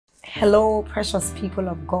Hello, precious people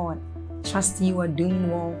of God. Trust you are doing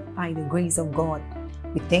well by the grace of God.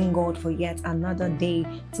 We thank God for yet another day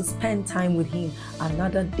to spend time with Him,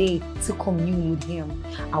 another day to commune with Him.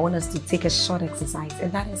 I want us to take a short exercise,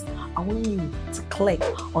 and that is, I want you to click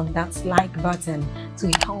on that like button to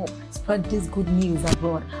help spread this good news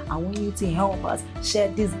abroad. I want you to help us share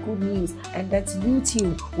this good news, and that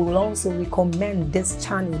YouTube will also recommend this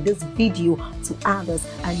channel, this video to others,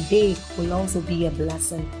 and they will also be a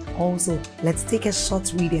blessing. Also, let's take a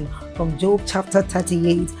short reading from Job chapter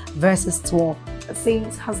 38, verses 12. It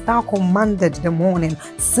says, "Hast thou commanded the morning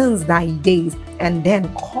since thy days, and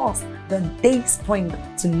then caused the day spring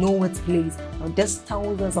to know its place?" Now, this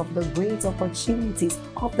tells us of the great opportunities,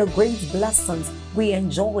 of the great blessings we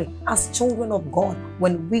enjoy as children of God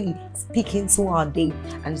when we speak into our day.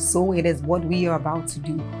 And so it is what we are about to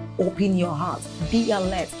do. Open your heart, be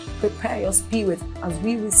alert, prepare your spirit as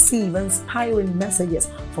we receive inspiring messages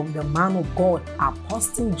from the man of God,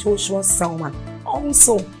 Apostle Joshua Selman.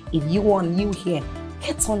 Also, if you are new here,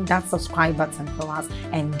 hit on that subscribe button for us,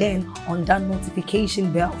 and then on that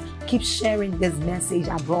notification bell. Keep sharing this message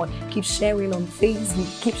abroad. Keep sharing on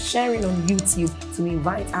Facebook. Keep sharing on YouTube to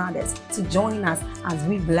invite others to join us as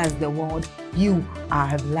we bless the world. You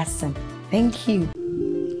are a blessing. Thank you.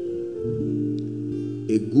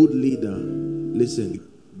 A good leader, listen,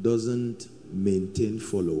 doesn't maintain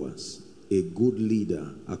followers. A good leader,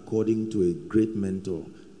 according to a great mentor,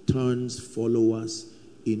 turns followers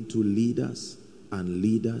into leaders and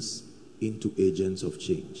leaders into agents of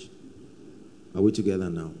change. Are we together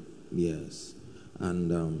now? Yes.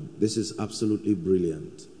 And this is absolutely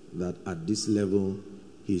brilliant that at this level,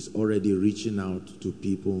 he's already reaching out to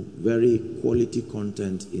people. Very quality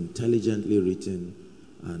content, intelligently written,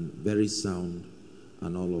 and very sound,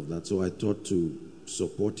 and all of that. So I thought to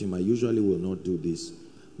support him. I usually will not do this,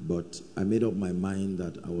 but I made up my mind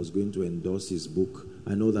that I was going to endorse his book.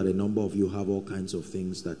 I know that a number of you have all kinds of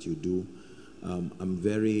things that you do. I'm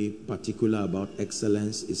very particular about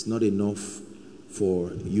excellence. It's not enough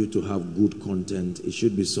for you to have good content. It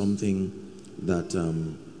should be something that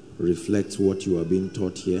reflects what you are being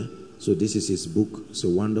taught here. So this is his book. It's a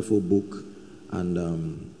wonderful book, and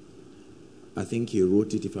I think he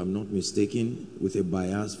wrote it, if I'm not mistaken, with a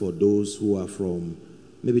bias for those who are from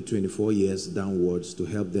maybe 24 years downwards, to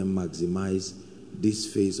help them maximize this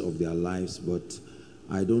phase of their lives. But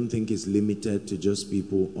I don't think it's limited to just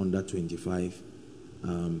people under 25.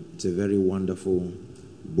 It's a very wonderful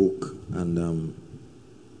book, and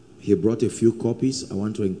he brought a few copies. I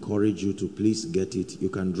want to encourage you to please get it. You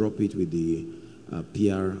can drop it with the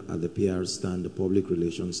PR at the PR stand, the public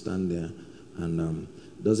relations stand there, and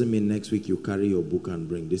doesn't mean next week you carry your book and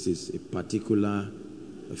bring. This is a particular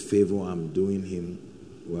favor I'm doing him.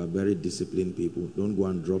 We are very disciplined people. Don't go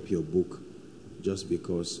and drop your book just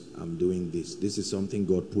because I'm doing this. This is something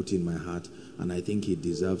God put in my heart, and I think he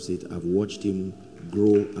deserves it. I've watched him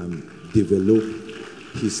grow and develop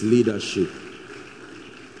his leadership.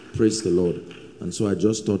 Praise the Lord. And so I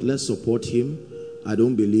just thought, let's support him. I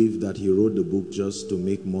don't believe that he wrote the book just to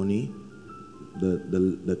make money.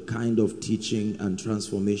 The kind of teaching and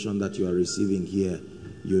transformation that you are receiving here,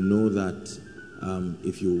 you know that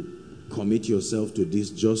if you commit yourself to this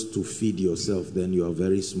just to feed yourself, then you are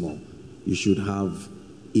very small. You should have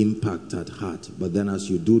impact at heart. But then as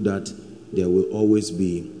you do that, there will always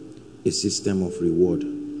be a system of reward.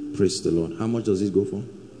 Praise the Lord. How much does this go for?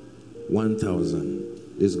 1,000.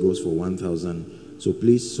 This goes for 1,000. So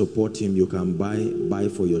please support him. You can buy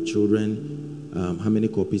for your children. How many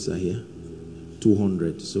copies are here?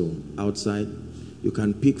 200. So outside, you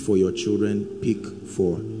can pick for your children, pick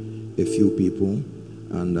for a few people,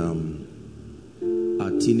 and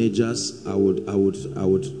our teenagers. I would.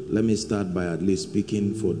 Let me start by at least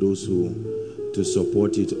speaking for those who to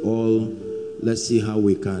support it all. Let's see how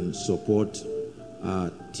we can support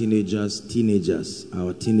our teenagers,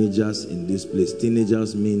 our teenagers in this place.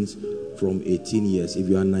 Teenagers means from 18 years. If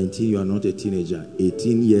you are 19, you are not a teenager.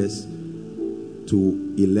 18 years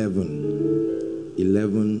to 11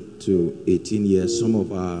 to 18 years. Some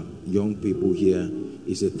of our young people here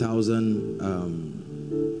is 1,000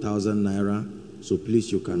 naira. So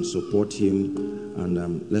please, you can support him,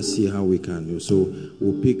 and let's see how we can. So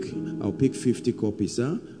I'll pick 50 copies,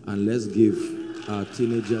 and let's give our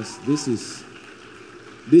teenagers. This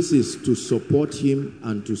is to support him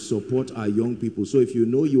and to support our young people. So if you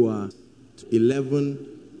know you are 11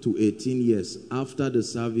 to 18 years, after the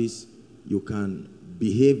service, you can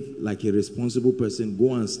behave like a responsible person.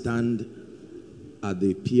 Go and stand at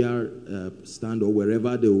the PR stand or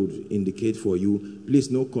wherever they would indicate for you.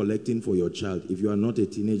 Please, no collecting for your child. If you are not a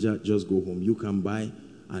teenager, just go home. You can buy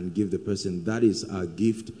and give the person. That is our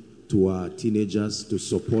gift to our teenagers, to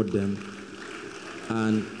support them.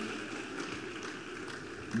 And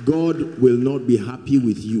God will not be happy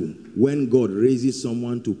with you when God raises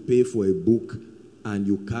someone to pay for a book and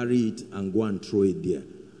you carry it and go and throw it there.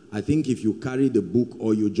 I think if you carry the book,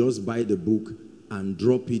 or you just buy the book and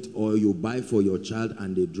drop it, or you buy for your child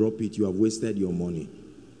and they drop it, you have wasted your money.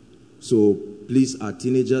 So please, our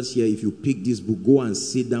teenagers here, if you pick this book, go and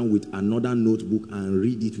sit down with another notebook and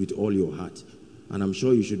read it with all your heart. And I'm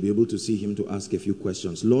sure you should be able to see him to ask a few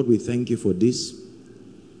questions. Lord, we thank you for this.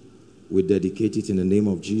 We dedicate it in the name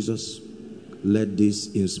of Jesus. Let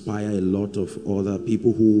this inspire a lot of other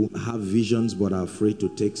people who have visions but are afraid to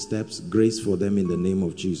take steps. Grace for them in the name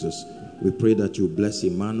of Jesus. We pray that you bless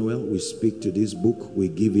Emmanuel. We speak to this book. We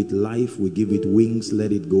give it life. We give it wings.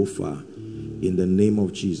 Let it go far. In the name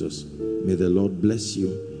of Jesus. May the Lord bless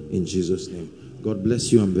you in Jesus' name. God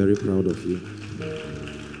bless you. I'm very proud of you.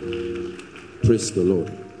 Praise the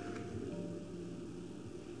Lord.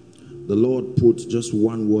 The Lord put just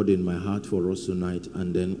one word in my heart for us tonight,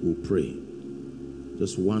 and then we'll pray.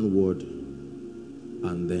 Just one word,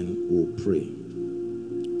 and then we'll pray.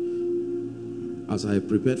 As I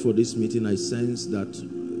prepared for this meeting, I sensed that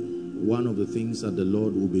one of the things that the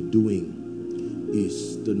Lord will be doing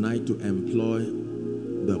is tonight to employ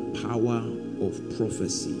the power of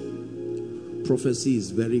prophecy. Prophecy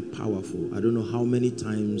is very powerful. I don't know how many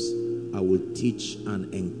times I will teach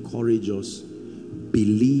and encourage us,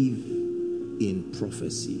 believe in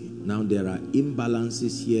prophecy. Now there are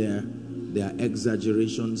imbalances here, there are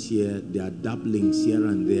exaggerations here, there are dabblings here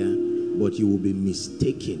and there, but you will be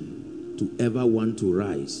mistaken to ever want to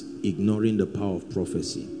rise, ignoring the power of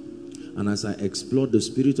prophecy. And as I explored, the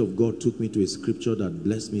Spirit of God took me to a scripture that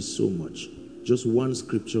blessed me so much. Just one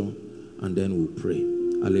scripture, and then we'll pray.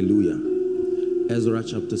 Hallelujah. Ezra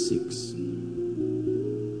chapter 6.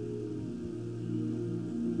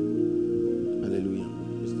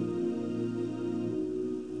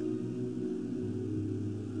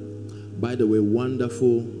 By the way,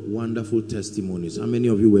 wonderful, wonderful testimonies. How many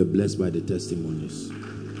of you were blessed by the testimonies?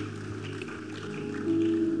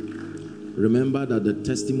 Remember that the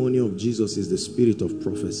testimony of Jesus is the spirit of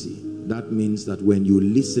prophecy. That means that when you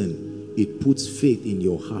listen, it puts faith in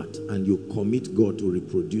your heart and you commit God to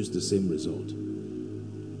reproduce the same result.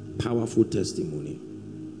 Powerful testimony.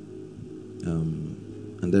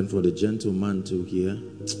 And then for the gentleman to hear,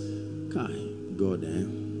 God,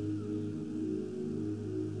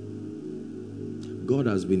 God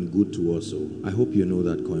has been good to us. So I hope you know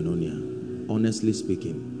that, Koinonia. Honestly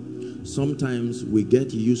speaking, sometimes we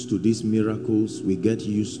get used to these miracles. We get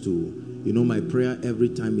used to, you know, my prayer every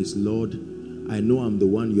time is, Lord, I know I'm the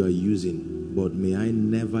one you are using, but may I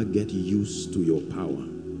never get used to your power.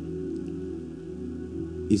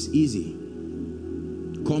 It's easy.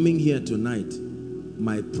 Coming here tonight,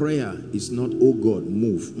 my prayer is not, oh God,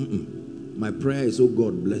 move. My prayer is, oh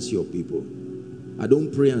God, bless your people. I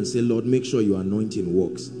don't pray and say, Lord, make sure your anointing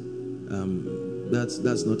works.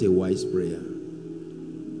 That's not a wise prayer.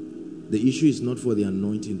 The issue is not for the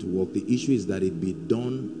anointing to work. The issue is that it be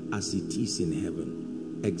done as it is in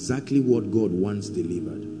heaven. Exactly what God wants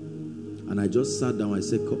delivered. And I just sat down. I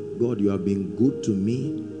said, God, you have been good to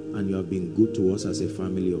me and you have been good to us as a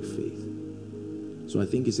family of faith. So I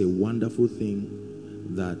think it's a wonderful thing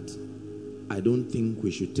that I don't think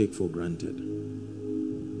we should take for granted.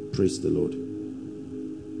 Praise the Lord.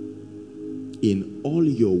 In all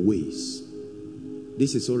your ways,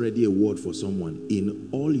 this is already a word for someone. In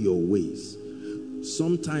all your ways.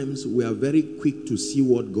 Sometimes we are very quick to see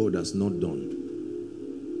what God has not done.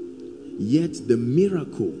 Yet the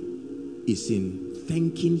miracle is in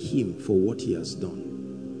thanking him for what he has done.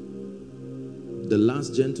 The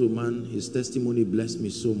last gentleman, his testimony blessed me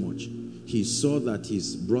so much. He saw that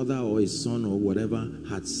his brother or his son or whatever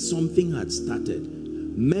something had started.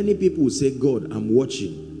 Many people will say, God, I'm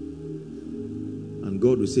watching. And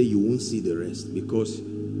God will say, you won't see the rest because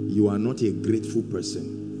you are not a grateful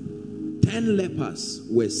person. 10 lepers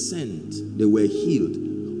were sent. They were healed.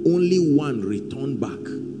 Only one returned back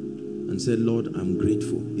and said, Lord, I'm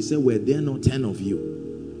grateful. He said, were there not 10 of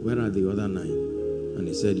you? Where are the other 9? And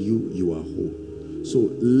he said, you are whole.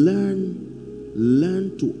 So learn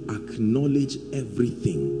to acknowledge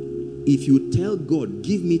everything. If you tell God,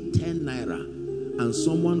 give me 10 naira, and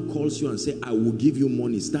someone calls you and say, I will give you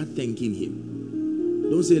money, start thanking him.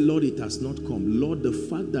 Don't say, Lord, it has not come. Lord, the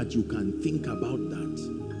fact that you can think about that.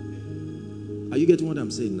 Are you getting what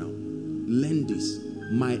I'm saying now? Learn this.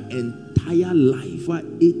 My entire life,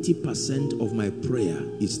 80% of my prayer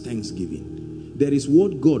is thanksgiving. There is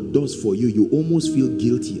what God does for you. You almost feel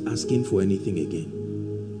guilty asking for anything again.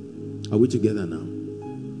 Are we together now?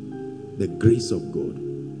 The grace of God.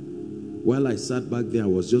 While I sat back there, I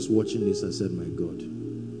was just watching this. I said, my God.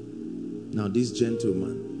 Now this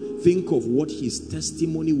gentleman, think of what his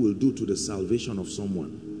testimony will do to the salvation of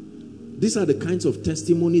someone. These are the kinds of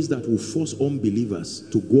testimonies that will force unbelievers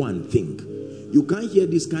to go and think. You can't hear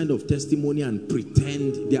this kind of testimony and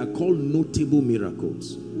pretend. They are called notable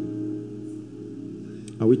miracles.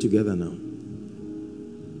 Are we together now?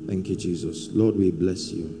 Thank you, Jesus. Lord, we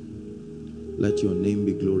bless you. Let your name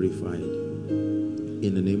be glorified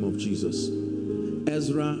in the name of Jesus.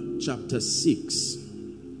 Ezra chapter 6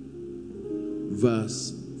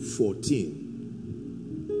 verse 14.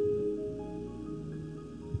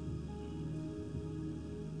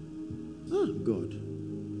 Ah, God.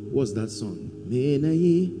 What's that song?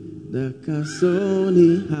 Menayi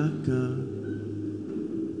dakasoni haka.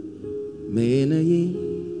 Menayi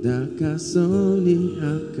dakasoni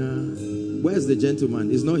haka. Where's the gentleman?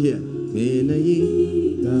 He's not here.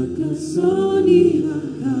 Menayi dakasoni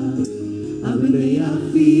haka. Abeya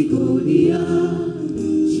figodia.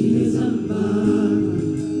 Chinezamba.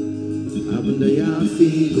 Abeya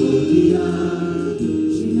figodia.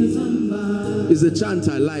 Chinezamba. It's a chant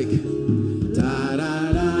I like.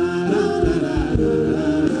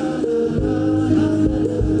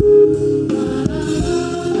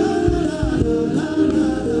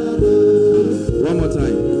 One more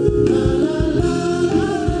time.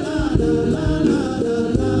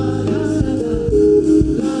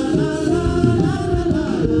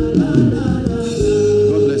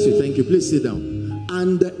 God bless you. Thank you. Please sit down.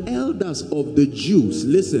 And the elders of the Jews,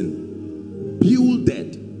 listen,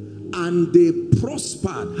 builded and they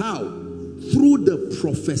prospered. How? Through the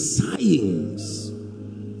prophesyings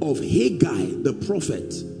of Haggai the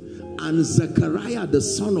prophet and Zechariah the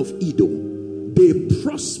son of Iddo. They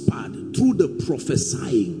prospered through the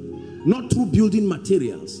prophesying, not through building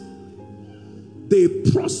materials. They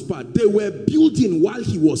prospered. They were building while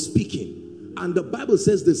he was speaking. And the Bible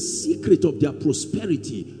says the secret of their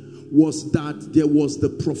prosperity was that there was the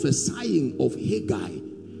prophesying of Haggai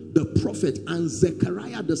the prophet and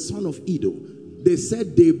Zechariah the son of Iddo. They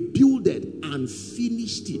said they builded and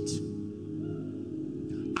finished it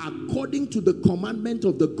according to the commandment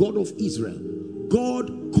of the God of Israel.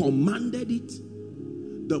 God commanded it.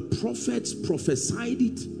 The prophets prophesied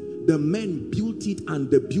it. The men built it and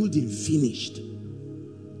the building finished.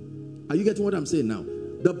 Are you getting what I'm saying now?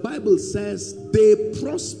 The Bible says they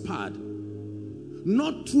prospered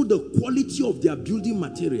not through the quality of their building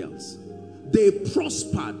materials. They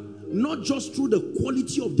prospered not just through the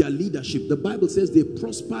quality of their leadership. The Bible says they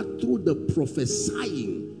prospered through the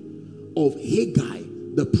prophesying of Haggai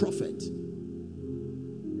the prophet.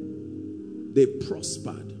 They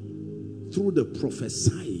prospered through the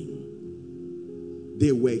prophesying.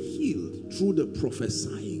 They were healed through the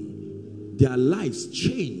prophesying. Their lives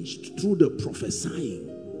changed through the prophesying.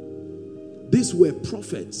 These were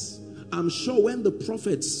prophets. I'm sure when the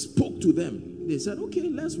prophets spoke to them, they said, okay,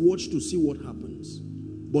 let's watch to see what happens.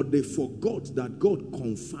 But they forgot that God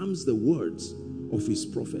confirms the words of his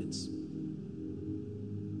prophets.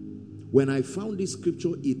 When I found this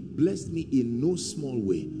scripture, it blessed me in no small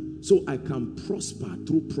way. So I can prosper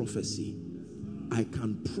through prophecy. I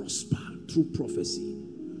can prosper through prophecy.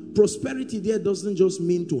 Prosperity there doesn't just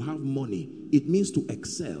mean to have money. It means to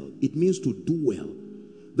excel. It means to do well.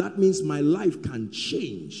 That means my life can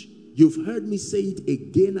change. You've heard me say it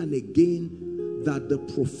again and again that the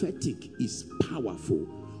prophetic is powerful.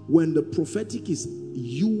 When the prophetic is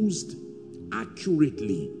used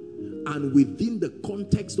accurately and within the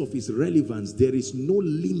context of its relevance, there is no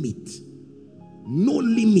limit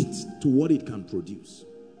to what it can produce.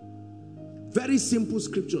 Very simple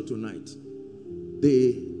scripture tonight.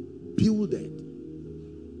 They builded.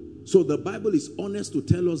 So the Bible is honest to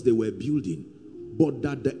tell us they were building, but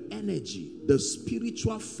that the energy, the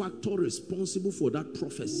spiritual factor responsible for that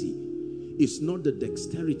prophecy is not the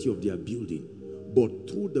dexterity of their building, but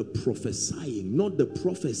through the prophesying, not the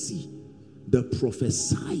prophecy, the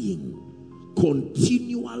prophesying,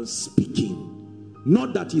 continual speaking.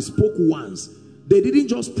 Not that he spoke once. They didn't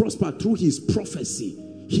just prosper through his prophecy,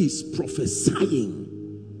 he's prophesying.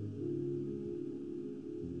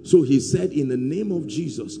 So he said, in the name of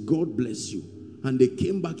Jesus, God bless you. And they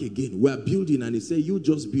came back again. We are building, and he said, you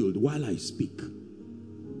just build while I speak.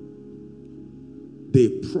 They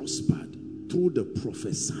prospered through the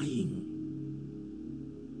prophesying.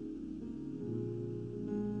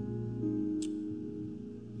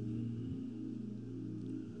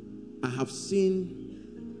 I have seen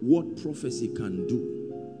what prophecy can do.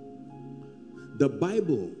 The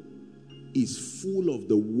Bible is full of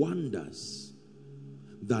the wonders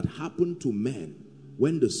that happened to men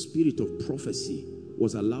when the spirit of prophecy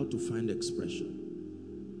was allowed to find expression.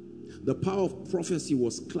 The power of prophecy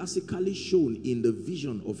was classically shown in the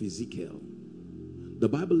vision of Ezekiel. The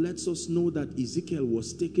Bible lets us know that Ezekiel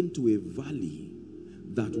was taken to a valley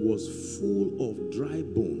that was full of dry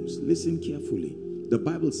bones. Listen carefully. The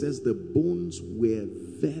Bible says the bones were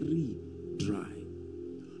very dry.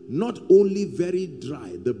 Not only very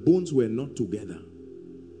dry, the bones were not together.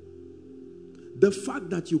 The fact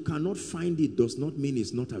that you cannot find it does not mean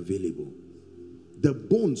it's not available. The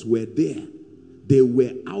bones were there. They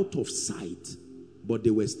were out of sight, but they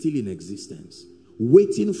were still in existence,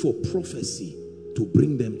 waiting for prophecy to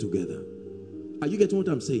bring them together. Are you getting what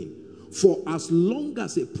I'm saying? For as long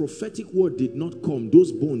as a prophetic word did not come,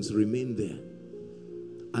 those bones remained there.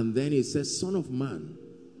 And then he says, Son of man,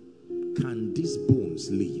 can these bones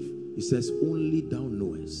live? He says, only thou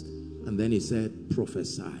knowest. And then he said,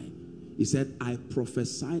 prophesy. He said, I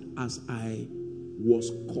prophesied as I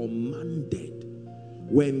was commanded.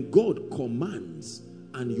 When God commands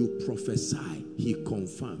and you prophesy, he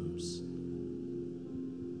confirms.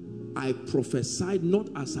 I prophesied not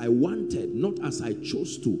as I wanted, not as I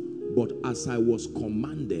chose to, but as I was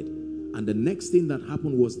commanded. And the next thing that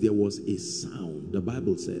happened was there was a sound. The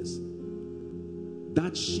Bible says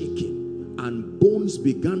that shaking, and bones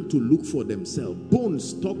began to look for themselves.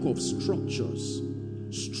 Bones talk of structures.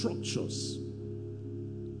 Structures.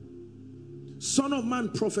 Son of man,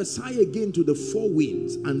 prophesy again to the four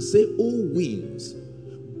winds and say, O winds,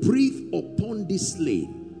 breathe upon this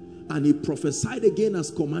slain. And he prophesied again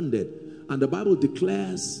as commanded. And the Bible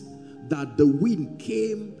declares that the wind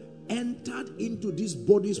came, entered into these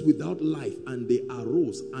bodies without life, and they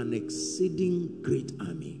arose an exceeding great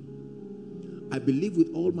army. I believe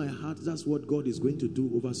with all my heart that's what God is going to do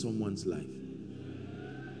over someone's life.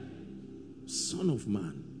 Son of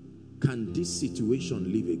man, can this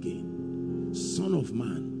situation live again? Son of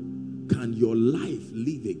man, can your life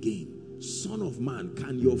live again? Son of man,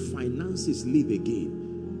 can your finances live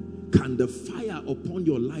again? Can the fire upon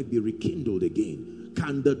your life be rekindled again?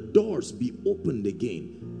 Can the doors be opened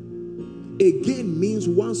again? Again means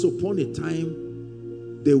once upon a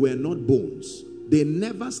time, they were not bones. They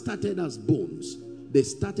never started as bones. They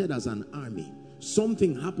started as an army.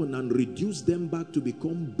 Something happened and reduced them back to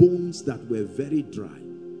become bones that were very dry.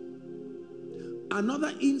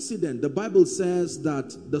 Another incident, the Bible says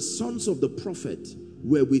that the sons of the prophet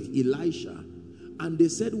were with Elisha, and they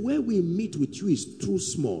said, where we meet with you is too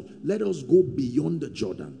small. Let us go beyond the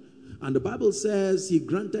Jordan. And the Bible says he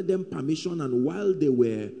granted them permission, and while they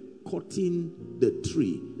were cutting the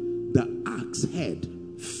tree, the axe head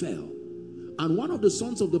fell. And one of the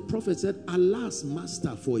sons of the prophet said, alas,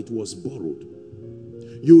 master, for it was borrowed.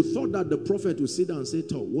 You thought that the prophet would sit down and say,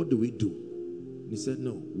 what do we do? And he said,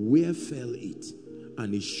 no, where fell it?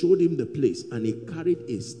 And he showed him the place, and he carried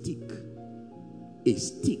a stick. A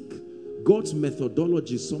stick. God's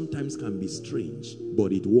methodology sometimes can be strange,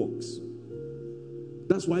 but it works.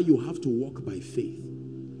 That's why you have to walk by faith.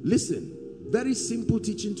 Listen, very simple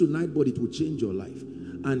teaching tonight, but it will change your life.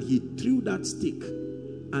 And he threw that stick,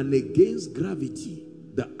 and against gravity,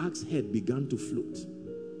 the axe head began to float.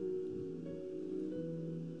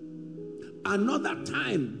 Another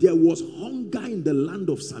time, there was hunger in the land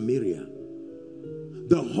of Samaria.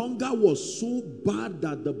 The hunger was so bad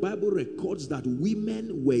that the Bible records that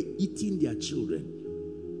women were eating their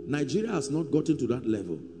children. Nigeria has not gotten to that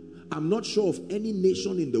level. I'm not sure of any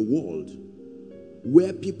nation in the world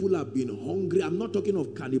where people have been hungry. I'm not talking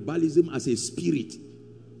of cannibalism as a spirit,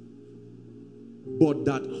 but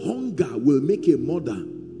that hunger will make a mother.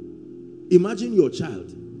 Imagine your child,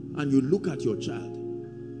 and you look at your child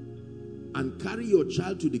and carry your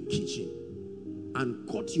child to the kitchen and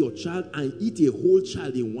cut your child and eat a whole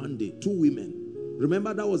child in one day. Two women.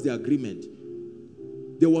 Remember, that was the agreement.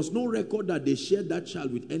 There was no record that they shared that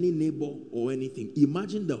child with any neighbor or anything.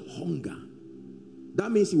 Imagine the hunger.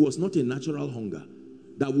 That means it was not a natural hunger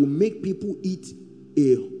that will make people eat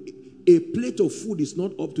a plate of food is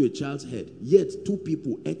not up to a child's head. Yet two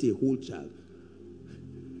people ate a whole child.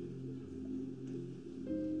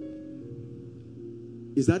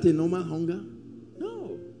 Is that a normal hunger?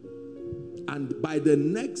 No. And by the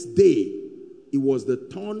next day, it was the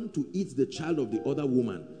turn to eat the child of the other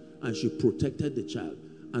woman, and she protected the child.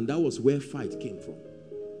 And that was where fight came from.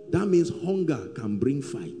 That means hunger can bring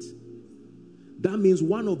fight. That means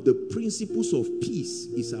one of the principles of peace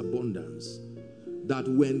is abundance. That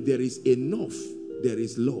when there is enough, there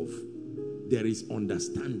is love. There is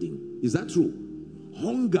understanding. Is that true?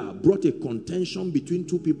 Hunger brought a contention between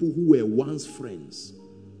two people who were once friends.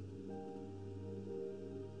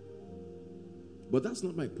 But that's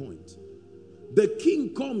not my point. The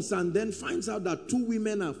king comes and then finds out that two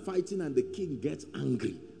women are fighting, and the king gets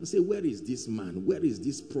angry and say, where is this man? Where is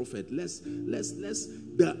this prophet?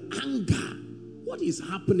 The anger. What is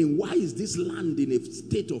happening? Why is this land in a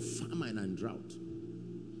state of famine and drought?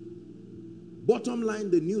 Bottom line,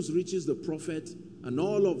 the news reaches the prophet and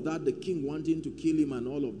all of that, the king wanting to kill him and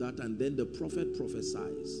all of that, and then the prophet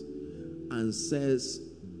prophesies and says,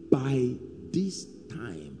 by this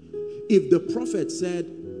time, if the prophet said,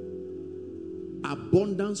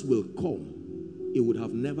 abundance will come, it would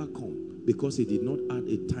have never come, because he did not add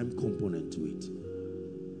a time component to it.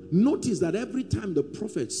 Notice that every time the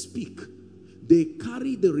prophets speak, they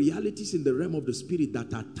carry the realities in the realm of the spirit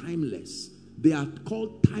that are timeless. They are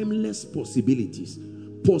called timeless possibilities.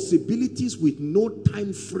 Possibilities with no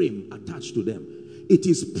time frame attached to them. It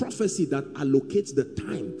is prophecy that allocates the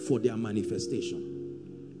time for their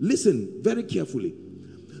manifestation. Listen very carefully.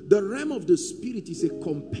 The realm of the spirit is a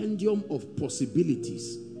compendium of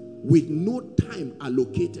possibilities with no time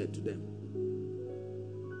allocated to them.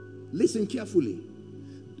 Listen carefully.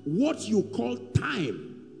 What you call time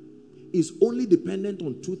is only dependent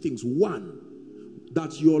on two things. One,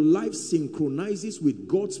 that your life synchronizes with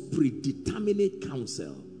God's predeterminate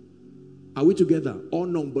counsel. Are we together? Or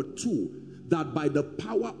number two, that by the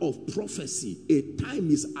power of prophecy, a time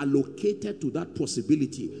is allocated to that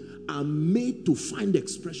possibility and made to find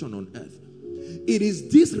expression on earth. It is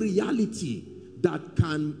this reality that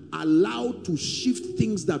can allow to shift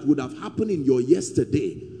things that would have happened in your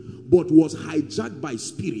yesterday, but was hijacked by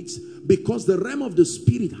spirits, because the realm of the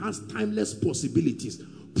spirit has timeless possibilities.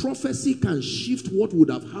 Prophecy can shift what would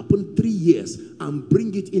have happened 3 years and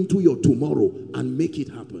bring it into your tomorrow and make it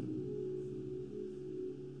happen.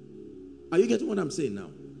 Are you getting what I'm saying now?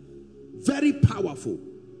 Very powerful.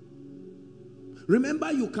 Remember,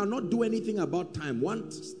 you cannot do anything about time.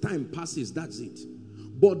 Once time passes, that's it.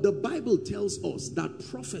 But the Bible tells us that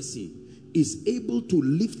prophecy is able to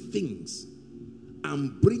lift things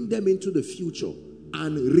and bring them into the future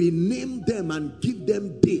and rename them and give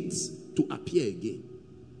them dates to appear again.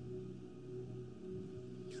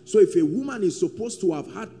 So if a woman is supposed to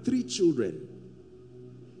have had 3 children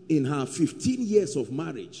in her 15 years of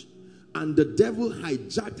marriage, and the devil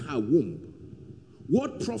hijacked her womb,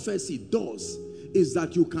 what prophecy does is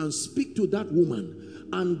that you can speak to that woman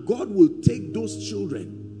and God will take those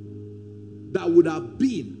children that would have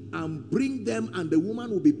been and bring them, and the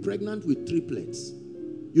woman will be pregnant with triplets.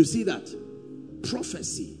 You see that?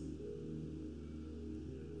 Prophecy.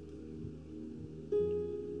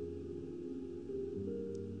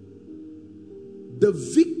 The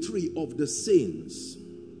victory of the saints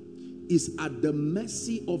is at the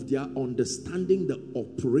mercy of their understanding the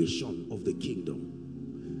operation of the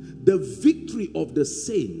kingdom. The victory of the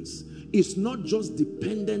saints is not just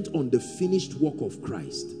dependent on the finished work of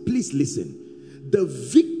Christ. Please listen. The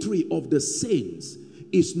victory of the saints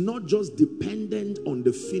is not just dependent on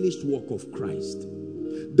the finished work of Christ.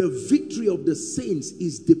 The victory of the saints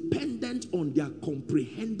is dependent on their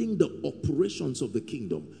comprehending the operations of the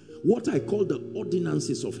kingdom. What I call the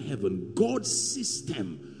ordinances of heaven. God's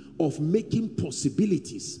system of making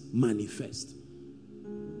possibilities manifest.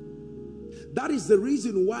 That is the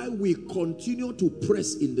reason why we continue to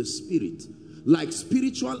press in the spirit, like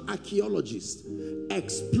spiritual archaeologists,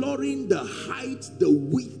 exploring the height, the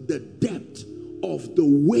width, the depth of the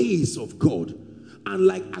ways of God. And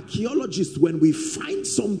like archaeologists, when we find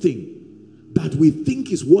something that we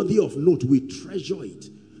think is worthy of note, we treasure it.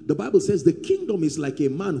 The Bible says the kingdom is like a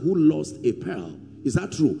man who lost a pearl. Is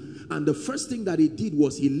that true? And the first thing that he did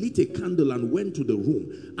was he lit a candle and went to the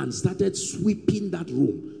room and started sweeping that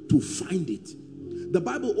room to find it. The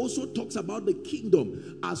Bible also talks about the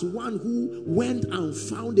kingdom as one who went and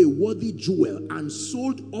found a worthy jewel and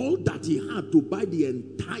sold all that he had to buy the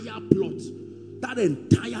entire plot, that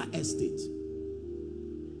entire estate.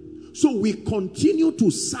 So we continue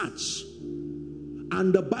to search,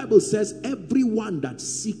 and the Bible says everyone that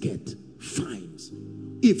seeketh finds.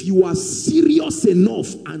 If you are serious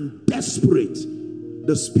enough and desperate,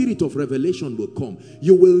 the spirit of revelation will come.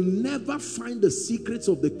 You will never find the secrets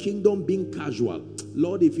of the kingdom being casual.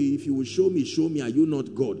 Lord, if you will show me, are you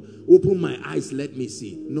not God? Open my eyes, let me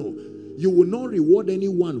see. No, you will not reward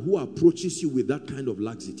anyone who approaches you with that kind of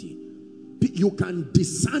laxity. You can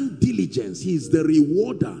discern diligence. He is the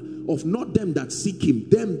rewarder of not them that seek him,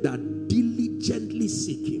 them that diligently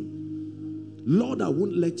seek him. Lord, I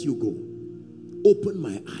won't let you go. Open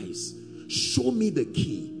my eyes. Show me the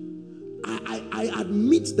key. I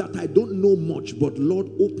admit that I don't know much, but Lord,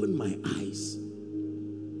 open my eyes.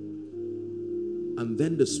 And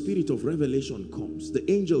then the spirit of revelation comes. The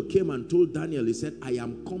angel came and told Daniel, he said, I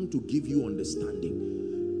am come to give you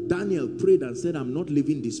understanding. Daniel prayed and said, I'm not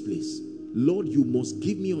leaving this place Lord, you must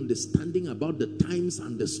give me understanding about the times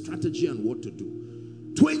and the strategy and what to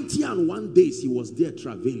do. 21 days he was there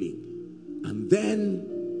travailing. And then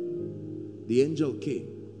the angel came,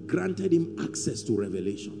 granted him access to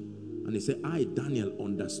revelation. And he said, I, Daniel,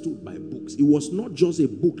 understood by books. It was not just a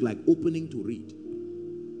book like opening to read.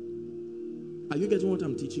 Are you getting what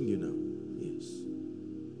I'm teaching you now? Yes.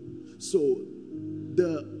 So,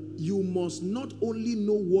 you must not only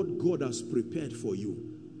know what God has prepared for you,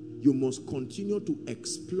 you must continue to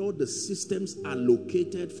explore the systems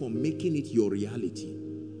allocated for making it your reality.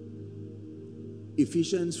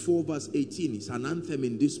 Ephesians 4 verse 18 is an anthem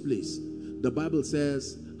in this place. The Bible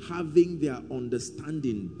says, having their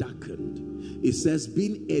understanding darkened. It says,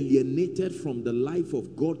 being alienated from the life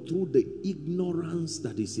of God through the ignorance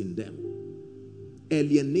that is in them.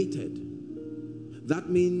 Alienated. That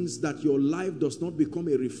means that your life does not become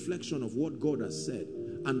a reflection of what God has said.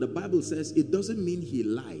 And the Bible says it doesn't mean he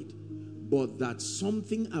lied, but that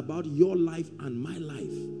something about your life and my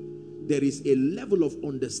life, there is a level of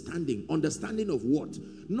understanding. Understanding of what?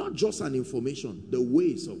 Not just an information, the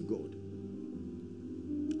ways of God.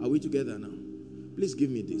 Are we together now? Please give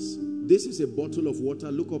me this. This is a bottle of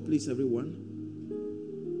water. Look up, please, everyone.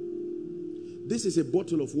 This is a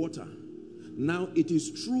bottle of water. Now, it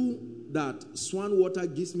is true that Swan water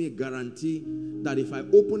gives me a guarantee that if I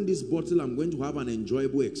open this bottle, I'm going to have an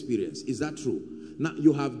enjoyable experience. Is that true? Now,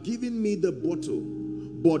 you have given me the bottle,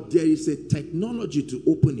 but there is a technology to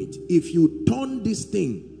open it. If you turn this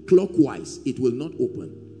thing clockwise, it will not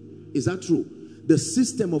open. Is that true? The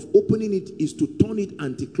system of opening it is to turn it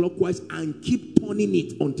anti-clockwise and keep turning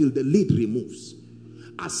it until the lid removes.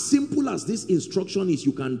 As simple as this instruction is,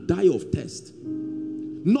 you can die of thirst.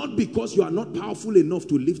 Not because you are not powerful enough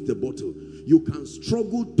to lift the bottle. You can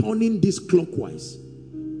struggle turning this clockwise.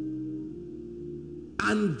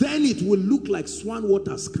 And then it will look like Swan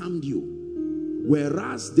water scammed you.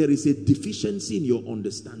 Whereas there is a deficiency in your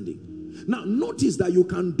understanding. Now notice that you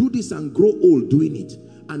can do this and grow old doing it.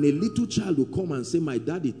 And a little child will come and say, my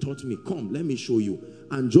daddy taught me. Come, let me show you.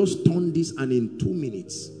 And just turn this, and in 2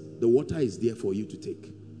 minutes, the water is there for you to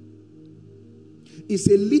take. It's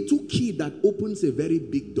a little key that opens a very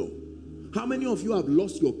big door. How many of you have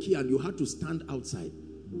lost your key and you had to stand outside?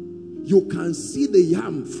 You can see the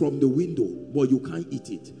yam from the window, but you can't eat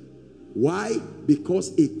it. Why?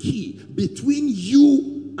 Because a key between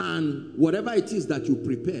you and whatever it is that you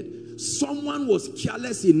prepared, someone was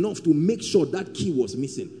careless enough to make sure that key was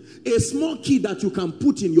missing. A small key that you can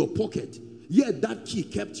put in your pocket, yet that key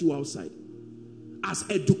kept you outside. As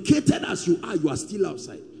educated as you are still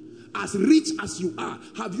outside. As rich as you are,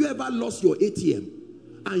 have you ever lost your ATM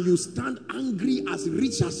and you stand angry as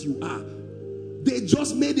rich as you are? They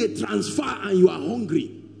just made a transfer and you are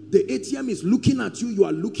hungry. The ATM is looking at you, you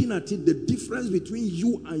are looking at it. The difference between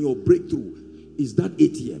you and your breakthrough is that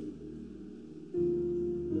ATM.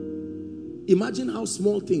 Imagine how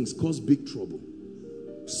small things cause big trouble.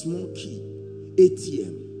 Small key,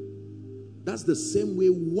 ATM. That's the same way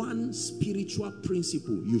one spiritual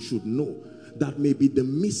principle you should know that may be the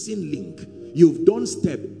missing link. You've done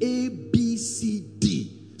step A, B, C,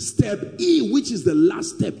 D. Step E, which is the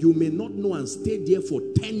last step, you may not know and stay there for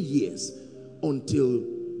 10 years until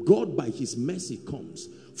God by his mercy comes.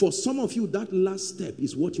 For some of you, that last step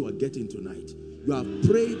is what you are getting tonight. You have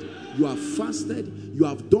prayed, you have fasted, you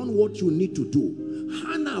have done what you need to do.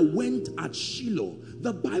 Hannah went at Shiloh.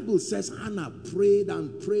 The Bible says Hannah prayed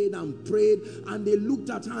and prayed and prayed, and they looked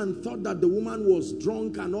at her and thought that the woman was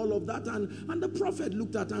drunk and all of that. And the prophet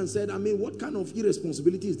looked at her and said, I mean, what kind of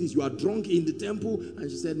irresponsibility is this? You are drunk in the temple? And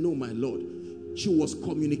she said, no, my Lord. She was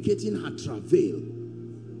communicating her travail.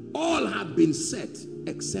 All had been set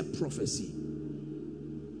except prophecy.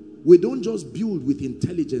 We don't just build with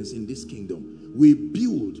intelligence in this kingdom. We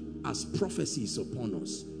build as prophecies upon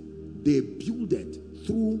us. They builded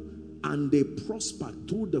through and they prospered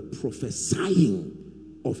through the prophesying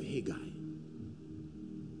of Haggai.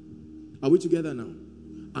 Are we together now?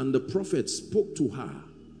 And the prophet spoke to her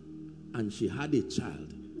and she had a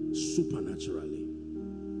child supernaturally.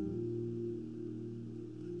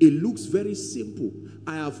 It looks very simple.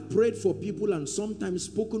 I have prayed for people and sometimes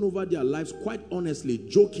spoken over their lives quite honestly,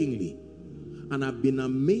 jokingly. And I've been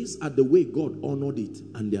amazed at the way God honored it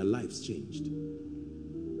and their lives changed.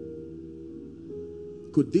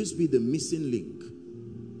 Could this be the missing link?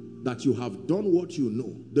 That you have done what you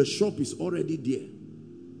know. The shop is already there.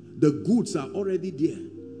 The goods are already there.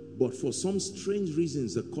 But for some strange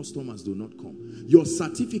reasons, the customers do not come. Your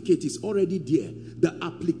certificate is already there. The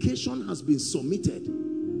application has been submitted.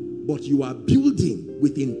 But you are building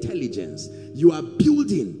with intelligence. You are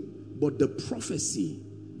building, but the prophecy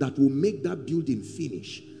that will make that building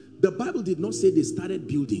finish, The Bible did not say they started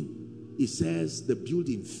building. It says the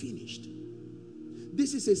building finished.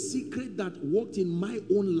 This is a secret that worked in my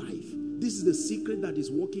own life. This is the secret that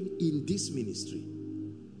is working in this ministry.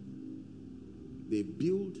 They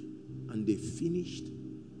build and they finished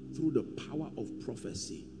through the power of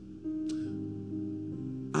prophecy.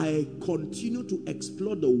 I continue to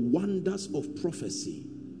explore the wonders of prophecy,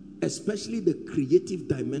 especially the creative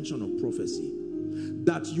dimension of prophecy,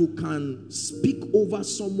 that you can speak over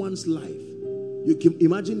someone's life. You can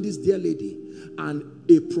imagine this dear lady and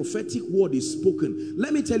a prophetic word is spoken.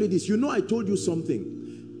 Let me tell you this. You know, I told you something.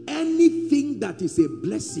 Anything that is a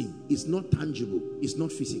blessing is not tangible, it's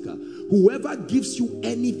not physical. Whoever gives you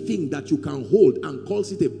anything that you can hold and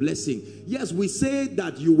calls it a blessing, yes, we say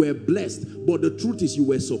that you were blessed, but the truth is you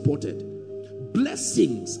were supported.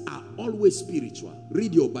 Blessings are always spiritual.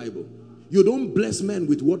 Read your Bible. You don't bless men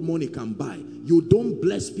with what money can buy. You don't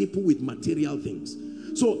bless people with material things.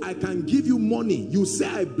 So I can give you money. You say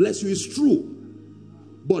I bless you. It's true.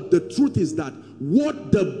 But the truth is that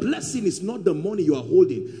what the blessing is not the money you are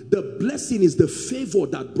holding. The blessing is the favor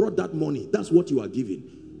that brought that money. That's what you are giving.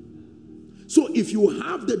 So if you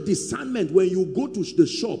have the discernment, when you go to the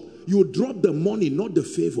shop, you drop the money, not the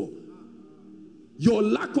favor. Your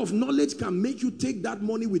lack of knowledge can make you take that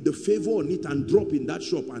money with the favor on it and drop in that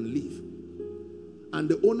shop and leave. And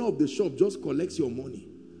the owner of the shop just collects your money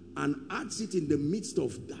and adds it in the midst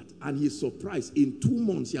of that. And he's surprised. In 2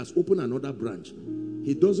 months, he has opened another branch.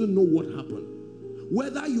 He doesn't know what happened.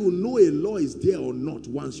 Whether you know a law is there or not,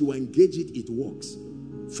 once you engage it, it works.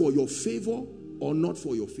 For your favor or not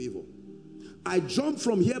for your favor. I jump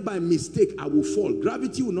from here by mistake, I will fall.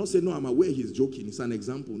 Gravity will not say, no, I'm aware he's joking. It's an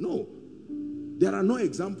example. No. There are no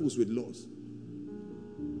examples with laws.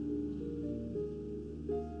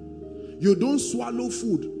 You don't swallow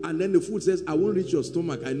food and then the food says, I won't reach your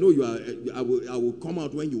stomach. I know you are, I will come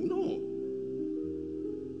out when you... No.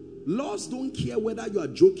 Laws don't care whether you are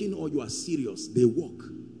joking or you are serious. They work.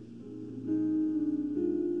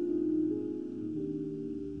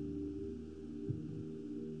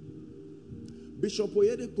 Bishop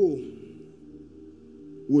Oyedepo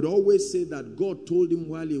would always say that God told him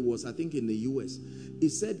while he was, I think, in the US, he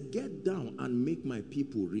said, get down and make my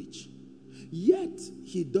people rich. Yet,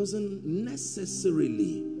 he doesn't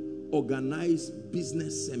necessarily organize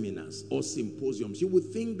business seminars or symposiums. You would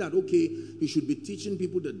think that, okay, he should be teaching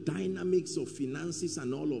people the dynamics of finances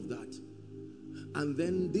and all of that. And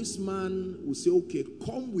then this man will say, okay,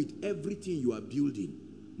 come with everything you are building.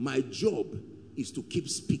 My job is to keep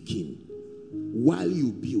speaking while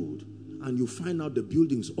you build. And you find out the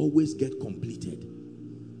buildings always get completed.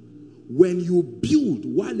 When you build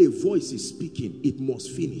while a voice is speaking, it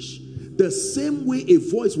must finish. The same way a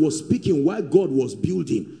voice was speaking while God was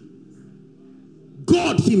building.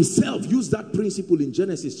 God himself used that principle in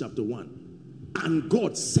Genesis chapter 1. And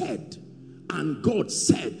God said,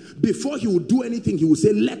 before he would do anything, he would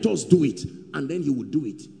say, let us do it. And then he would do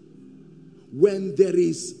it. When there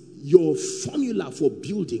is your formula for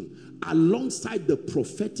building, alongside the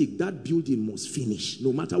prophetic, that building must finish,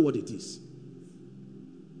 no matter what it is.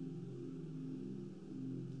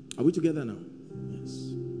 Are we together now?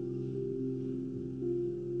 Yes.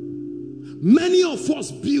 Many of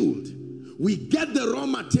us build. We get the raw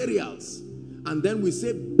materials. And then we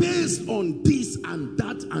say, based on this and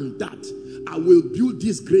that, I will build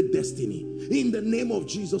this great destiny. In the name of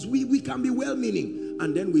Jesus. We can be well-meaning.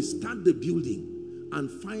 And then we start the building. And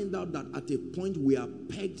find out that at a point we are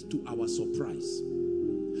pegged to our surprise.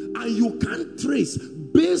 And you can't trace,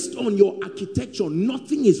 based on your architecture,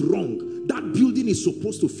 nothing is wrong. That building is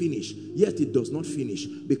supposed to finish, yet it does not finish,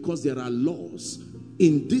 because there are laws.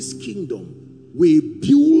 In this kingdom, we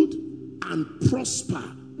build and prosper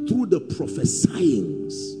through the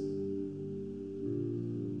prophesyings,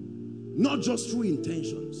 not just through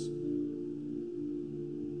intentions.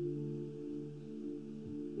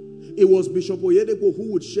 It was Bishop Oyedepo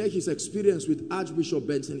who would share his experience with Archbishop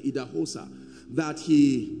Benson Idahosa, that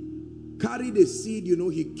he carried a seed. You know,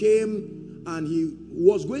 he came and he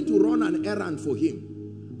was going to run an errand for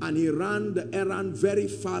him. And he ran the errand very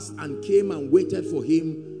fast and came and waited for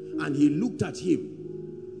him. And he looked at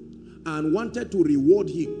him and wanted to reward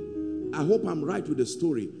him. I hope I'm right with the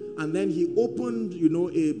story. And then he opened, you know,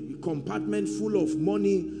 a compartment full of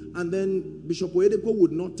money. And then Bishop Oyedepo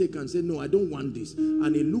would not take and say, no, I don't want this.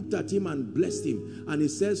 And he looked at him and blessed him. And he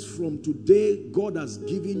says, from today, God has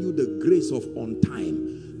given you the grace of on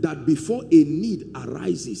time, that before a need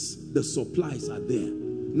arises, the supplies are there.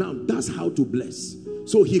 Now, that's how to bless.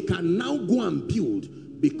 So he can now go and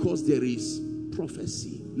build because there is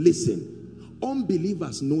prophecy. Listen,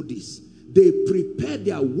 unbelievers know this. They prepare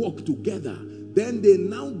their work together. Then they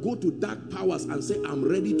now go to dark powers and say, I'm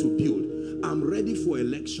ready to build. I'm ready for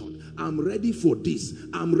election. I'm ready for this.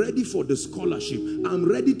 I'm ready for the scholarship. I'm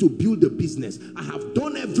ready to build a business. I have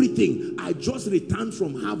done everything. I just returned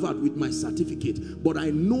from Harvard with my certificate. But I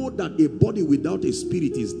know that a body without a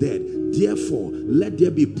spirit is dead. Therefore, let there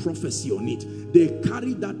be prophecy on it. They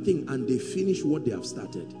carry that thing and they finish what they have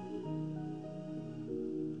started.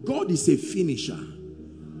 God is a finisher.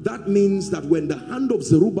 That means that when the hand of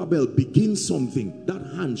Zerubbabel begins something, that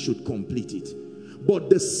hand should complete it. But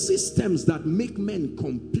the systems that make men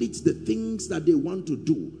complete the things that they want to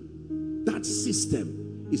do, that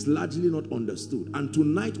system is largely not understood. And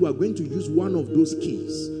tonight we are going to use one of those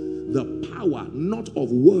keys, the power not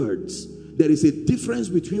of words. There is a difference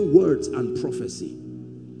between words and prophecy.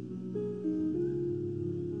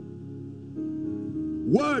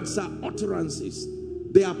 Words are utterances.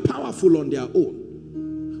 They are powerful on their own.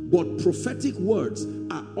 But prophetic words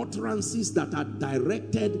are utterances that are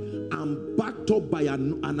directed and backed up by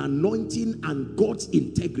an anointing and God's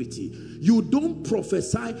integrity. You don't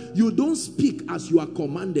prophesy, you don't speak as you are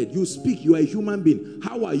commanded. You speak, you are a human being.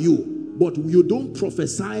 How are you? But you don't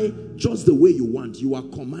prophesy just the way you want. You are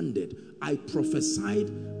commanded. I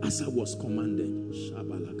prophesied as I was commanded.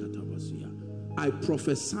 I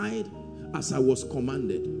prophesied as I was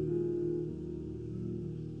commanded.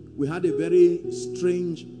 We had a very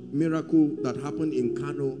strange miracle that happened in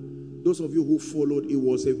Kano. Those of you who followed, it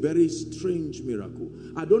was a very strange miracle.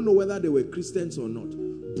 I don't know whether they were Christians or not.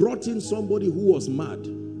 Brought in somebody who was mad.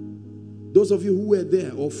 Those of you who were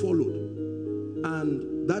there or followed.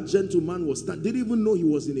 And that gentleman didn't even know he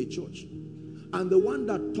was in a church. And the one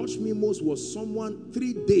that touched me most was someone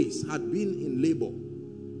 3 days had been in labor.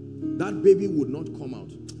 That baby would not come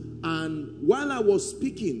out. And while I was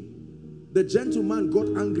speaking, the gentleman got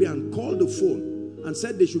angry and called the phone and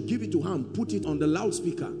said they should give it to her and put it on the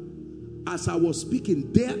loudspeaker. As I was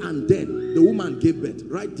speaking, there and then, the woman gave birth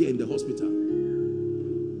right there in the hospital.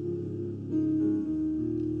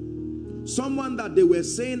 Someone that they were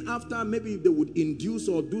saying after maybe they would induce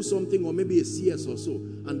or do something, or maybe a CS or so,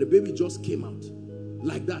 and the baby just came out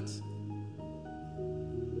like that.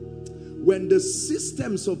 When the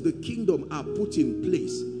systems of the kingdom are put in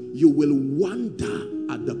place, you will wonder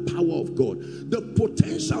at the power of God. The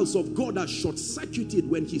potentials of God are short-circuited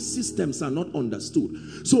when his systems are not understood.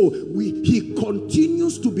 So he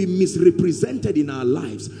continues to be misrepresented in our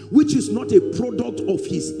lives, which is not a product of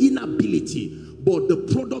his inability, but the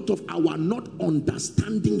product of our not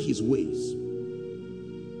understanding his ways.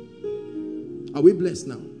 Are we blessed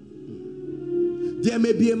now? There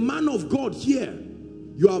may be a man of God here.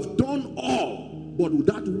 You have done all, but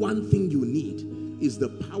that one thing you need is the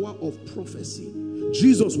power of prophecy.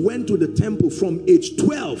 Jesus went to the temple from age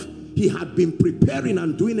 12. He had been preparing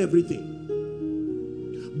and doing everything.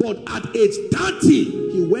 But at age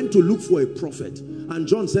 30, he went to look for a prophet. And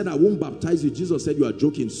John said, I won't baptize you. Jesus said, you are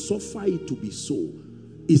joking. Suffer it to be so.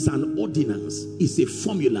 It's an ordinance. It's a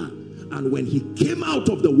formula. And when he came out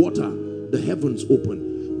of the water, the heavens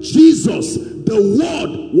opened. Jesus, the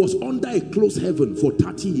word, was under a closed heaven for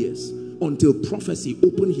 30 years until prophecy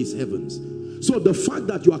opened his heavens. So the fact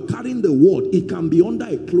that you are carrying the word, it can be under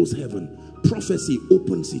a closed heaven. Prophecy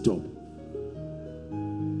opens it up.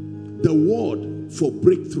 The word for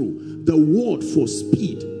breakthrough, the word for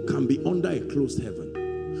speed can be under a closed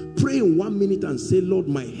heaven. Pray in 1 minute and say, Lord,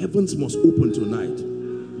 my heavens must open tonight.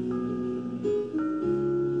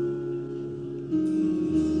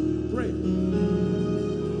 Pray.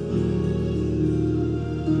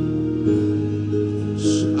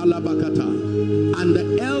 And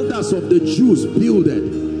the elders of the Jews builded,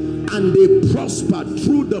 and they prospered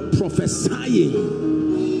through the prophesying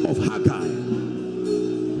of Haggai.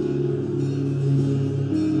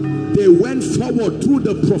 They went forward through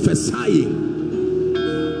the prophesying.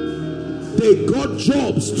 They got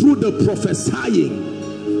jobs through the prophesying.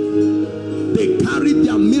 They carried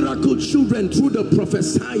their miracle children through the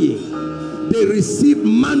prophesying. They received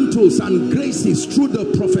mantles and graces through the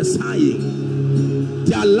prophesying.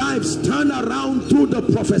 Their lives turn around through the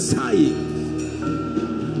prophesying.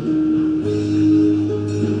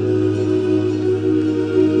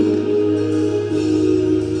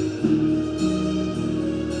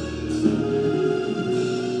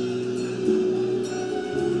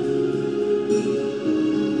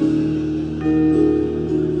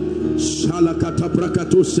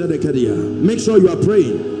 Make sure you are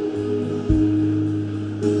praying.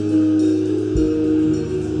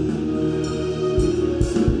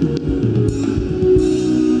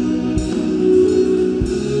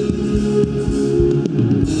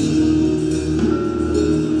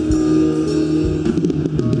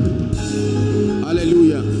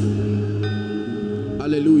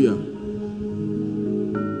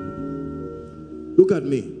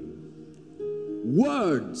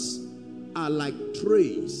 are like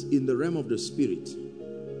trays in the realm of the spirit.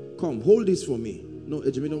 Come, hold this for me. No,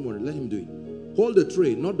 Ejimi, don't worry. Let him do it. Hold the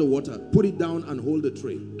tray, not the water. Put it down and hold the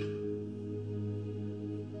tray.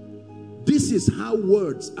 This is how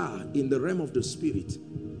words are in the realm of the spirit.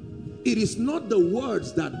 It is not the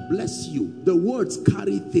words that bless you. The words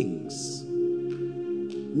carry things.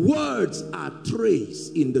 Words are trays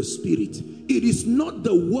in the spirit. It is not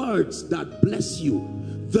the words that bless you.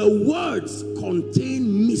 The words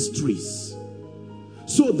contain mysteries.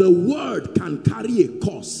 So the word can carry a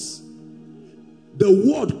cause. The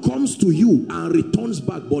word comes to you and returns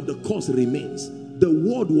back, but the cause remains. The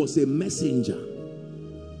word was a messenger.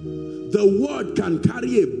 The word can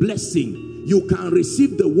carry a blessing. You can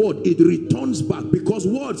receive the word, it returns back, because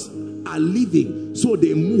words are living, so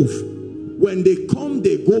they move. When they come,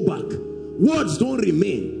 they go back. Words don't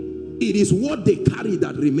remain. It is what they carry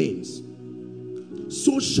that remains.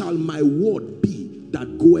 So shall my word be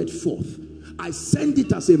that goeth forth. I send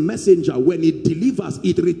it as a messenger. When it delivers,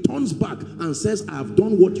 it returns back and says, I have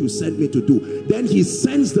done what you sent me to do. Then he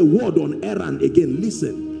sends the word on errand again.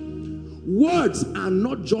 Listen, words are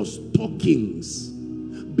not just talkings.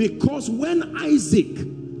 Because when Isaac,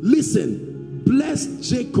 listen, blessed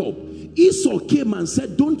Jacob, Esau came and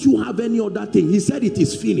said, don't you have any other thing? He said, it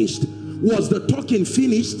is finished. Was the talking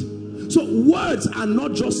finished? So words are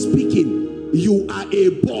not just speaking. You are a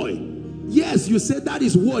boy. Yes, you said that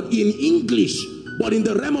is word in English, but in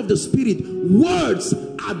the realm of the spirit, words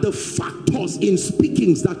are the factors in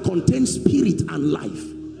speakings that contain spirit and life.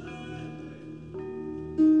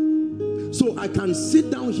 So I can sit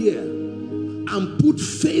down here and put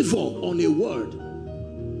favor on a word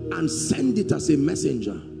and send it as a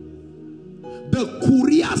messenger. The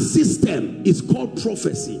courier system is called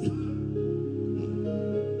prophecy.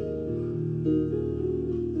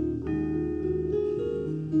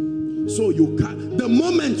 So you can, the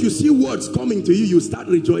moment you see words coming to you, you start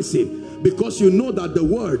rejoicing, because you know that the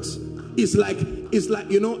words is like,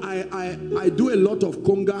 you know, I do a lot of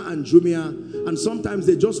Conga and Jumia, and sometimes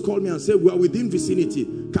they just call me and say, we are within vicinity,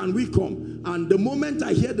 can we come? And the moment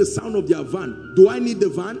I hear the sound of their van, do I need the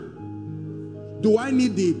van? Do I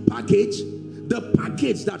need the package? The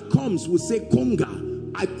package that comes will say Conga.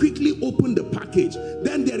 I quickly open the package.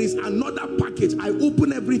 Then there is another package. I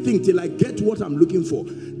open everything till I get what I'm looking for.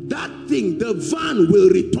 That thing, the van will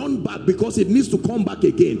return back because it needs to come back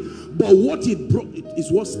again. But what it brought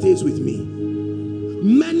is what stays with me.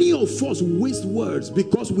 Many of us waste words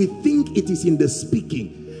because we think it is in the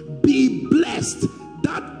speaking. Be blessed.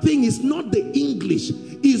 That thing is not the English.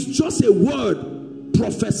 It's just a word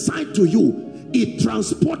prophesied to you. It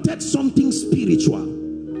transported something spiritual.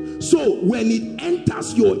 So when it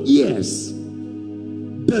enters your ears,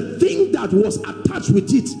 the thing that was attached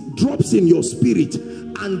with it drops in your spirit,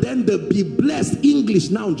 and then the be blessed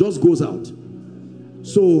English now just goes out.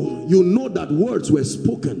 So you know that words were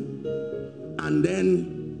spoken, and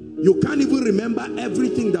then you can't even remember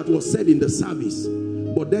everything that was said in the service,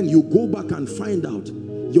 but then you go back and find out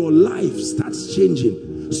your life starts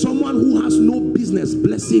changing. Someone who has no business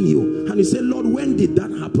blessing you, and you say, Lord, when did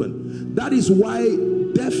that happen? That is why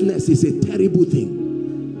deafness is a terrible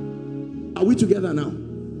thing. Are we together now?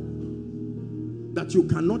 That you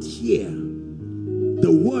cannot hear.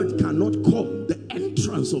 The word cannot come. The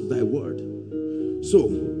entrance of thy word. So,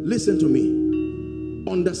 listen to me.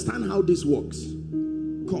 Understand how this works.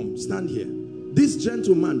 Come, stand here. This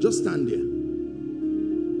gentleman, just stand here.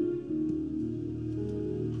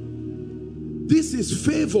 This is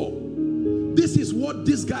favor. This is what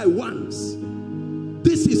this guy wants.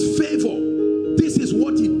 This is favor. This is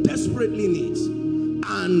what he desperately needs.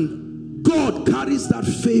 And God carries that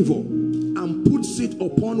favor and puts it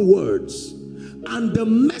upon words. And the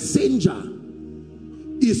messenger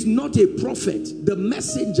is not a prophet. The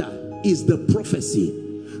messenger is the prophecy.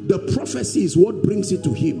 The prophecy is what brings it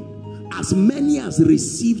to him. As many as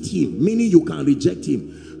received him, meaning you can reject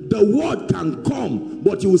him. The word can come,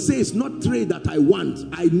 but you will say, it's not trade that I want.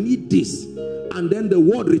 I need this. And then the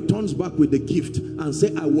word returns back with the gift and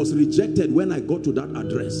say, I was rejected when I got to that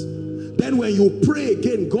address. Then when you pray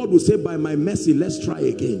again, God will say, by my mercy, let's try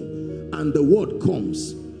again. And the word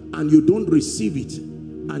comes and you don't receive it,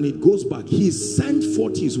 and it goes back. He sent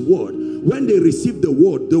forth his word. When they received the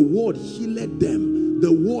word healed them.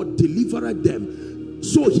 The word delivered them.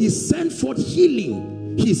 So he sent forth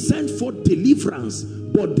healing. He sent forth deliverance.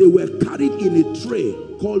 But they were carried in a tray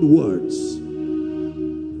called words.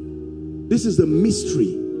 This is the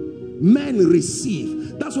mystery Men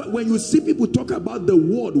receive. That's why when you see people talk about the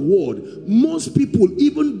word, most people,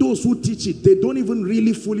 even those who teach it, they don't even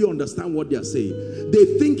really fully understand what they are saying.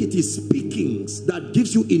 They think it is speakings that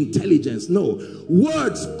gives you intelligence. No.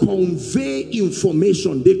 Words convey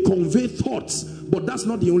information. They convey thoughts. But that's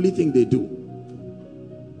not the only thing they do.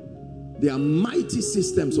 They are mighty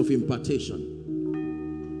systems of impartation.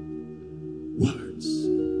 Words.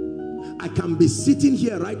 I can be sitting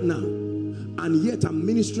here right now, and yet I'm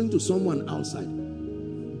ministering to someone outside,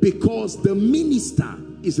 because the minister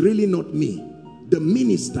is really not me. The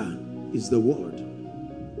minister is the word.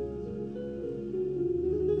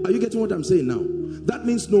 Are you getting what I'm saying now? That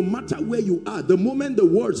means no matter where you are, the moment the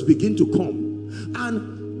words begin to come,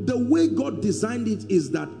 and the way God designed it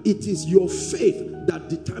is that it is your faith that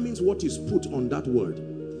determines what is put on that word.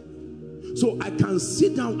 So I can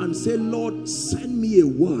sit down and say, Lord, send me a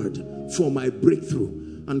word for my breakthrough.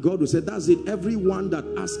 And God will say, that's it. Everyone that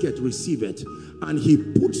asketh, receive it. And he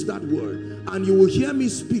puts that word. And you will hear me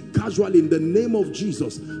speak casually in the name of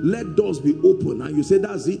Jesus. Let doors be open. And you say,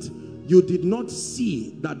 that's it. You did not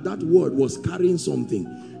see that that word was carrying something.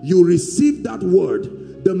 You received that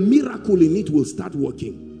word. The miracle in it will start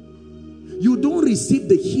working. You don't receive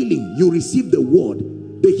the healing. You receive the word.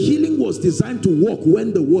 The healing was designed to work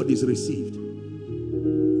when the word is received.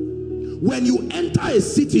 When you enter a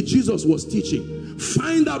city, Jesus was teaching,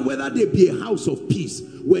 find out whether there be a house of peace.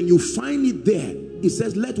 When you find it there, he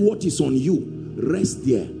says, let what is on you rest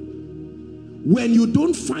there. When you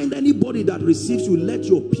don't find anybody that receives you, let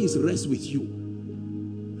your peace rest with you.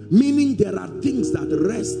 Meaning there are things that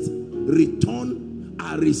rest, return,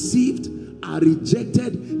 are received, are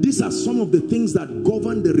rejected. These are some of the things that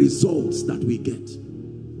govern the results that we get.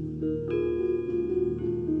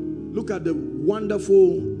 Look at the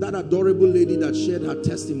wonderful, that adorable lady that shared her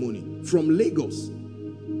testimony from Lagos.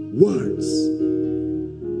 Words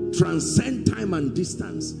transcend time and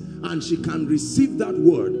distance, and she can receive that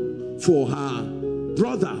word for her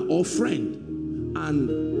brother or friend.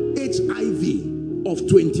 And HIV of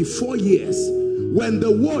 24 years, when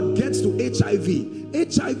the word gets to HIV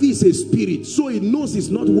is a spirit, so it knows it's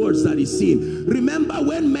not words that is seen. Remember,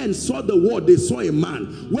 when men saw the word, they saw a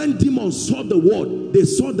man. When demons saw the word, they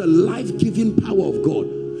saw the life-giving power of God.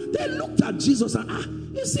 They looked at Jesus and,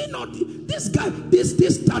 you see, not this guy, this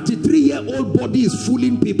 33-year-old body is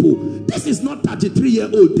fooling people. This is not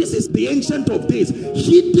 33-year-old. This is the Ancient of Days,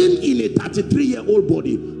 hidden in a 33-year-old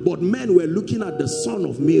body. But men were looking at the Son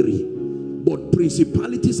of Mary. But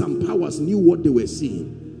principalities and powers knew what they were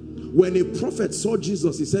seeing. When a prophet saw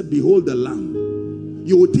Jesus, he said, behold the Lamb.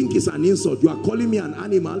 You would think it's an insult. You are calling me an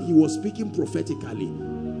animal. He was speaking prophetically.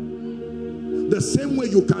 The same way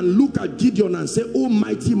you can look at Gideon and say, oh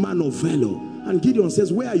mighty man of valor. And Gideon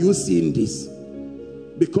says, where are you seeing this?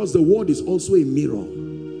 Because the word is also a mirror.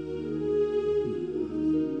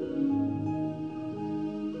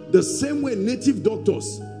 The same way native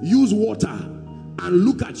doctors use water and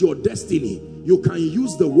look at your destiny, you can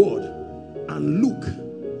use the word and look.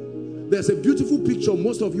 There's a beautiful picture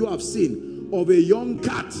most of you have seen of a young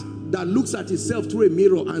cat that looks at itself through a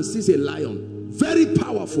mirror and sees a lion. Very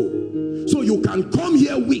powerful. So you can come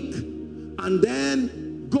here weak, and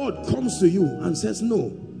then God comes to you and says,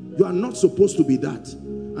 no, you are not supposed to be that.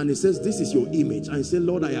 And he says, this is your image. And you say,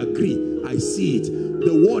 Lord, I agree. I see it.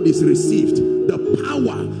 The word is received. The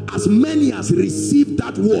power, as many as received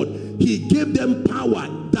that word, he gave them power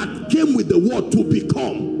that came with the word to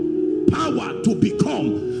become. Power to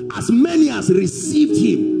become. As many as received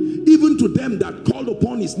him, even to them that called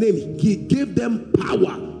upon his name, he gave them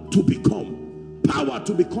power to become. Power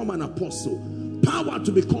to become an apostle. Power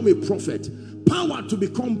to become a prophet. Power to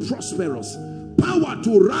become prosperous. Power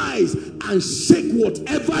to rise and shake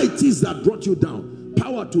whatever it is that brought you down.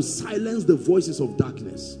 Power to silence the voices of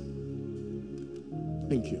darkness.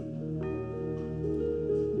 Thank you.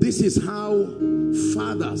 This is how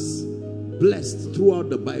fathers blessed throughout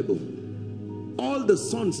the Bible. All the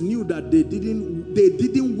sons knew that they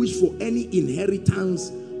didn't wish for any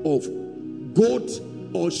inheritance of goat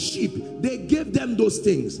or sheep. They gave them those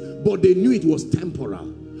things, but they knew it was temporal.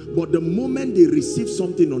 But the moment they received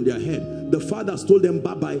something on their head, the fathers told them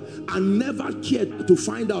bye-bye and never cared to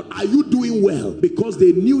find out, are you doing well? Because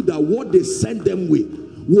they knew that what they sent them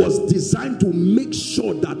with was designed to make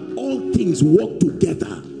sure that all things work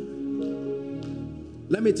together.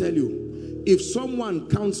 Let me tell you, if someone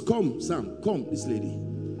counts, come, Sam, come, this lady.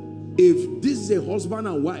 If this is a husband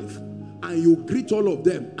and wife, and you greet all of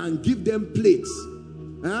them and give them plates,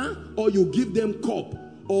 or you give them cup,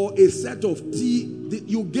 or a set of tea,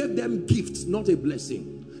 you give them gifts, not a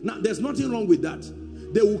blessing. Now, there's nothing wrong with that.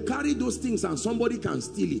 They will carry those things and somebody can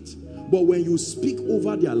steal it. But when you speak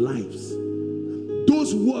over their lives,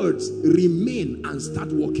 those words remain and start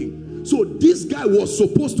working. So this guy was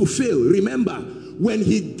supposed to fail. Remember, when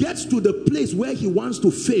he gets to the place where he wants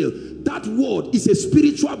to fail, that word is a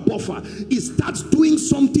spiritual buffer. It starts doing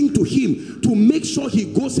something to him to make sure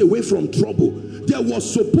he goes away from trouble. There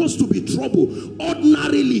was supposed to be trouble.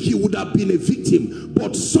 Ordinarily, he would have been a victim,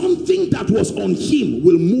 but something that was on him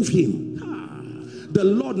will move him. The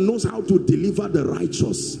Lord knows how to deliver the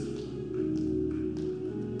righteous.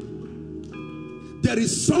 There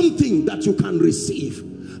is something that you can receive,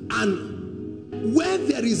 and where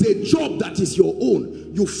there is a job that is your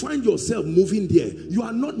own, you find yourself moving there. You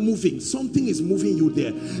are not moving. Something is moving you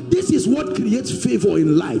there. This is what creates favor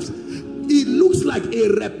in life. It looks like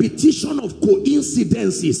a repetition of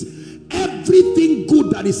coincidences. Everything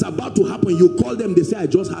good that is about to happen, you call them, they say, I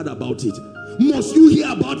just heard about it. Must you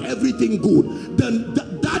hear about everything good? Then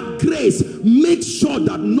that grace makes sure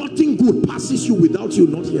that nothing good passes you without you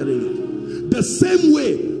not hearing it. The same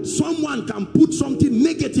way, someone can put something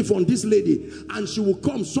negative on this lady and she will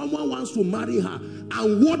come. Someone wants to marry her,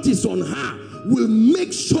 and what is on her will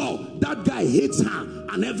make sure that guy hates her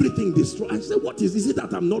and everything destroyed. I say, what is it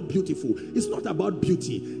that I'm not beautiful? It's not about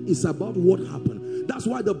beauty. It's about what happened. That's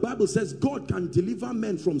why the Bible says God can deliver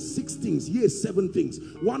men from 6 things, yes, 7 things.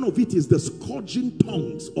 One of it is the scourging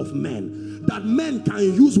tongues of men. That men can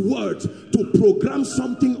use words to program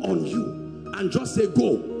something on you and just say,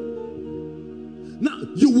 go. Now,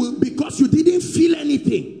 you will, because you didn't feel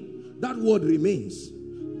anything, that word remains.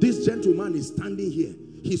 This gentleman is standing here.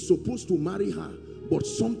 He's supposed to marry her, but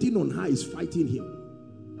something on her is fighting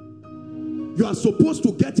him. You are supposed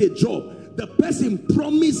to get a job. The person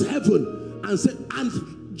promised heaven and said,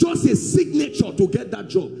 and just a signature to get that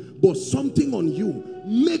job, but something on you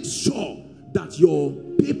makes sure that your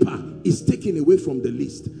paper is taken away from the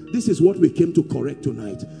list. This is what we came to correct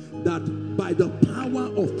tonight. That by the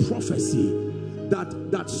power of prophecy,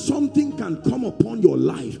 that something can come upon your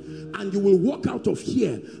life and you will walk out of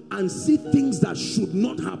here and see things that should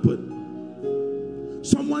not happen.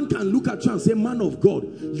 Someone can look at you and say, man of God,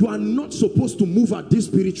 you are not supposed to move at this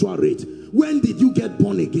spiritual rate. When did you get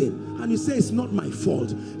born again? And you say, it's not my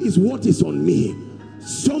fault. It's what is on me.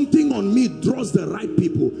 Something on me draws the right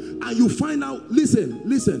people. And you find out,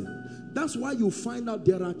 listen, that's why you find out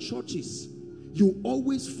there are churches. You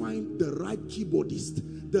always find the right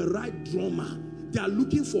keyboardist, the right drummer. They are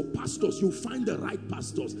looking for pastors. You find the right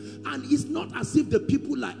pastors. And it's not as if the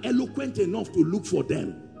people are eloquent enough to look for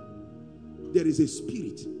them. There is a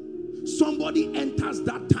spirit. Somebody enters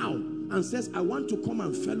that town and says, I want to come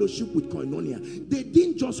and fellowship with Koinonia. They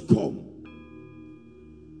didn't just come.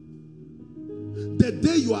 The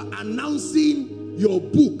day you are announcing your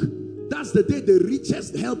book, that's the day the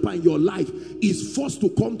richest helper in your life is forced to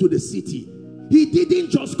come to the city. He didn't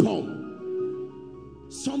just come.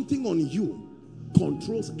 Something on you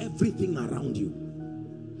controls everything around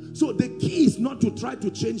you. So the key is not to try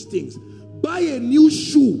to change things. Buy a new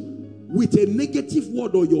shoe with a negative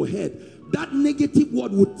word on your head. That negative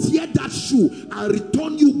word will tear that shoe and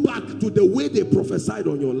return you back to the way they prophesied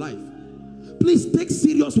on your life. Please take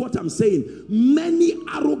serious what I'm saying. Many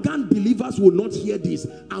arrogant believers will not hear this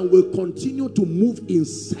and will continue to move in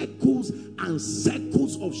circles and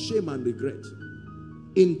circles of shame and regret.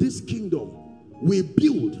 In this kingdom, we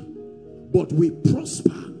build, but we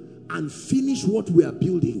prosper and finish what we are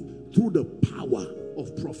building through the power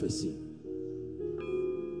of prophecy.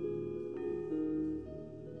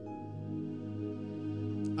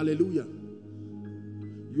 Hallelujah.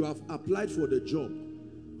 You have applied for the job.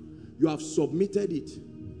 You have submitted it.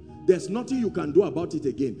 There's nothing you can do about it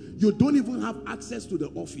again. You don't even have access to the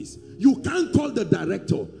office. You can't call the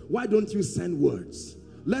director. Why don't you send words?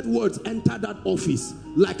 Let words enter that office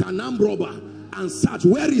like an armed robber and search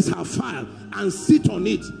where is her file and sit on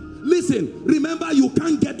it. Listen, remember, you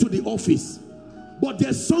can't get to the office, but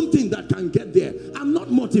there's something that can get there. I'm not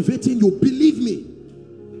motivating you, believe me.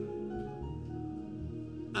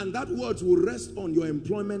 And that words will rest on your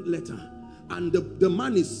employment letter, and the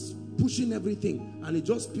man is pushing everything and he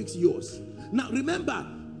just picks yours. Now remember,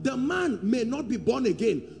 the man may not be born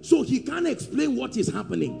again, so he can't explain what is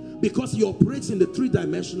happening because he operates in the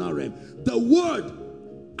 3-dimensional realm. The word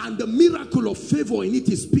and the miracle of favor in it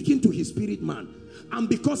is speaking to his spirit man, and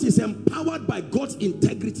because he's empowered by God's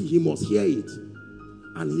integrity, he must hear it.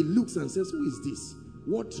 And he looks and says, who is this?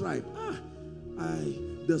 What tribe?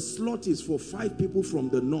 The slot is for 5 people from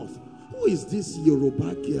the north. Who is this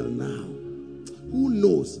Yoruba girl now? Who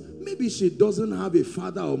knows? Maybe she doesn't have a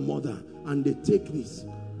father or mother, and they take this.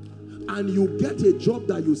 And you get a job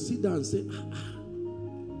that you sit down and say,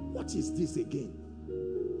 what is this again?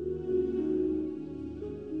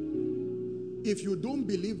 If you don't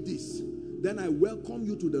believe this, then I welcome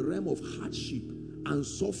you to the realm of hardship and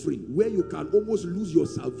suffering, where you can almost lose your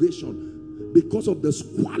salvation because of the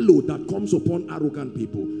squalor that comes upon arrogant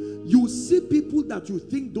people. You see people that you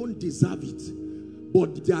think don't deserve it,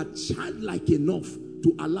 but they are childlike enough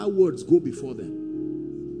to allow words go before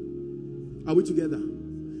them. Are we together?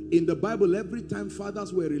 In the Bible, every time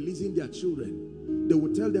fathers were releasing their children, they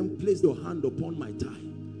would tell them, place your hand upon my thigh.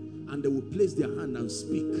 And they would place their hand and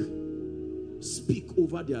speak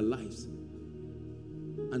over their lives.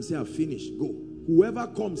 And say, I've finished, go. Whoever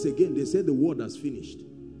comes again, they say the word has finished.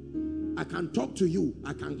 I can talk to you,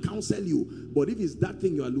 I can counsel you, but if it's that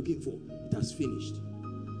thing you are looking for, it has finished.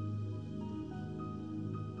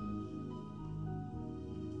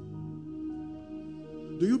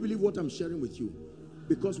 Do you believe what I'm sharing with you?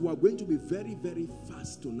 Because we are going to be very, very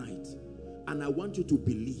fast tonight. And I want you to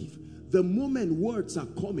believe. The moment words are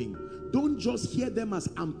coming, don't just hear them as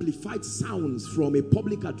amplified sounds from a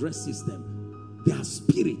public address system. They are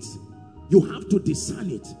spirits. You have to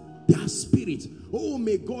discern it. They are spirits. Oh,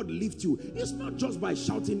 may God lift you. It's not just by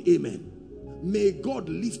shouting amen. May God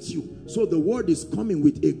lift you. So the word is coming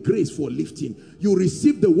with a grace for lifting. You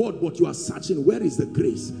receive the word, but you are searching, where is the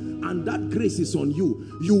grace? And that grace is on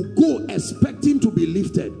you. You go expecting to be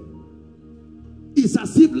lifted. It's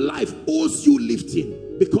as if life owes you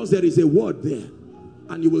lifting, because there is a word there.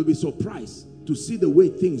 And you will be surprised to see the way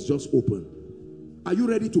things just open. Are you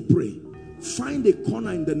ready to pray? Find a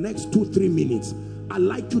corner in the next 2-3 minutes. I'd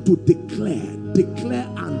like you to declare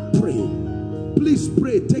and pray. Please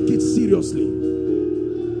pray, take it seriously.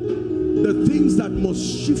 The things that must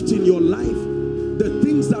shift in your life, the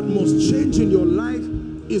things that must change in your life,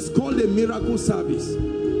 is called a miracle service.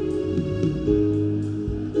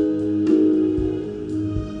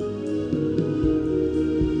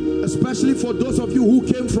 Especially for those of you who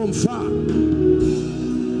came from far.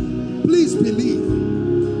 Please believe.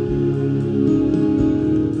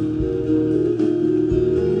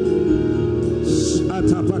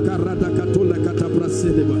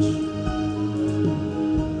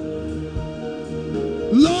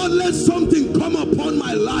 Lord, let something come upon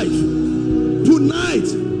my life tonight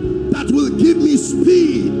that will give me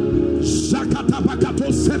speed.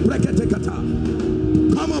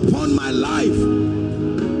 Come upon my life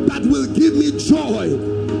that will give me joy,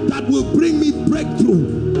 that will bring me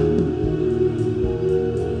breakthrough.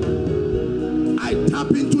 I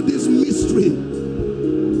tap into this mystery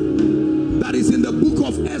that is in the book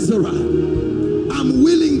of Ezra. I'm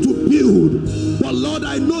willing to build, but Lord,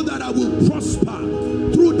 I know that I will prosper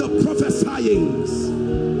through the prophesyings.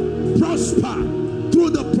 Prosper through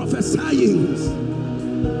the prophesyings.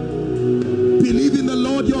 Believe in the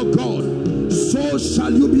Lord your God, so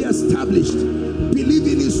shall you be established. Believe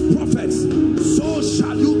in his prophets, so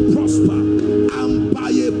shall you prosper. And by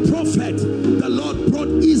a prophet, the Lord brought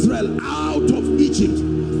Israel out of Egypt,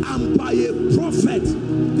 and by a prophet,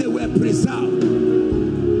 they were preserved.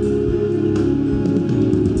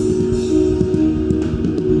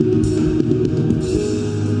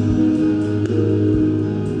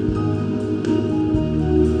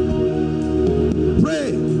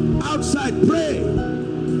 Pray, outside, pray.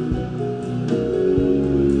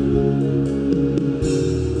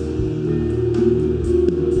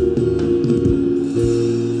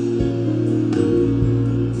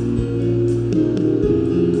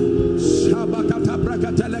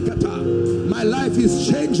 My life is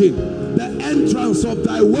changing. The entrance of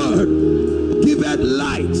thy word giveth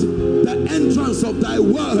light. The entrance of thy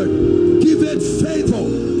word giveth favor.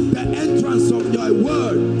 The entrance of thy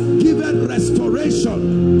word giveth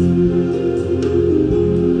restoration.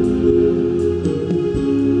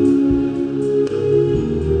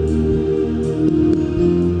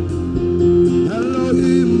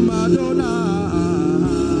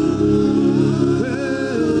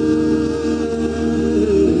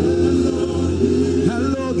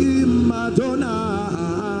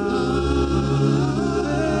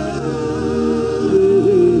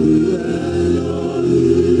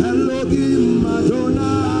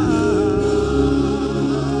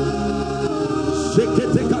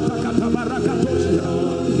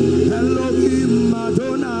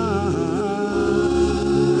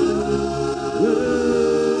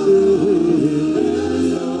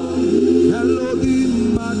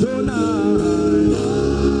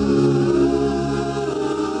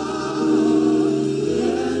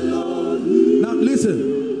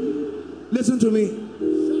 Listen to me.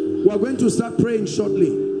 We're going to start praying shortly.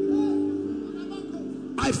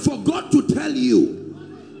 I forgot to tell you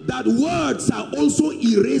that words are also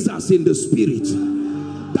erasers in the spirit.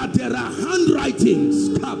 That there are handwritings,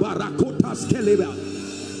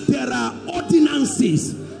 there are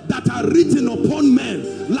ordinances that are written upon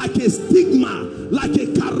men like a stigma, like a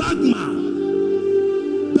charagma.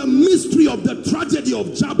 The mystery of the tragedy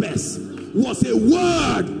of Jabez was a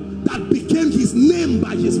word that became his name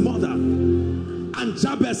by his mother. And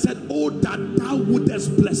Jabez said, oh, that thou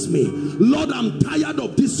wouldest bless me. Lord, I'm tired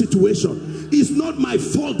of this situation. It's not my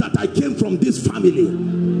fault that I came from this family.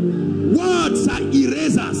 Words are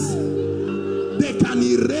erasers. They can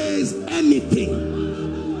erase anything.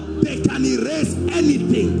 They can erase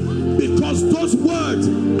anything, because those words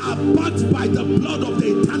are backed by the blood of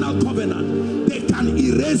the eternal covenant. They can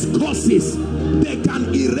erase curses. They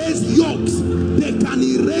can erase yokes. They can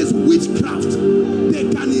erase witchcraft. They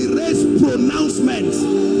can erase pronouncements.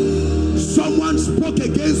 Someone spoke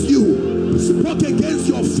against you, spoke against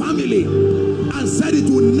your family, and said it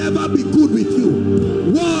will never be good with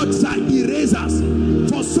you. Words are erasers.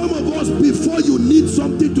 For some of us, before you need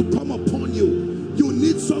something to come upon you, you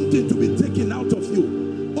need something to be taken out of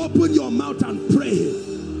you. Open your mouth and pray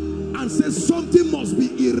and say, something must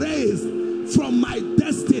be erased from my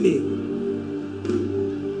destiny.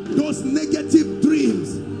 Those negative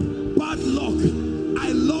dreams, bad luck.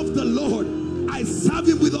 I love the Lord. I serve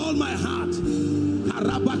him with all my heart.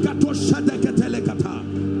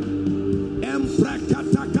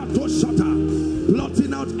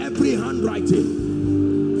 Blotting out every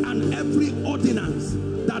handwriting and every ordinance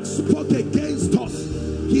that spoke against us.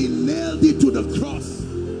 He nailed it to the cross.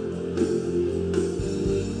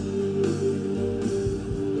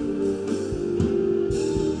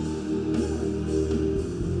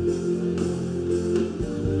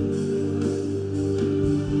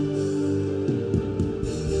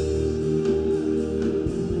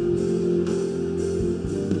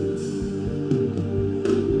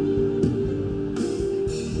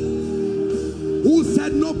 Who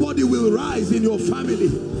said nobody will rise in your family?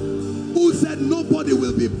 Who said nobody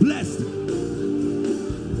will be blessed?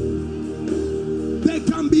 They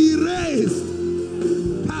can be erased.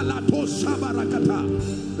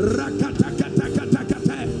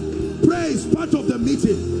 Praise part of the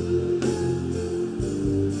meeting.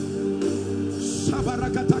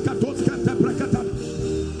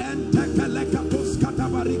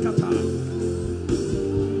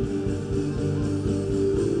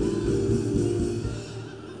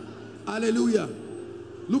 Hallelujah.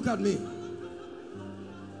 Look at me.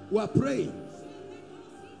 We are praying.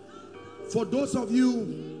 For those of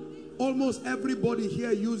you, almost everybody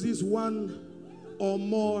here uses one or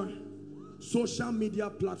more social media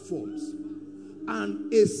platforms.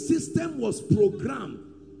 And a system was programmed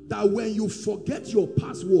that when you forget your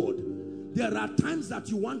password, there are times that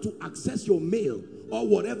you want to access your mail or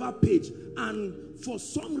whatever page, and for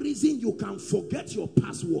some reason you can forget your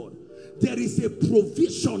password. There is a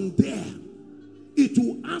provision there. It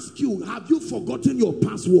will ask you, have you forgotten your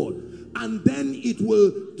password? And then it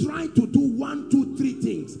will try to do 1, 2, 3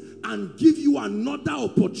 things and give you another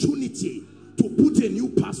opportunity to put a new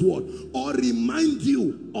password or remind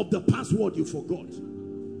you of the password you forgot.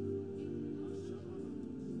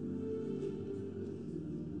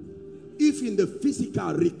 If in the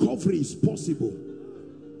physical recovery is possible,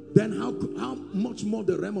 then how much more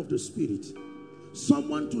the realm of the spirit?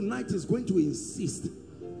 Someone tonight is going to insist.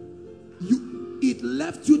 It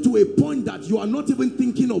left you to a point that you are not even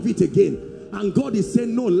thinking of it again. And God is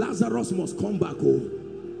saying, no, Lazarus must come back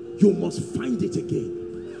home. You must find it again.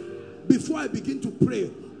 Before I begin to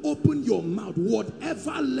pray, open your mouth.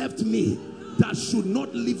 Whatever left me that should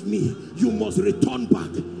not leave me, you must return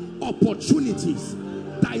back. Opportunities,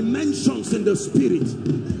 dimensions in the spirit.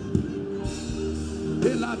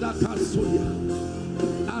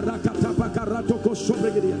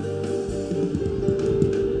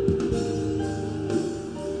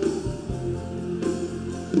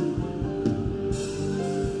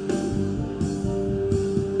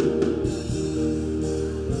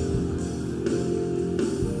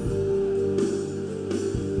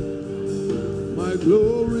 My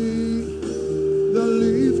glory, the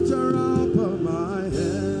lifter up of my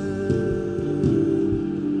head.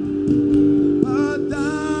 But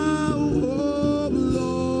thou, oh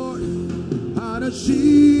Lord, art a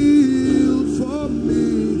shield for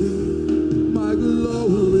me. My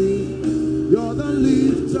glory, you're the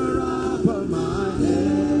lifter up of my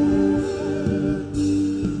head.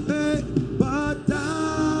 Hey, but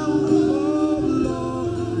thou, oh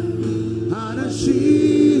Lord, art a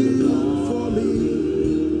shield for me.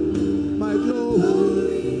 My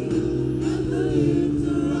glory, and the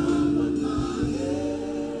lifter up of my head.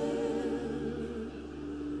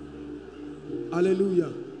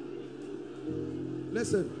 Hallelujah.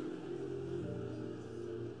 Listen.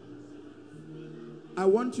 I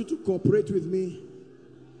want you to cooperate with me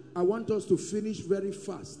I want us to finish very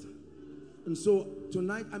fast. And so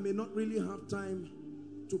tonight I may not really have time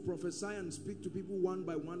to prophesy and speak to people one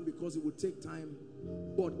by one because it would take time.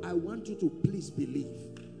 But I want you to please believe.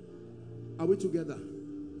 Are we together?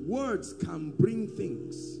 Words can bring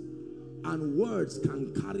things, and words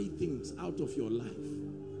can carry things out of your life.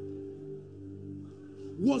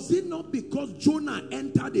 Was it not because Jonah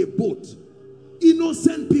entered a boat,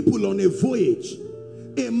 innocent people on a voyage,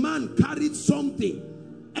 a man carried something,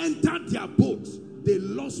 entered their boat, they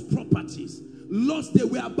lost properties, they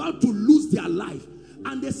were about to lose their life,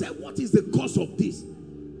 and they said, what is the cause of this?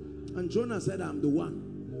 And Jonah said, I'm the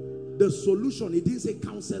one. The solution, he didn't say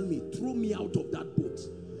counsel me, throw me out of that boat.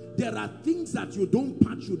 There are things that you don't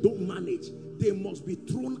patch, you don't manage, they must be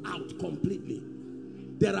thrown out completely.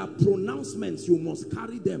 There are pronouncements, you must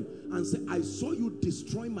carry them and say, I saw you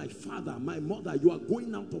destroy my father, my mother, you are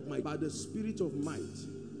going out of my, by the spirit of might.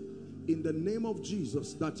 In the name of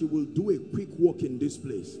Jesus, that you will do a quick walk in this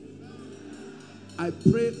place. I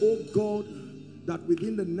pray, oh God, that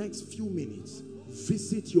within the next few minutes,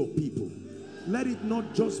 visit your people. Let it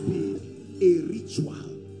not just be a ritual,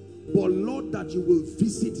 but Lord, that you will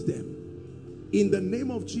visit them. In the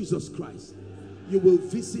name of Jesus Christ, you will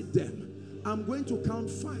visit them. I'm going to count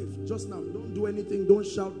 5 just now. Don't do anything, don't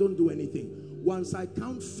shout, don't do anything. Once I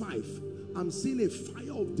count 5, I'm seeing a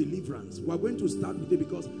fire of deliverance. We're going to start with it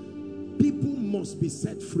because people must be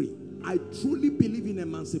set free. I truly believe in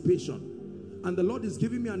emancipation. And the Lord is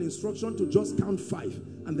giving me an instruction to just count 5.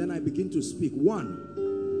 And then I begin to speak.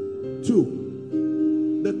 1,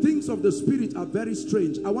 2. The things of the Spirit are very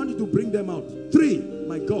strange. I want you to bring them out. 3.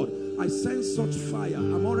 My God, I sense such fire.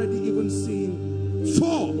 I'm already even seeing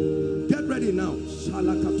 4. Get ready now. 5.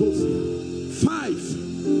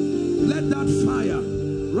 Let that fire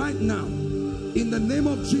right now, in the name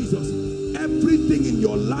of Jesus, everything in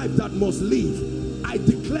your life that must leave, I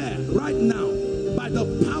declare right now, by the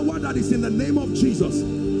power that is in the name of Jesus,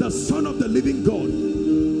 the Son of the living God,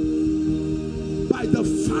 by the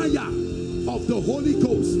fire of the Holy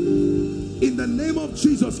Ghost, in the name of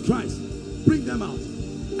Jesus Christ, bring them out.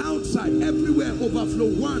 Outside, everywhere, overflow.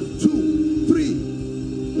 1, 2, 3.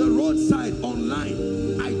 The roadside,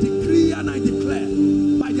 online, I decree and I declare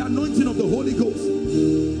by the anointing of the Holy Ghost,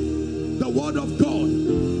 the word of God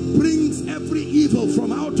brings every evil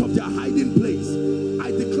from out of their hiding place.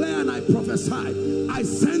 I declare and I prophesy, I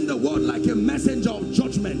send the word like a messenger of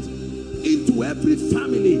judgment into every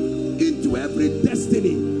family, into every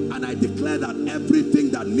destiny, and I declare that everything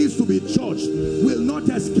that needs to be judged will not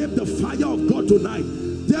escape the fire of God tonight.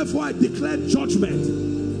 Therefore I declare judgment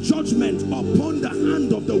upon the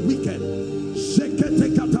hand of the wicked.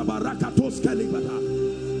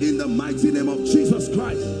 In the mighty name of Jesus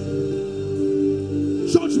Christ.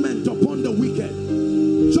 Judgment upon the wicked.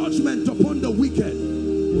 Judgment upon the wicked.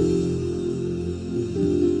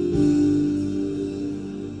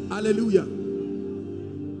 Hallelujah.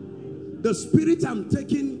 The spirit I'm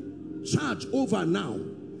taking charge over now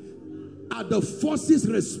are the forces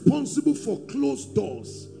responsible for closed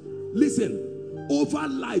doors. Listen. Over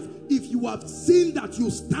life, if you have seen that you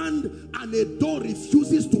stand and a door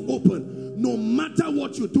refuses to open, no matter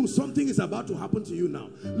what you do, something is about to happen to you now.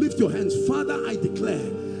 Lift your hands. Father, I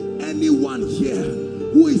declare, anyone here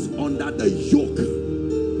who is under the yoke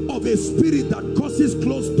of a spirit that causes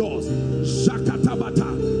closed doors,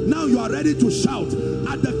 Shakatabata, now you are ready to shout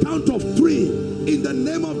at the count of 3. In the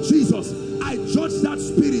name of Jesus, I judge that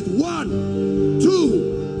spirit. 1,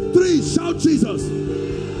 2, 3. Shout Jesus.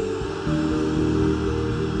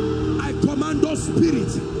 Command those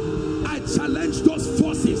spirits, I challenge those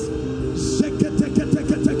forces.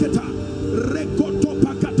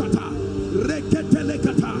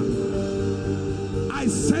 I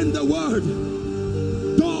send the word.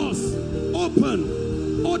 Doors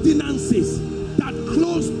open, ordinances that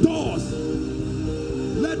close doors,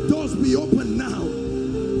 let doors be open now.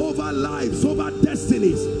 Over lives, over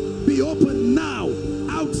destinies, be open now.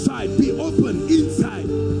 Outside, be open. Inside,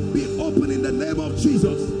 be open in the name of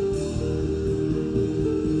Jesus.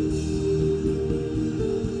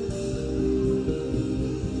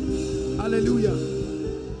 Hallelujah.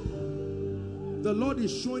 The Lord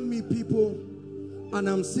is showing me people, and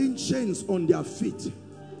I'm seeing chains on their feet,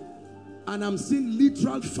 and I'm seeing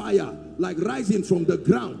literal fire like rising from the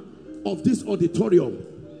ground of this auditorium.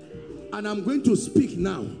 And I'm going to speak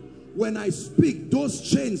now. When I speak, those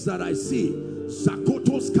chains that I see,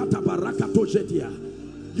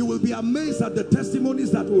 you will be amazed at the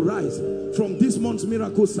testimonies that will rise from this month's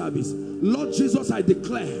miracle service. Lord Jesus, I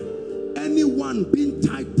declare, anyone being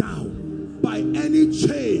tied down by any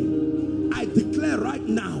chain, I declare right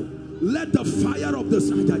now, let the fire of the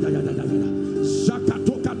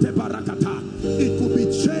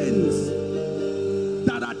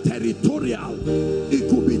territorial. It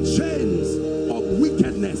could be chains of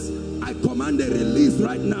wickedness. I command a release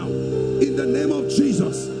right now. In the name of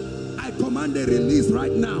Jesus, I command a release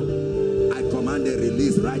right now. I command a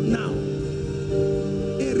release right now.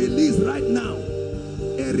 A release right now.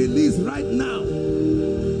 A release right now.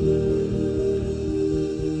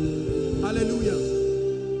 Hallelujah.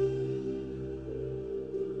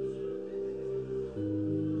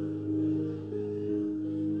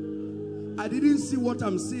 I didn't see what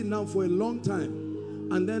I'm seeing now for a long time.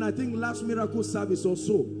 And then I think last miracle service or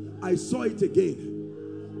so, I saw it again.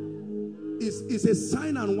 It's a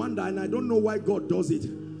sign and wonder, and I don't know why God does it.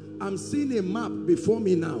 I'm seeing a map before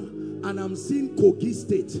me now, and I'm seeing Kogi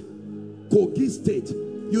State. Kogi State.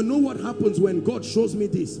 You know what happens when God shows me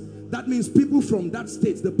this? That means people from that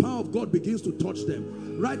state, the power of God begins to touch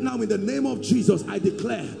them. Right now, in the name of Jesus, I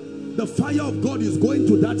declare the fire of God is going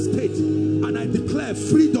to that state, and I declare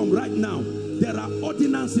freedom right now. There are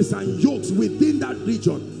ordinances and yokes within that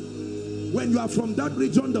region. When you are from that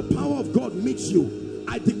region, the power of God meets you.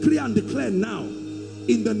 I decree and declare now,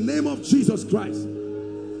 in the name of Jesus Christ,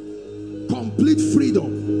 complete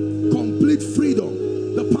freedom. Complete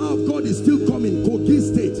freedom. The power of God is still coming. Kogi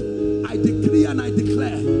State, I decree and I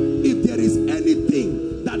declare, if there is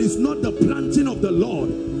anything that is not the planting of the Lord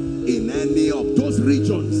in any of those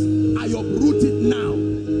regions, I uproot it now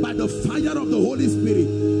by the fire of the Holy Spirit.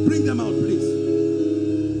 Bring them out, please.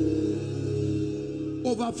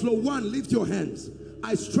 Overflow 1, lift your hands.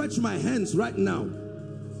 I stretch my hands right now.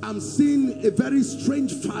 I'm seeing a very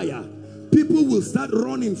strange fire. People will start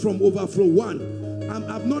running from overflow 1.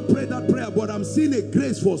 I've not prayed that prayer, but I'm seeing a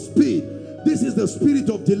grace for speed. This is the spirit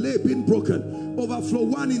of delay being broken. Overflow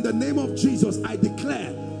 1, in the name of Jesus, I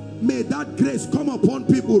declare, may that grace come upon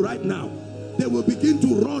people right now. They will begin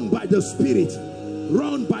to run by the Spirit.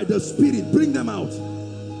 Run by the Spirit. Bring them out.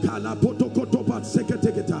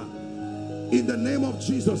 In the name of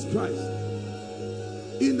Jesus Christ.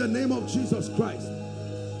 In the name of Jesus Christ.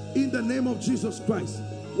 In the name of Jesus Christ.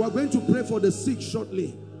 We're going to pray for the sick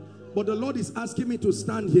shortly. But the Lord is asking me to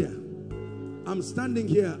stand here. I'm standing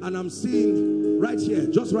here and I'm seeing right here,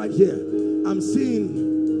 just right here. I'm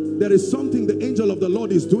seeing there is something the angel of the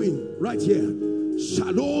Lord is doing right here.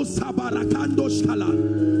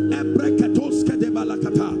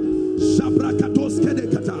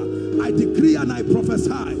 I decree and I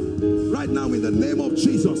prophesy right now in the name of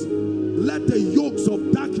Jesus. Let the yokes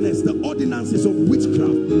of darkness, the ordinances of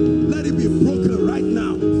witchcraft, let it be broken right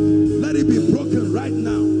now. Let it be broken right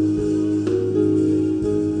now.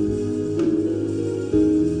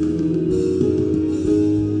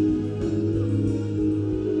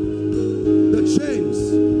 The chains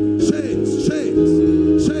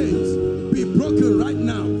be broken right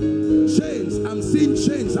now. Chains, I'm seeing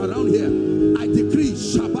chains around here. I decree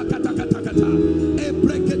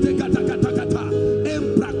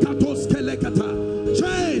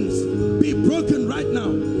chains be broken right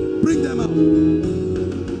now. Bring them out.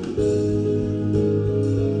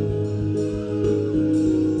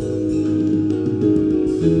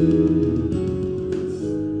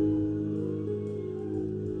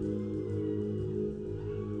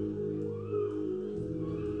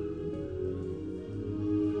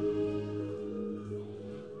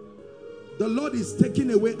 The Lord is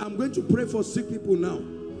taking away. I'm going to pray for sick people now,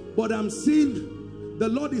 but I'm seeing the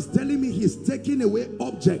Lord is telling me he's taking away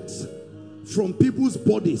objects from people's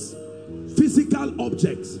bodies, physical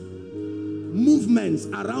objects, movements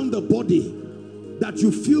around the body, that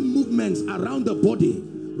you feel movements around the body.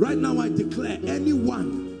 Right now I declare,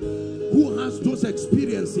 anyone who has those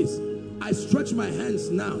experiences, I stretch my hands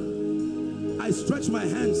now. I stretch my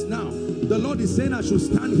hands now. The Lord is saying I should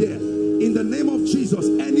stand here. In the name of Jesus,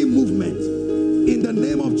 any movement, in the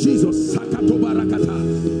name of Jesus, Sakato Barakata,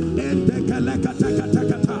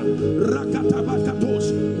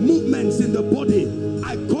 movements in the body,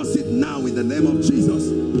 I cause it now in the name of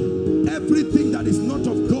Jesus. Everything that is not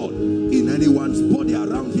of God in anyone's body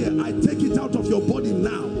around here, I take it out of your body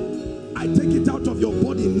now. I take it out of your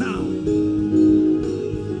body now.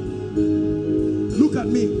 Look at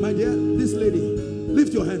me, my dear, this lady.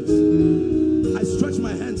 Lift your hands. I stretch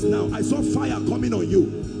my hands now. I saw fire coming on you.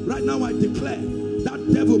 Right now I declare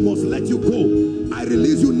that devil must let you go. I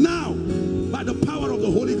release you now by the power of the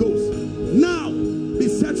Holy Ghost. Now be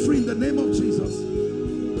set free in the name of Jesus.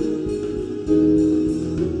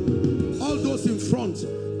 All those in front,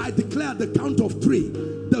 I declare at the count of 3,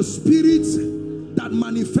 the spirits that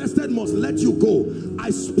manifested must let you go.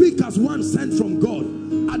 I speak as one sent from God.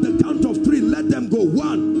 At the count of 3, let them go.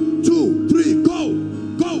 1, 2, 3, go.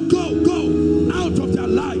 Go, go, go. Out of their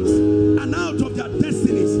lives and out of their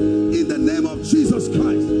destinies. In the name of Jesus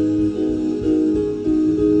Christ.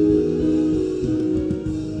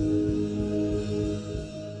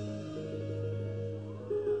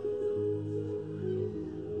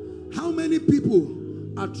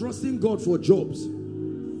 trusting God for jobs.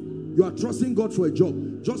 You are trusting God for a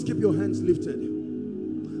job. Just keep your hands lifted.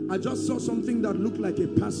 I just saw something that looked like a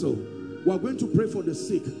parcel. We are going to pray for the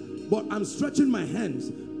sick, but I'm stretching my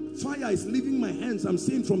hands. Fire is leaving my hands. I'm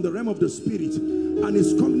seeing from the realm of the spirit, and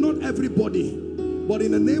it's come, not everybody, but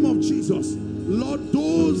in the name of Jesus, Lord,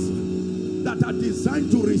 those that are designed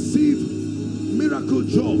to receive miracle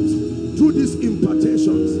jobs through these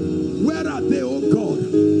impartations, where are they, oh God?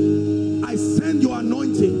 I send your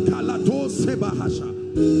anointing.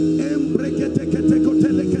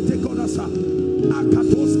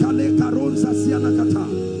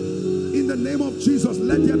 In the name of Jesus,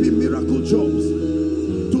 let there be miracle jobs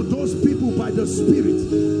to those people by the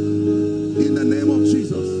Spirit. In the name of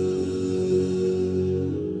Jesus.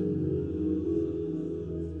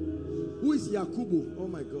 Who is Yakubu? Oh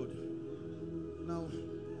my God. Now,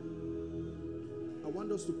 I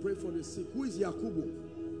want us to pray for the sick. Who is Yakubu?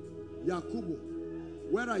 Yakubu,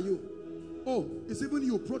 where are you? Oh, it's even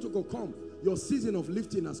you, protocol. Come. Your season of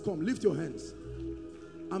lifting has come. Lift your hands.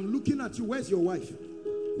 I'm looking at you. Where's your wife?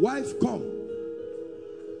 Wife, come.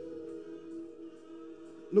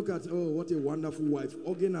 Look at, oh, what a wonderful wife.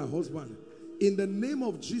 Hugging her husband. In the name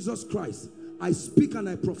of Jesus Christ, I speak and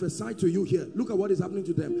I prophesy to you here. Look at what is happening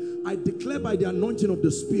to them. I declare by the anointing of the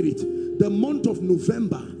Spirit, the month of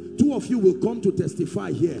November, 2 of you will come to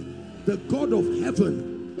testify here. The God of heaven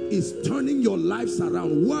is turning your lives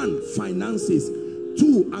around. 1, finances.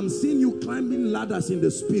 2, I'm seeing you climbing ladders in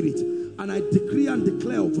the Spirit. And I decree and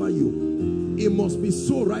declare over you, it must be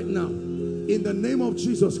so right now. In the name of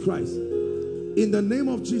Jesus Christ. In the name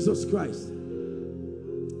of Jesus Christ.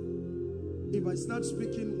 If I start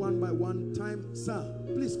speaking one by one, time, sir,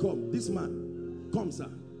 please come. This man, come, sir.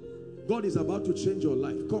 God is about to change your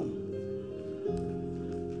life. Come.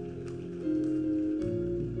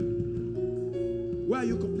 Where are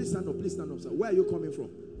you? Please stand up. Please stand up, sir. Where are you coming from?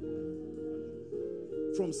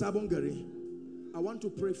 From Sabongari. I want to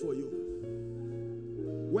pray for you.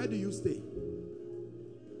 Where do you stay?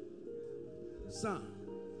 Sir,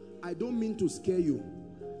 I don't mean to scare you.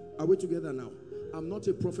 Are we together now? I'm not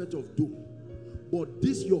a prophet of doom. But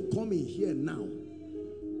this you're coming here now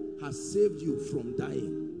has saved you from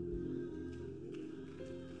dying.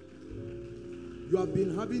 You have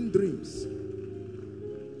been having dreams.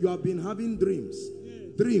 You have been having dreams.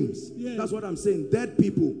 Yes. Dreams. Yes. That's what I'm saying. Dead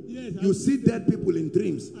people. Yes, you see dead people in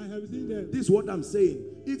dreams. I have seen them. This is what I'm saying.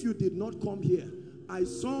 If you did not come here, I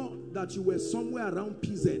saw that you were somewhere around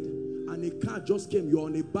PZ and a car just came. You're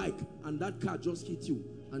on a bike and that car just hit you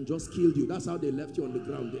and just killed you. That's how they left you on the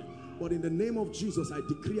ground there. But in the name of Jesus, I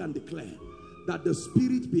decree and declare that the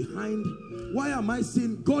spirit behind, why am I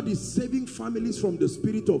saying God is saving families from the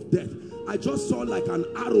spirit of death? I just saw like an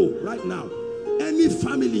arrow right now. Any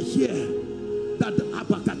family here that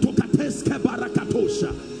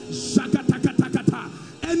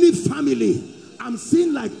any family, I'm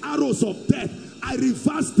seeing like arrows of death. I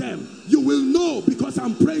reverse them. You will know because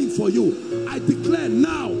I'm praying for you. I declare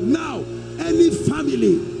now, any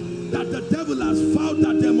family that the devil has vowed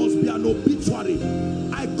that there must be an obituary,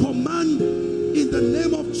 I command in the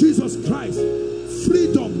name of Jesus Christ,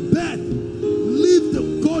 freedom, death, leave the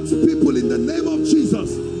God's people in the name of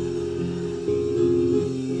Jesus.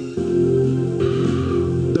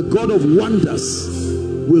 The God of wonders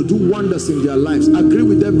will do wonders in their lives. Agree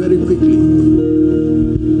with them very quickly.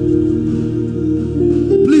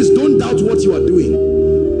 Please don't doubt what you are doing.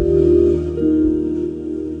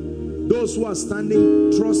 Those who are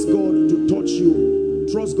standing, trust God to touch you.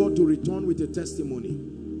 Trust God to return with a testimony.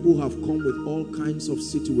 Who have come with all kinds of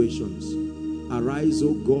situations. Arise,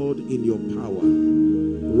 O God, in your power.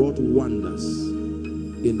 Wrought wonders.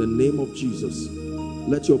 In the name of Jesus.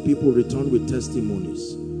 Let your people return with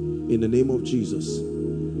testimonies. In the name of Jesus.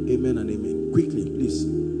 Amen and amen. Quickly, please.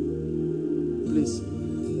 Please.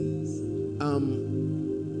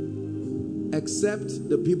 Except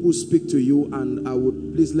the people speak to you, and I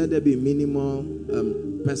would please let there be minimal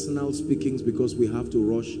personal speakings because we have to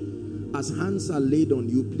rush. As hands are laid on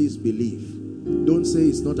you, please believe. Don't say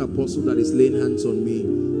it's not apostle that is laying hands on me.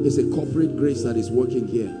 It's a corporate grace that is working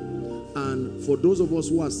here. And for those of us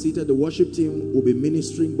who are seated, the worship team will be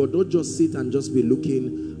ministering, but don't just sit and just be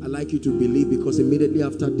looking. I'd like you to believe, because immediately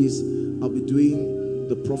after this, I'll be doing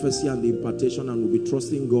the prophecy and the impartation, and we'll be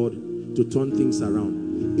trusting God to turn things around.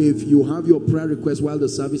 If you have your prayer request while the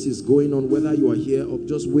service is going on, whether you are here or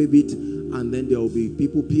just wave it, and then there will be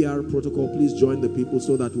people, PR protocol, please join the people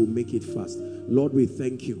so that we'll make it fast. Lord, we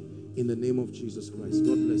thank you in the name of Jesus Christ.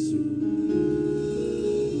 God bless you.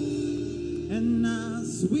 And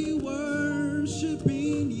as we worship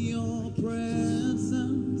in your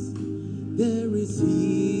presence, there is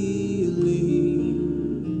healing.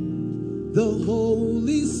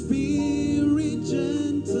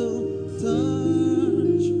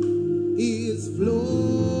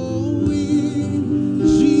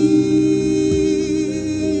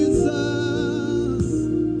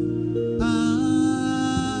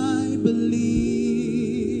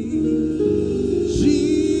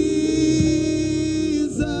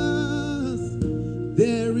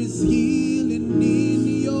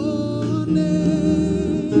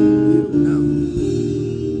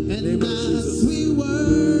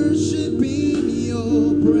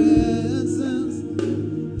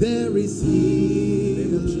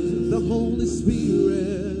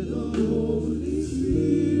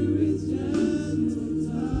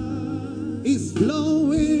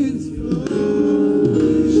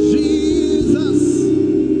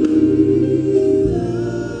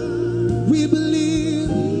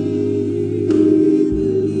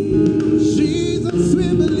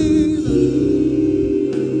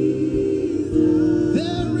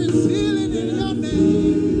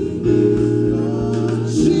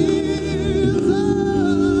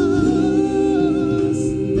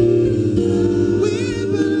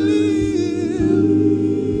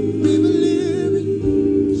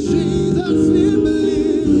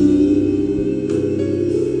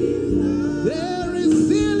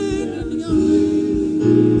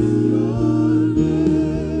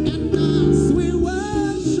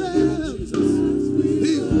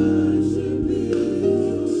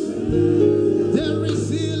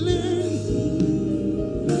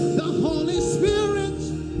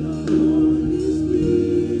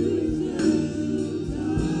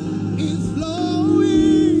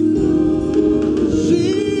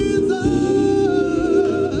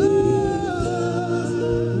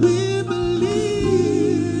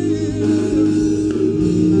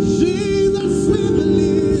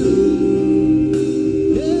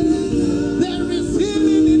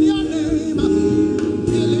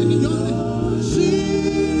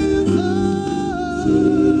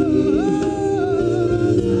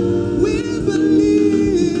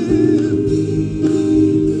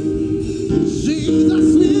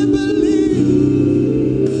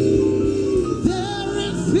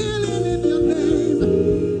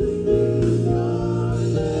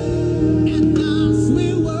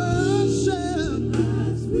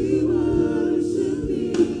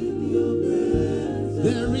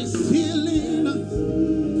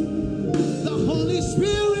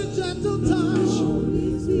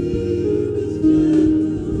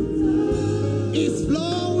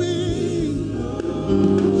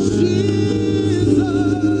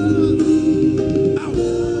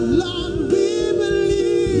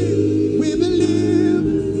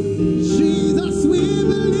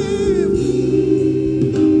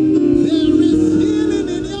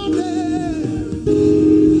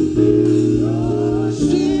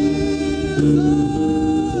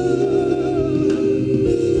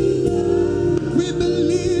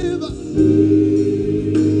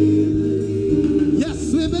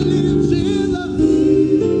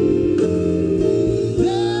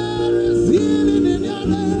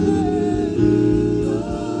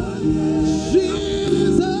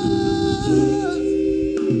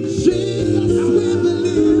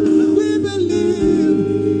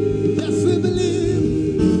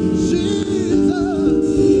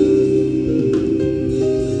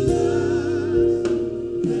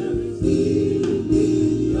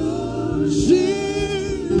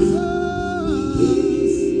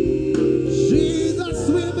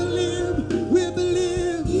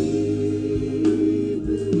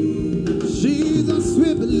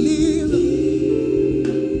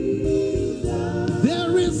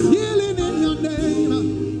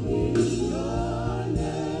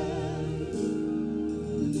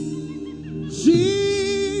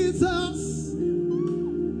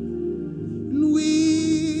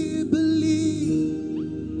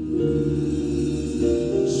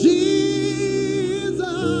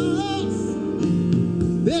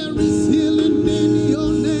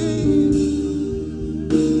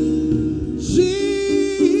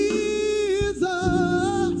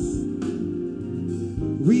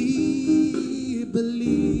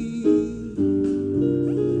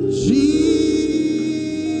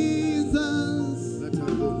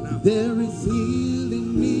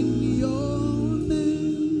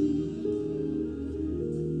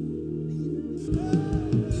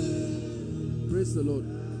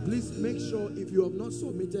 Please make sure if you have not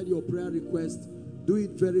submitted your prayer request, do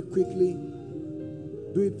it very quickly.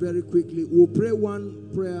 Do it very quickly. We'll pray one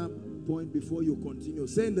prayer point before you continue.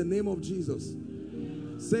 Say in the name of Jesus.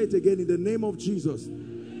 Say it again. In the name of Jesus,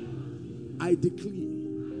 I decree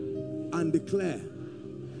and declare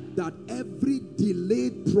that every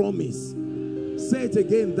delayed promise, say it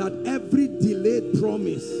again, that every delayed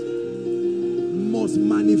promise must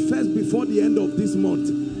manifest before the end of this month.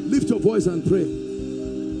 Lift your voice and pray.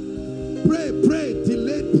 Pray, pray,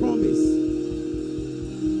 delayed promise.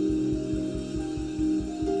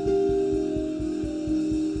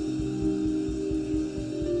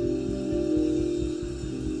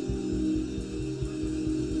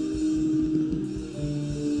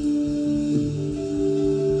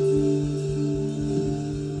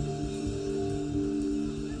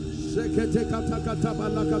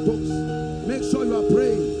 Make sure you are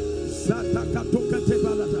praying.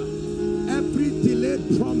 Every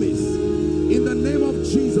delayed promise, in the name of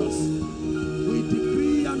Jesus, we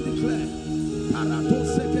decree and declare.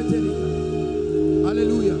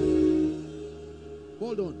 Hallelujah.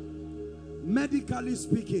 Hold on. Medically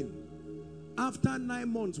speaking, after 9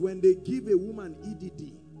 months, when they give a woman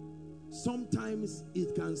EDD, sometimes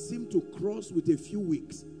it can seem to cross with a few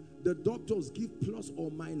weeks. The doctors give plus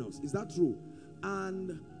or minus. Is that true?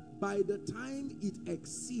 And by the time it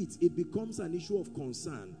exceeds, it becomes an issue of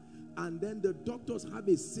concern. And then the doctors have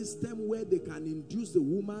a system where they can induce the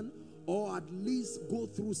woman or at least go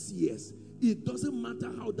through CS. It doesn't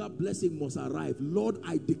matter how that blessing must arrive. Lord,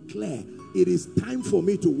 I declare it is time for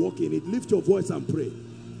me to walk in it. Lift your voice and pray.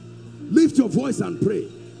 Lift your voice and pray.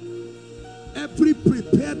 Every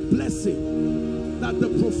prepared blessing that the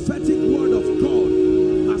prophetic word of God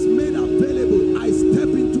has made available, I step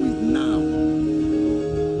into it now.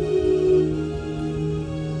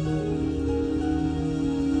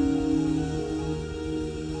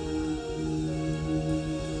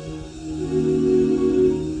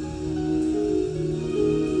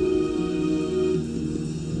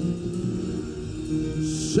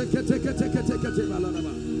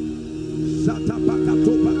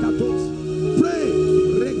 Pray.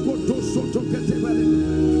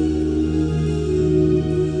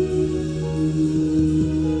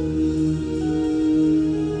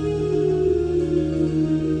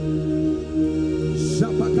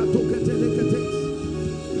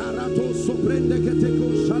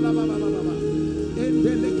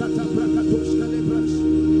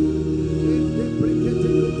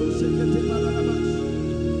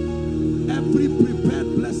 Every prepared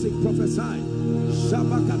blessing, prophesy.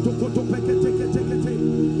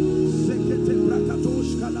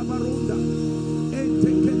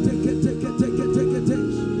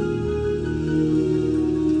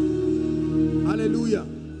 Hallelujah.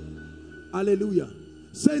 Hallelujah.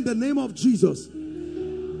 Say in the name of Jesus,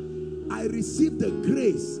 I receive the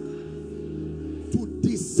grace to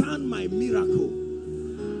discern my miracle.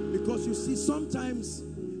 Because you see, sometimes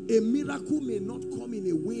a miracle may not come in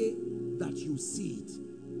a way that you see it.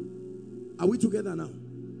 Are we together now?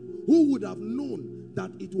 Who would have known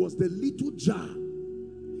that it was the little jar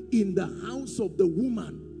in the house of the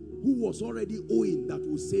woman who was already owing that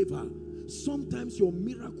will save her? Sometimes your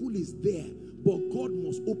miracle is there, but God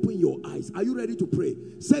must open your eyes. Are you ready to pray?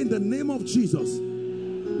 Say in the name of Jesus,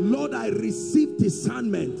 Lord, I receive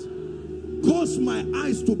discernment. Cause my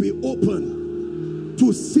eyes to be open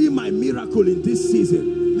to see my miracle in this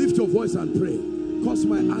season. Lift your voice and pray. Cause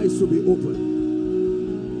my eyes to be open.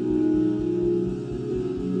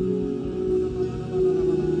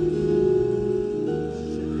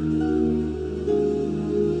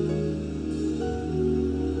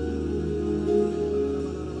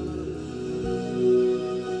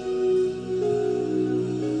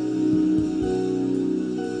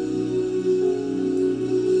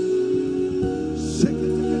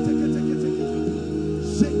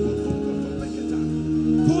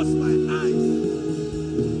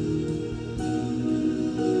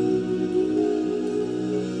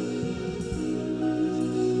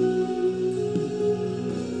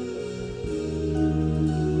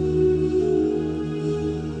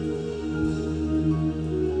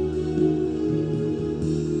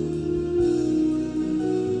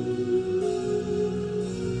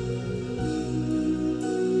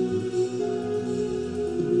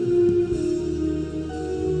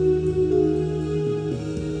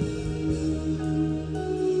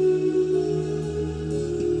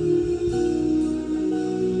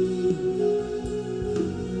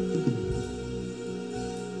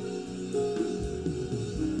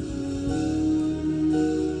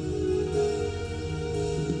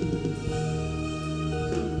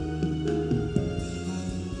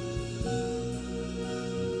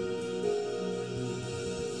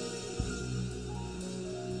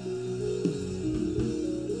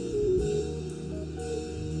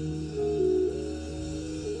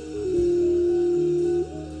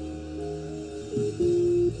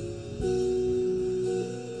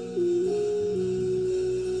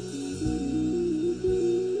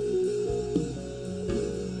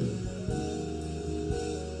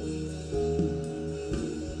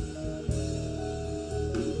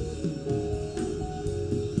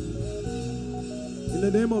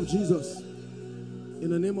 In the name of Jesus. In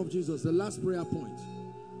the name of Jesus. The last prayer point.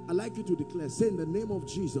 I'd like you to declare. Say in the name of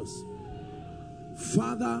Jesus.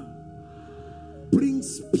 Father, bring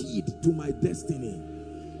speed to my destiny.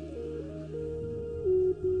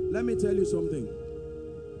 Let me tell you something.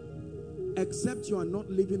 Except you are not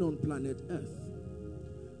living on planet Earth,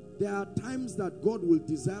 there are times that God will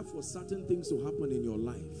desire for certain things to happen in your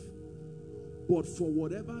life. But for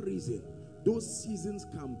whatever reason, those seasons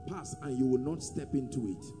can pass and you will not step into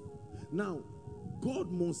it. Now,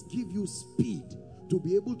 God must give you speed to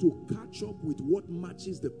be able to catch up with what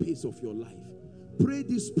matches the pace of your life. Pray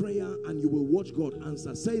this prayer and you will watch God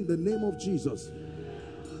answer. Say in the name of Jesus,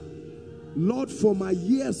 Lord, for my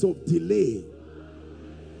years of delay,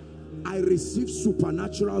 I receive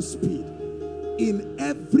supernatural speed in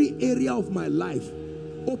every area of my life.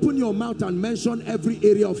 Open your mouth and mention every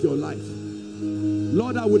area of your life.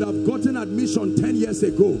 Lord, I would have gotten admission 10 years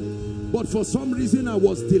ago, but for some reason I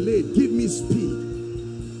was delayed. Give me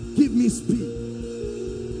speed. Give me speed.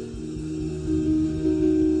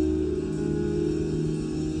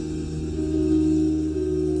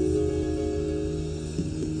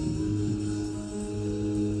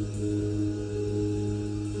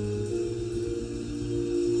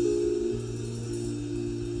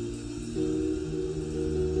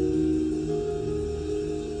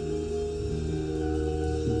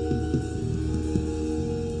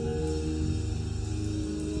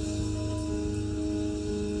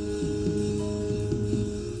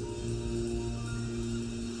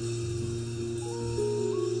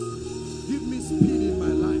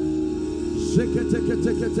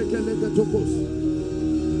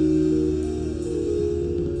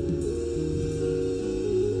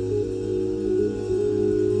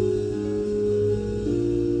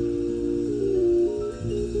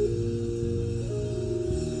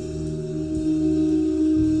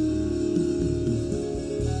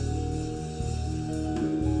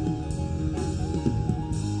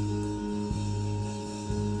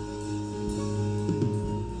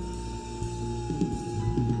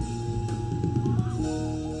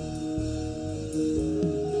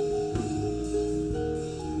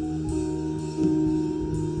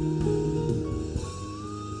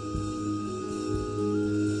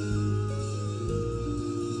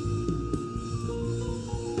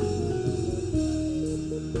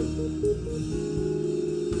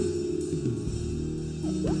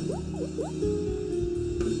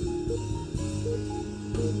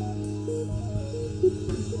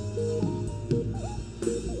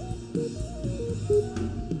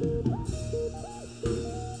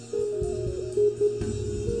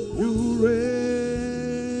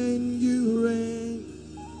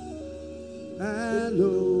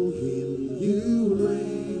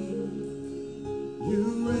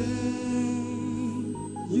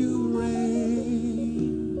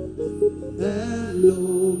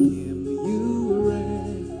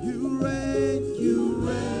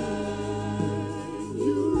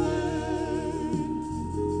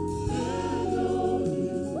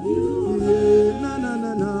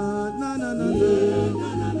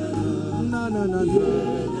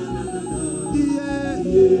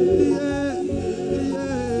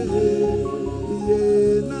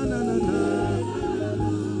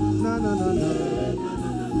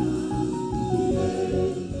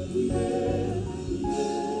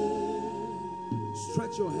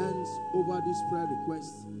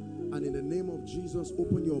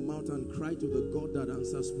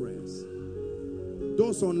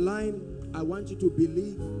 Those online, I want you to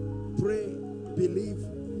believe, pray, believe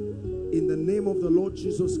in the name of the Lord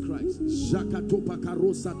Jesus Christ.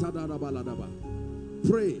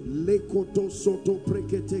 Pray.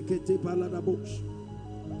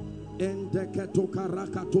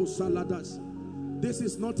 This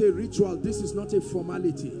is not a ritual. This is not a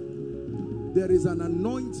formality. There is an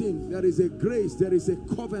anointing. There is a grace. There is a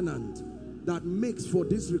covenant that makes for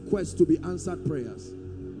this request to be answered prayers.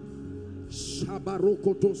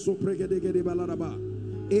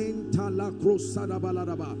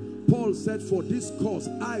 Paul said, for this cause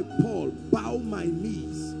I, Paul, bow my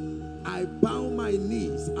knees. I bow my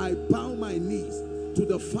knees. I bow my knees to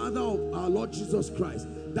the Father of our Lord Jesus Christ,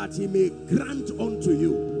 that he may grant unto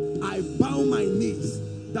you. I bow my knees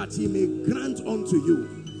that he may grant unto you.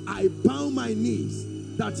 I bow my knees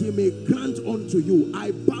that he may grant unto you.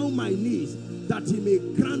 I bow my knees that he may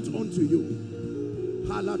grant unto you.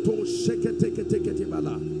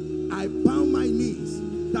 I bow my knees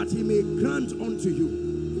that he may grant unto you.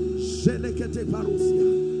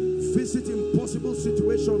 Visit impossible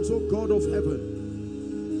situations, O God of heaven.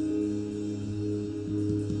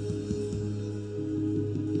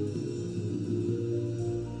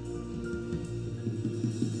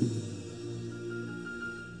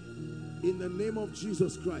 name of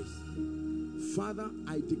Jesus Christ. Father,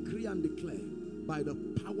 I decree and declare by the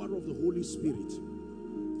power of the Holy Spirit,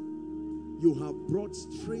 you have brought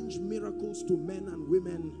strange miracles to men and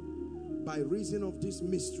women by reason of this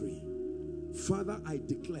mystery. Father, I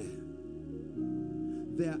declare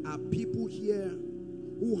there are people here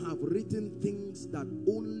who have written things that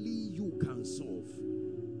only you can solve.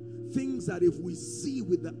 Things that if we see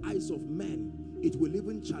with the eyes of men, it will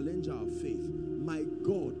even challenge our faith. My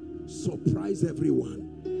God, surprise everyone.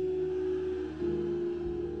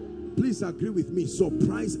 Please agree with me.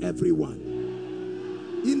 Surprise everyone.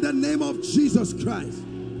 In the name of Jesus Christ.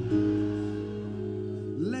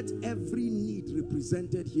 Let every need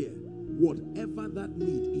represented here, whatever that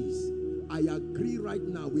need is, I agree right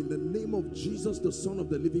now in the name of Jesus, the Son of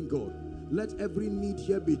the living God. Let every need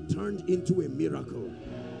here be turned into a miracle.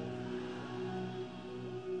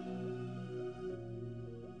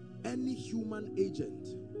 Any human agent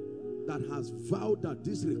that has vowed that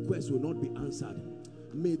this request will not be answered,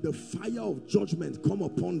 may the fire of judgment come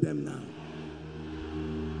upon them now.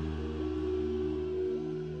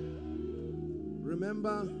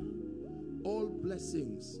 Remember, all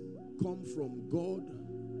blessings come from God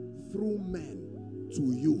through men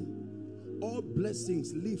to you. All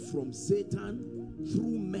blessings leave from Satan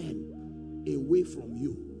through men away from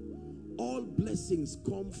you. All blessings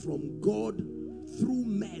come from God through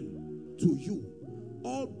men to you.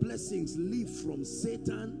 All blessings leave from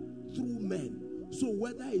Satan through men. So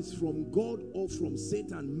whether it's from God or from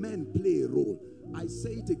Satan, men play a role. I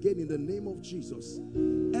say it again in the name of Jesus.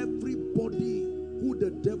 Everybody who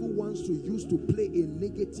the devil wants to use to play a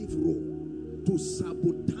negative role, to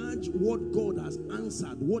sabotage what God has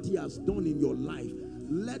answered, what he has done in your life,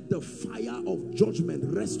 let the fire of judgment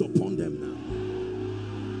rest upon them now.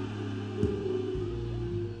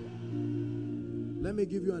 Let me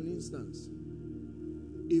give you an instance.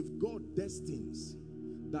 If God destines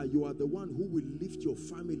that you are the one who will lift your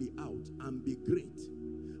family out and be great,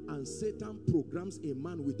 and Satan programs a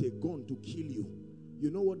man with a gun to kill you,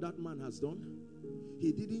 you know what that man has done?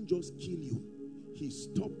 He didn't just kill you. He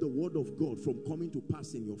stopped the word of God from coming to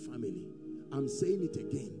pass in your family. I'm saying it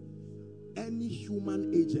again. Any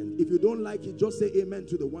human agent, if you don't like it, just say amen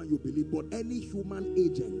to the one you believe. But any human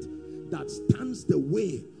agent that stands the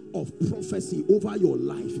way of prophecy over your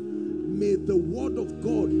life, may the word of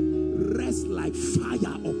God rest like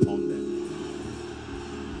fire upon them.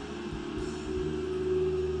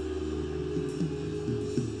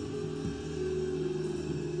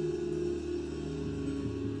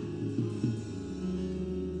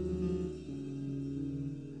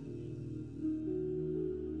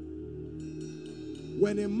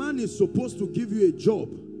 When a man is supposed to give you a job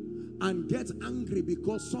and gets angry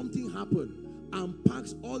because something happened and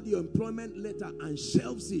packs all the employment letter and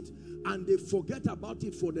shelves it, and they forget about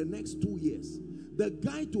it for the next 2 years. The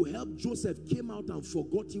guy to help Joseph came out and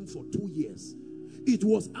forgot him for 2 years. It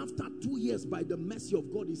was after 2 years, by the mercy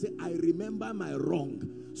of God, he said, I remember my wrong.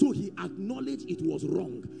 So he acknowledged it was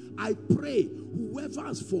wrong. I pray whoever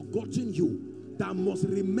has forgotten you, that must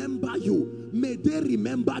remember you, may they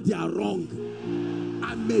remember their wrong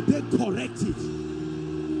and may they correct it.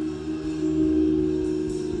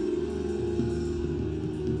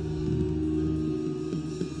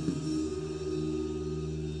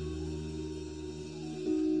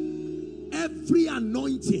 Every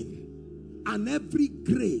anointing and every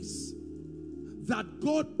grace that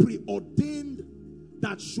God preordained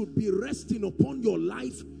that should be resting upon your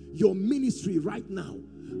life, your ministry right now,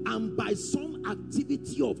 and by some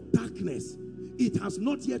activity of darkness, it has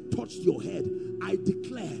not yet touched your head, I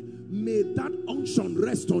declare, may that unction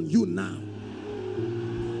rest on you now.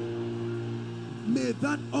 May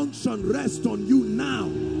that unction rest on you now.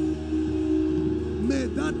 May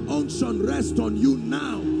that unction rest on you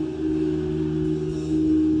now.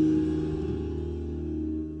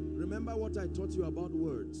 Remember what I taught you about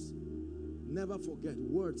words. Never forget,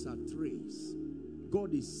 words are trays.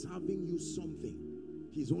 God is serving you something.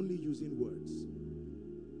 He's only using words.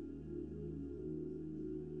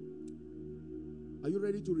 Are you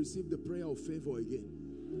ready to receive the prayer of favor again?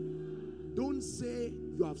 Don't say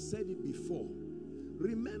you have said it before.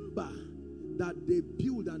 Remember that they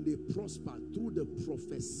build and they prosper through the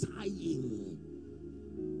prophesying.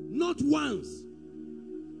 Not once.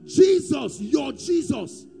 Jesus, your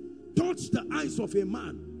Jesus, touched the eyes of a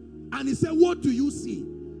man. And he said, what do you see?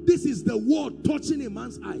 This is the word touching a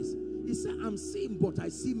man's eyes. He said, I'm seeing, but I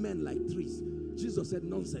see men like trees. Jesus said,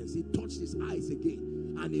 nonsense. He touched his eyes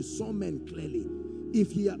again and he saw men clearly.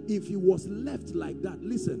 If he was left like that,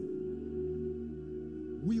 listen,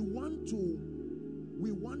 we want to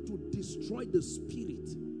destroy the spirit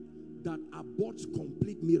that aborts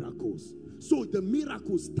complete miracles. So the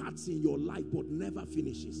miracle starts in your life but never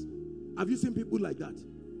finishes. Have you seen people like that?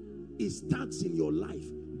 It starts in your life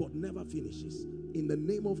but never finishes. In the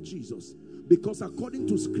name of Jesus. Because according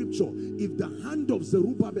to scripture, if the hand of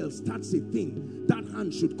Zerubbabel starts a thing, that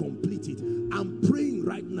hand should complete it. I'm praying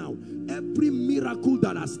right now, every miracle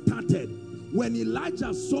that has started, when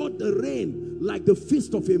Elijah saw the rain like the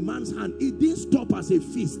fist of a man's hand, it didn't stop as a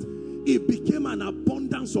fist. It became an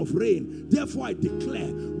abundance of rain. Therefore I declare,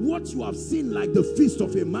 what you have seen like the fist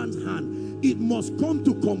of a man's hand, it must come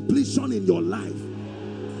to completion in your life.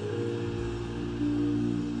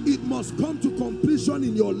 It must come to completion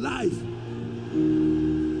in your life.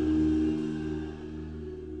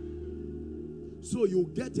 So you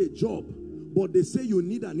get a job, but they say you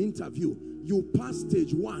need an interview. You pass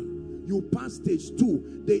stage 1, you pass stage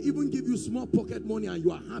 2. They even give you small pocket money and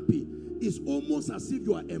you are happy. It's almost as if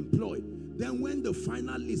you are employed. Then when the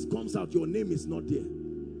final list comes out, your name is not there.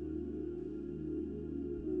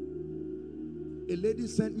 A lady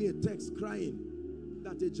sent me a text crying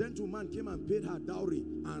that a gentleman came and paid her dowry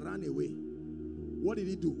and ran away. What did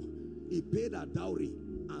he do? He paid her dowry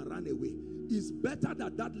and ran away. It's better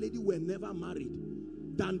that that lady were never married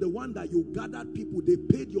than the one that you gathered people, they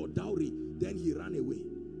paid your dowry, then he ran away.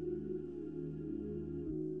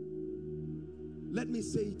 Let me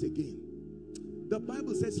say it again. The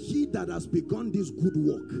Bible says, he that has begun this good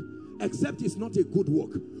work, except it's not a good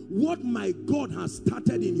work, what my God has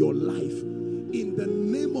started in your life, in the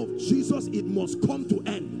name of Jesus, it must come to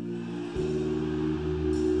end.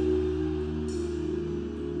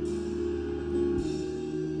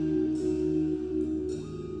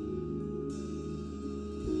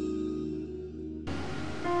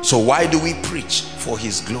 So why do we preach? For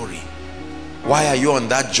his glory. Why are you on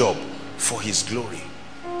that job? For his glory.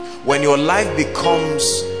 When your life becomes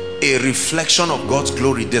a reflection of God's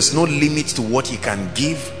glory, there's no limit to what he can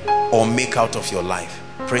give or make out of your life.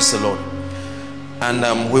 Praise the Lord.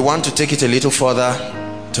 And we want to take it a little further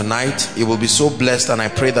tonight. You will be so blessed, and I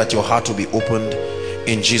pray that your heart will be opened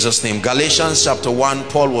in Jesus' name. Galatians chapter 1,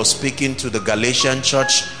 Paul was speaking to the Galatian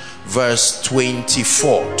church, verse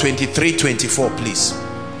 24, 23, 24, please.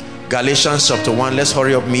 Galatians chapter 1. Let's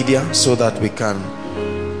hurry up, media, so that we can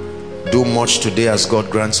do much today as God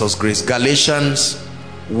grants us grace. Galatians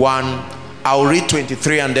 1, I'll read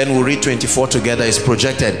 23 and then we'll read 24 together. It's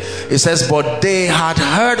projected. It says, but they had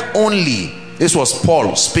heard only, this was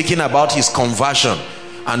Paul speaking about his conversion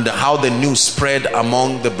and how the news spread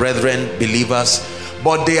among the brethren believers.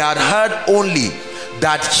 But they had heard only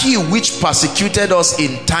that he which persecuted us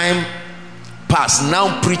in time past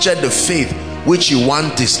now preached the faith which he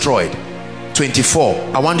once destroyed. 24.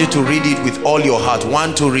 I want you to read it with all your heart.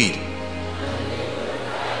 1, 2, read.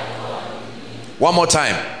 One more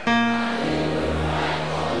time.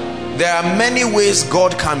 There are many ways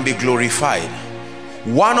God can be glorified.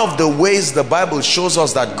 One of the ways the Bible shows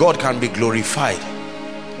us that God can be glorified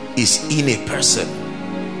is in a person.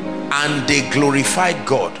 And they glorified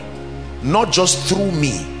God, not just through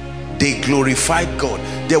me. They glorified God.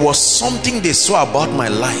 There was something they saw about my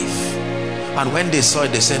life, and when they saw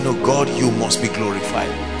it, they said, no, God, you must be glorified.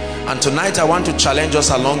 And tonight I want to challenge us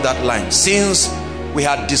along that line. Since we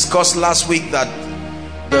had discussed last week that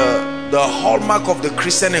the hallmark of the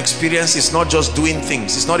Christian experience is not just doing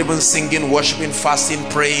things. It's not even singing, worshiping, fasting,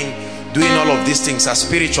 praying, doing all of these things, as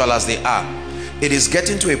spiritual as they are. It is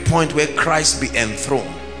getting to a point where Christ be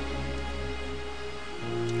enthroned.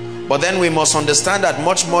 But then we must understand that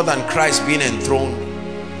much more than Christ being enthroned,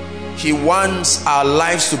 he wants our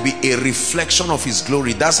lives to be a reflection of his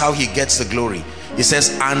glory. That's how he gets the glory. He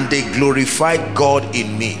says, and they glorified God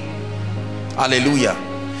in me. Hallelujah.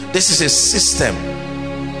 This is a system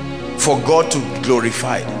for God to be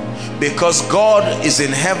glorified, because God is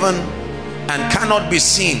in heaven and cannot be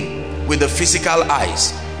seen with the physical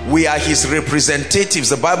eyes. We are his representatives.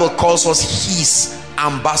 The Bible calls us his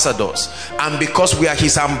ambassadors, and because we are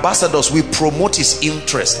his ambassadors, we promote his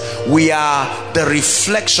interest. We are the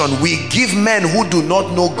reflection. We give men who do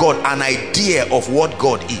not know God an idea of what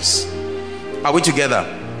God is. Are we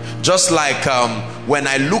together? Just like when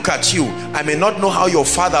I look at you, I may not know how your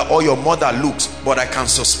father or your mother looks, but I can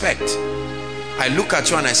suspect. I look at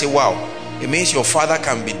you and I say, wow, it means your father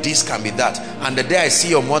can be this, can be that. And the day I see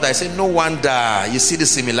your mother, I say, no wonder. You see the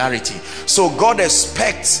similarity. So God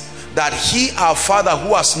expects that he, our father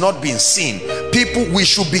who has not been seen, we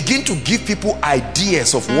should begin to give people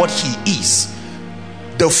ideas of what he is.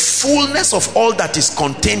 The fullness of all that is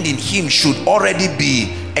contained in him should already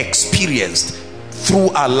be experienced through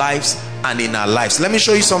our lives and in our lives. Let me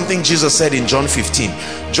show you something Jesus said in John 15.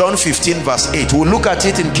 John 15 verse 8. We'll look at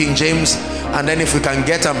it in King James, and then if we can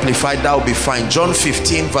get amplified, that will be fine. John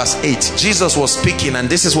 15 verse 8. Jesus was speaking, and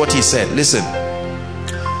this is what he said. Listen.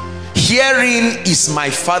 Herein is my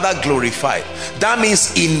Father glorified. That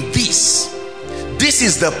means in this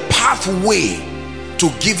is the pathway to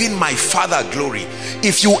giving my Father glory.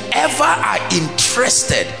 If you ever are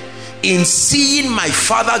interested in seeing my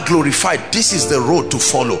Father glorified, this is the road to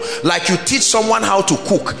follow. Like you teach someone how to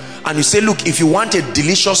cook, and you say, look, if you want a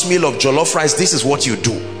delicious meal of jollof rice, this is what you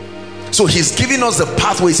do. So he's giving us the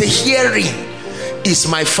pathway. He said, herein is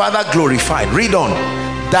my Father glorified. Read on.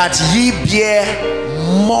 That ye bear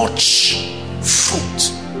much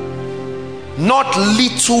fruit, not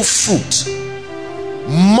little fruit,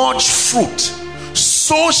 much fruit.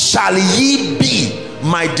 So shall ye be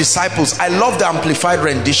my disciples. I love the Amplified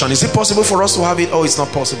rendition. Is it possible for us to have it? Oh, it's not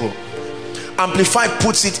possible. Amplified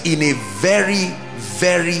puts it in a very,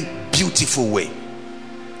 very beautiful way.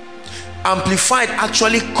 Amplified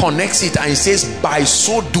actually connects it and it says, by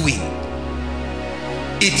so doing,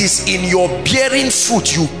 it is in your bearing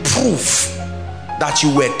fruit you prove that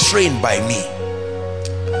you were trained by me.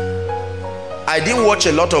 I didn't watch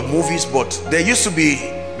a lot of movies, but there used to be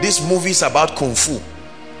these movies about kung fu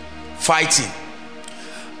fighting,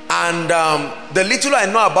 and the little I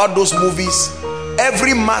know about those movies,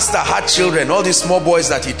 every master had children, all these small boys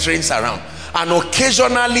that he trains around, and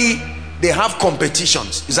occasionally they have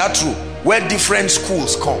competitions. Is that true? Where different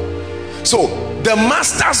schools come. So the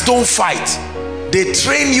masters don't fight, they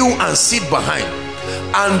train you and sit behind,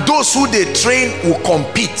 and those who they train will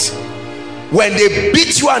compete. When they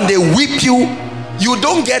beat you and they whip you, you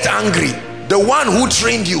don't get angry. The one who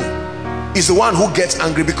trained you is the one who gets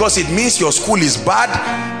angry, because it means your school is bad,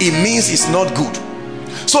 it means it's not good.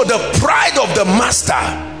 So the pride of the master,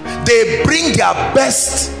 they bring their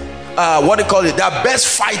best their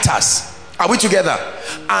best fighters. Are we together?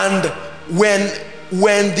 And when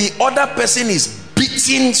the other person is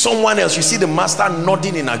beating someone else, you see the master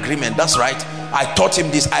nodding in agreement. That's right, I taught him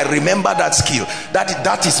this, I remember that skill,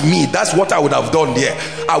 that is me, that's what I would have done there.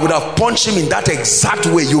 I would have punched him in that exact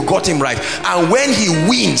way. You got him right. And when he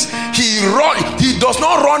wins, he does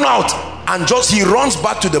not run out and he runs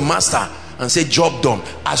back to the master and say, job done.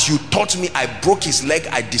 As you taught me, I broke his leg,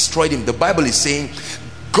 I destroyed him. The Bible is saying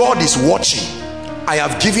God is watching. I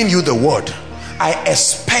have given you the word, I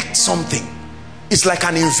expect something. It's like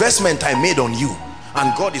an investment I made on you,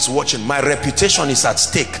 and God is watching. My reputation is at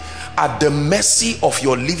stake, at the mercy of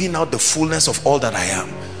your living out the fullness of all that I am.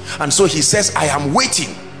 And so he says, I am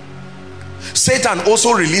waiting. Satan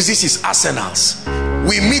also releases his arsenals.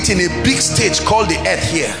 We meet in a big stage called the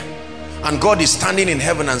earth here, and God is standing in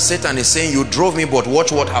heaven, and Satan is saying, you drove me, but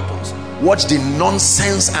watch what happens. Watch the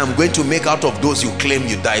nonsense I'm going to make out of those you claim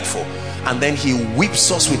you died for. And then he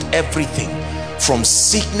whips us with everything, from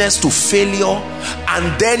sickness to failure.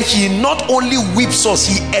 And then he not only whips us,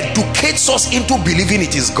 he educates us into believing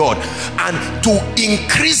it is God. And to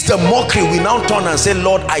increase the mockery, we now turn and say,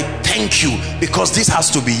 Lord, I thank you, because this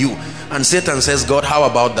has to be you. And Satan says, God, how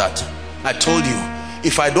about that? I told you,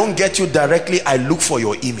 if I don't get you directly, I look for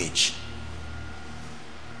your image.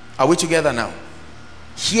 Are we together now?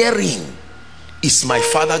 Herein is my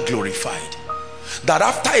Father glorified, that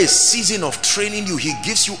after a season of training you, he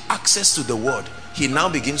gives you access to the word. He now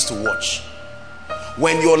begins to watch.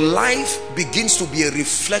 When your life begins to be a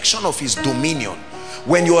reflection of his dominion,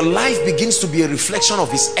 when your life begins to be a reflection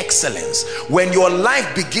of his excellence, when your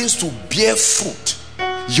life begins to bear fruit,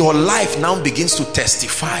 your life now begins to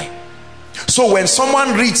testify. So when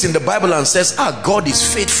someone reads in the Bible and says, God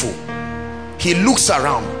is faithful, he looks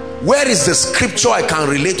around. Where is the scripture I can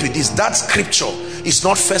relate with this? That scripture is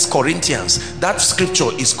not 1 Corinthians. That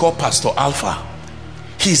scripture is called Pastor Alpha.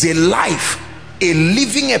 He's a life, a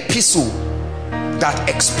living epistle that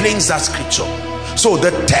explains that scripture. So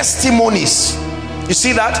the testimonies, you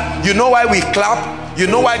see that? You know why we clap? You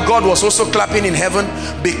know why God was also clapping in heaven?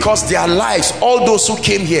 Because their lives, all those who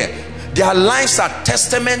came here, their lives are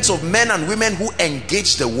testaments of men and women who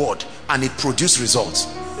engaged the word, and it produced results.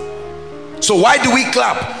 So why do we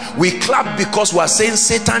clap? We clap because we are saying,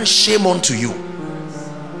 Satan, shame unto you.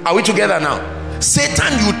 Are we together now?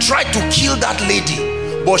 Satan, you tried to kill that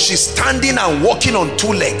lady, but she's standing and walking on 2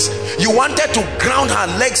 legs. You wanted to ground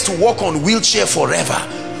her legs to walk on wheelchair forever,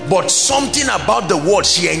 but something about the word,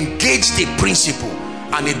 she engaged a principle,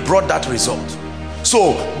 and it brought that result.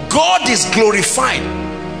 So God is glorified.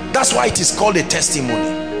 That's why it is called a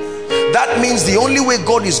testimony. That means the only way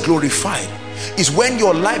God is glorified is when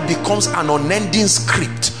your life becomes an unending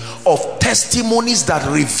script of testimonies that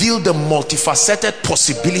reveal the multifaceted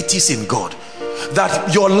possibilities in God.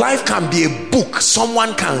 That your life can be a book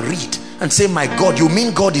someone can read and say, my God, you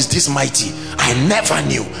mean God is this mighty? I never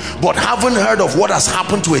knew. But having heard of what has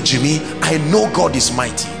happened to a Jimmy, I know God is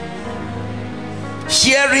mighty.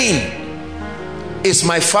 Hearing is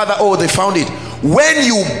my father. Oh, they found it. When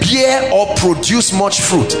you bear or produce much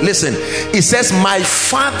fruit, listen, it says my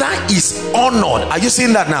father is honored. Are you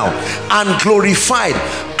seeing that now? And glorified,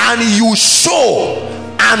 and you show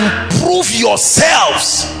and prove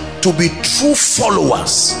yourselves to be true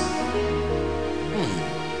followers.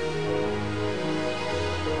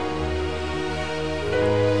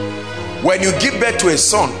 When you give birth to a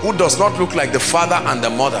son who does not look like the father and the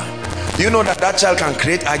mother, do you know that that child can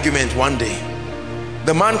create argument one day?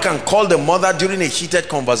 The man can call the mother during a heated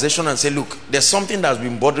conversation and say, look, there's something that's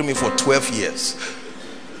been bothering me for 12 years.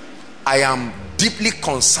 I am deeply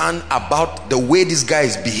concerned about the way this guy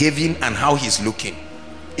is behaving and how he's looking.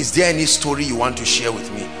 Is there any story you want to share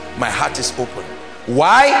with me? My heart is open.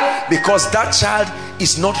 Why? Because that child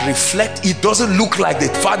is not it doesn't look like the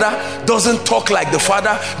father, doesn't talk like the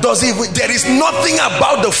father, there is nothing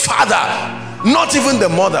about the father, not even the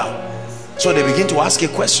mother. So they begin to ask a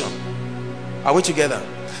question. Are we together?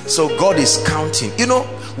 So God is counting. You know,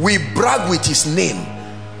 we brag with his name,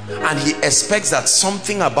 and he expects that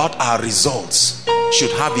something about our results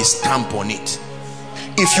should have his stamp on it.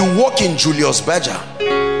 If you walk in Julius Berger,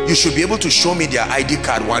 you should be able to show me their ID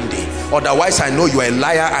card one day. Otherwise, I know you are a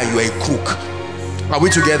liar and you are a crook. Are we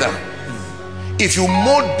together? If you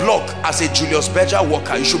mold block as a Julius Berger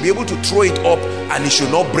worker, you should be able to throw it up and it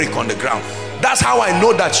should not break on the ground. That's how I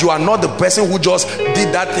know that you are not the person who just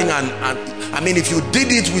did that thing. And I mean, if you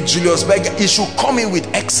did it with Julius Berger, it should come in with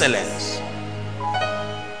excellence.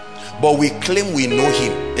 But we claim we know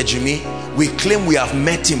him, Jimmy. We claim we have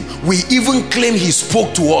met him. We even claim he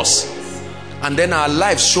spoke to us. And then our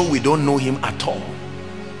lives show we don't know him at all.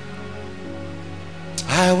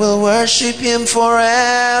 I will worship him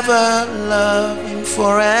forever, love him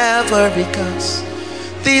forever, because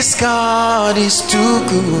this God is too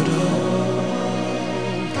good.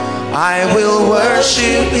 I will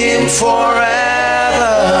worship him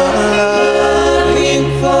forever, love him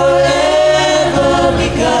forever,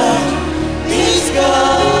 because this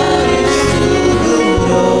God is too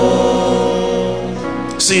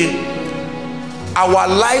good. See, our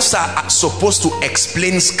lives are supposed to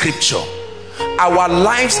explain scripture. Our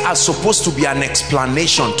lives are supposed to be an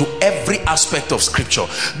explanation to every aspect of scripture,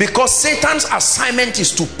 because Satan's assignment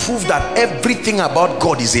is to prove that everything about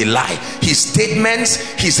God is a lie. His statements,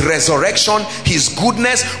 his resurrection, his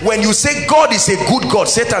goodness. When you say God is a good God,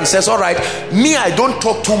 Satan says, all right, me, I don't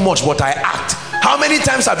talk too much, but I act. How many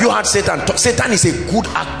times have you heard Satan talk? Satan is a good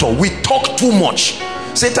actor. We talk too much.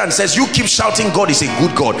 Satan says, you keep shouting God is a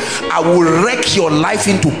good God, I will wreck your life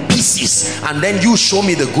into pieces, and then you show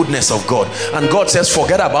me the goodness of God. And God says,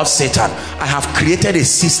 forget about Satan. I have created a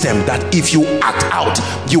system that if you act out,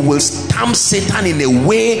 you will stamp Satan in a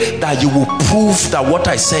way that you will prove that what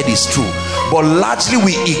I said is true. But largely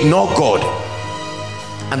we ignore God,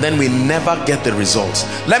 and then we never get the results.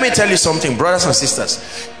 Let me tell you something, brothers and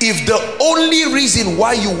sisters. If the only reason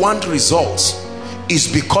why you want results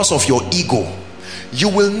is because of your ego, you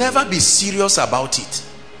will never be serious about it.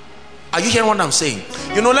 Are you hearing what I'm saying?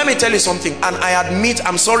 You know, let me tell you something, and I admit,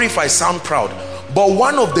 I'm sorry if I sound proud, but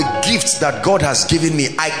one of the gifts that God has given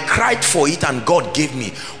me, I cried for it and God gave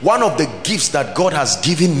me. One of the gifts that God has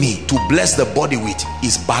given me to bless the body with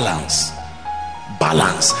is balance.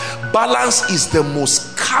 Balance. Balance is the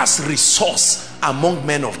most scarce resource among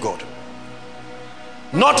men of God.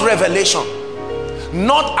 Not revelation,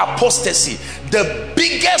 not apostasy. The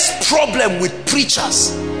biggest problem with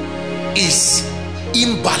preachers is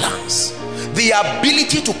imbalance. The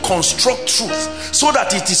ability to construct truth so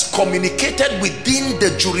that it is communicated within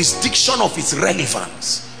the jurisdiction of its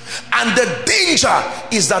relevance. And the danger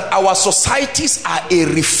is that our societies are a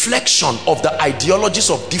reflection of the ideologies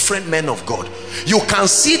of different men of God. You can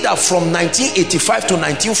see that from 1985 to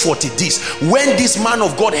 1940, when this man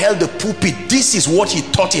of God held the pulpit, this is what he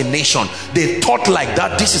taught a nation. They taught like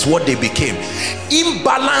that, this is what they became.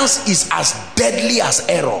 Imbalance is as deadly as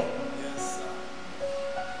error.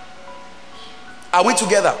 Are we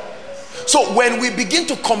together? So when we begin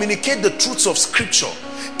to communicate the truths of scripture,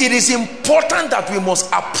 it is important that we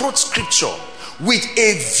must approach scripture with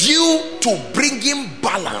a view to bringing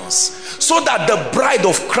balance, so that the bride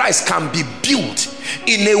of Christ can be built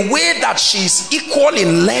in a way that she is equal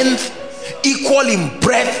in length, equal in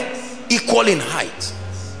breadth, equal in height.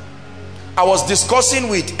 I was discussing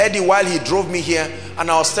with Eddie while he drove me here, and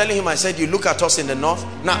I was telling him, I said, you look at us in the north.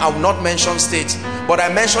 Now I will not mention states, but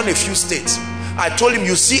I mentioned a few states. I told him,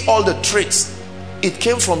 you see all the traits, it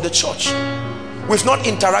came from the church. We've not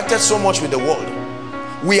interacted so much with the world.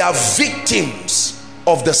 We are victims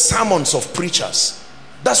of the sermons of preachers.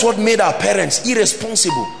 That's what made our parents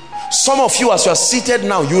irresponsible. Some of you, as you are seated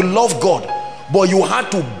now, you love God, but you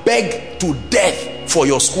had to beg to death for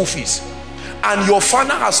your school fees. And your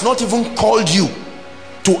father has not even called you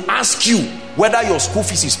to ask you whether your school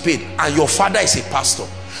fees is paid, and your father is a pastor.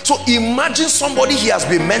 So imagine somebody he has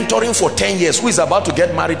been mentoring for 10 years who is about to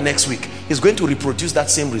get married next week. He's going to reproduce that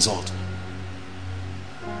same result.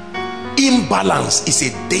 Imbalance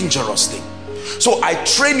is a dangerous thing. So I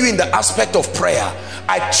train you in the aspect of prayer.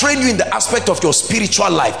 I train you in the aspect of your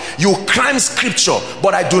spiritual life. You climb scripture,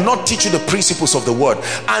 but I do not teach you the principles of the word.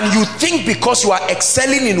 And you think because you are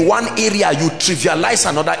excelling in one area, you trivialize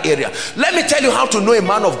another area. Let me tell you how to know a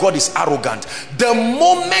man of God is arrogant. The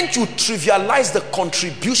moment you trivialize the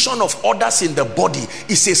contribution of others in the body,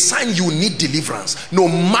 is a sign you need deliverance. No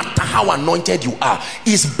matter how anointed you are,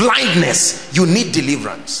 is blindness. You need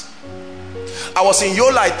deliverance. I was in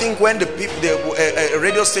Yola, I think, when the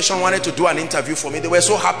radio station wanted to do an interview for me. They were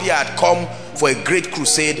so happy I had come for a great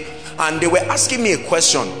crusade, and they were asking me a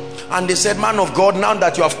question. And they said, man of God, now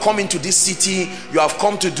that you have come into this city, you have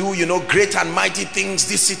come to do, you know, great and mighty things,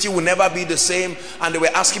 this city will never be the same. And they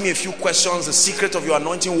were asking me a few questions, the secret of your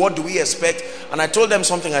anointing, what do we expect? And I told them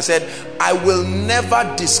something. I said, I will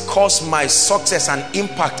never discuss my success and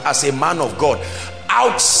impact as a man of God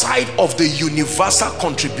outside of the universal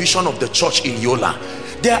contribution of the church in Yola.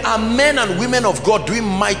 There are men and women of God doing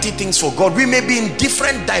mighty things for God. We may be in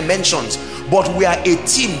different dimensions, but we are a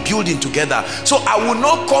team building together. So I will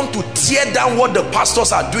not come to tear down what the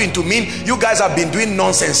pastors are doing to mean you guys have been doing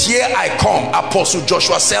nonsense. Here I come, Apostle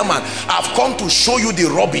Joshua Selman. I've come to show you the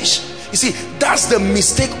rubbish. You see, that's the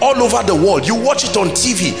mistake all over the world. You watch it on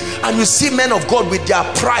TV and you see men of God with their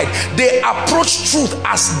pride. They approach truth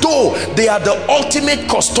as though they are the ultimate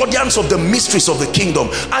custodians of the mysteries of the kingdom.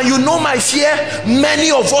 And you know my fear?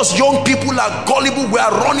 Many of us young people are gullible. We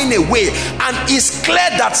are running away. And it's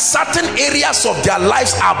clear that certain areas of their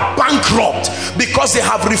lives are bankrupt because they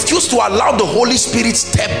have refused to allow the Holy Spirit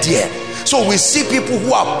step there. So we see people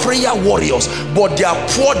who are prayer warriors, but they are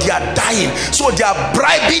poor, they are dying. So they are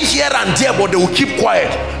bribing here and there, but they will keep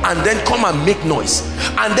quiet and then come and make noise.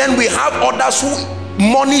 And then we have others who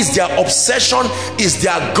money is their obsession, is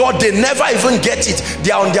their God. They never even get it.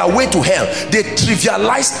 They are on their way to hell. They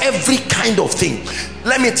trivialize every kind of thing.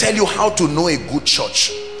 Let me tell you how to know a good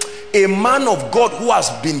church. A man of God who has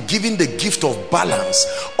been given the gift of balance,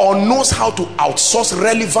 or knows how to outsource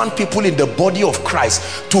relevant people in the body of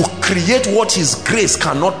Christ to create what his grace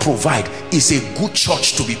cannot provide, is a good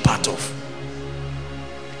church to be part of.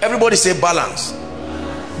 Everybody say balance.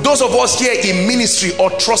 Those of us here in ministry or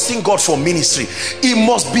trusting God for ministry, it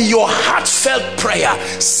must be your heartfelt prayer.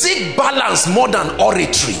 Seek balance more than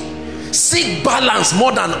oratory. Seek balance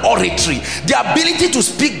more than oratory. The ability to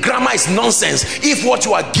speak grammar is nonsense if what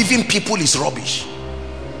you are giving people is rubbish.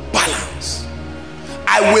 Balance.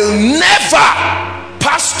 I will never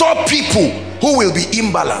pastor people who will be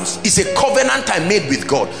imbalanced. It's a covenant I made with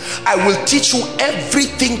God. I will teach you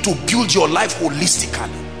everything to build your life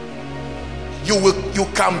holistically. You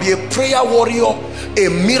can be a prayer warrior, a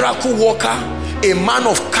miracle worker, a man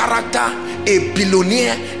of character, a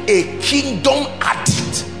billionaire, a kingdom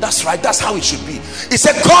addict. That's right, that's how it should be. He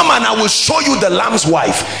said, come and I will show you the Lamb's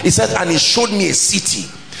wife. He said, and he showed me a city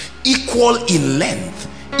equal in length,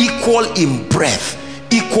 equal in breadth,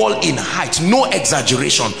 equal in height, no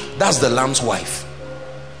exaggeration. That's the Lamb's wife.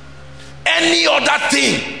 Any other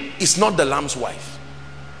thing is not the Lamb's wife.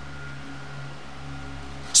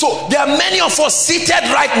 So there are many of us seated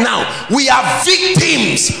right now. We are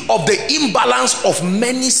victims of the imbalance of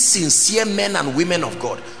many sincere men and women of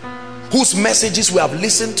God whose messages we have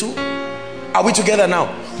listened to. Are we together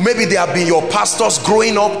now? Maybe they have been your pastors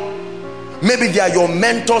growing up. Maybe they are your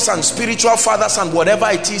mentors and spiritual fathers and whatever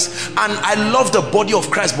it is. And I love the body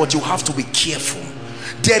of Christ, but you have to be careful.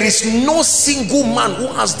 There is no single man who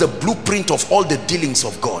has the blueprint of all the dealings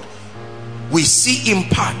of God. We see in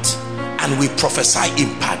part and we prophesy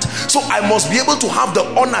in part. So I must be able to have the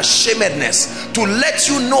unashamedness to let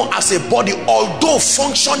you know as a body, although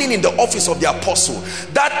functioning in the office of the apostle,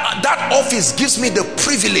 that office gives me the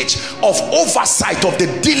privilege of oversight of the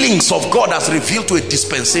dealings of God as revealed to a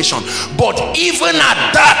dispensation. But even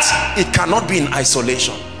at that, it cannot be in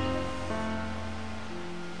isolation.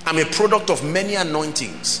 I'm a product of many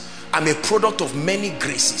anointings. I'm a product of many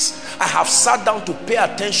graces. I have sat down to pay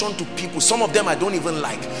attention to people. Some of them I don't even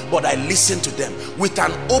like, but I listen to them with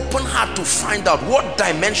an open heart to find out what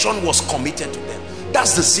dimension was committed to them.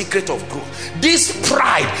 That's the secret of growth. This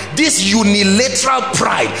pride, this unilateral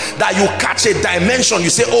pride, that you catch a dimension, you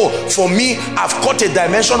say, oh, for me, I've caught a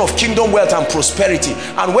dimension of kingdom wealth and prosperity.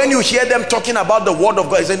 And when you hear them talking about the word of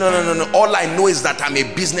God, you say, no, all I know is that I'm a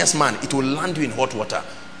businessman. It will land you in hot water.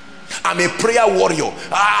 I'm a prayer warrior.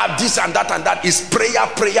 This and that is prayer.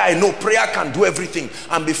 I know prayer can do everything,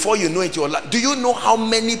 and before you know it, you're like, do you know how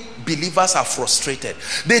many believers are frustrated?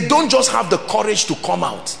 They don't just have the courage to come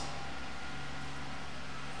out.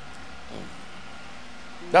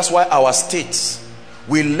 That's why our states,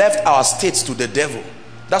 we left our states to the devil.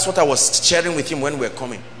 That's what I was sharing with him when we were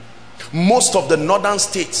coming. Most of the northern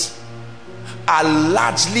states are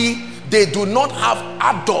largely, they do not have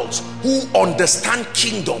adults who understand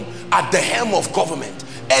kingdom at the helm of government.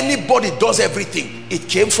 Anybody does everything. It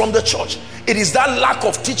came from the church. It is that lack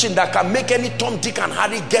of teaching that can make any Tom, Dick and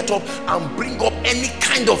Harry get up and bring up any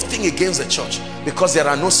kind of thing against the church, because there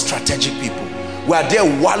are no strategic people. We are there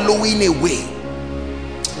wallowing away.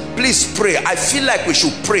 Please pray. I feel like we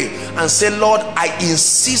should pray and say, Lord, I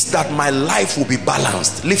insist that my life will be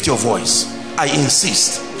balanced. Lift your voice. I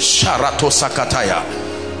insist. Sharato Sakataya.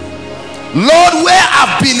 Lord, where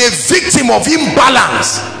I've been a victim of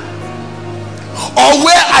imbalance, or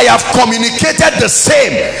where I have communicated the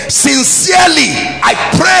same, sincerely, I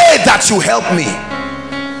pray that you help me.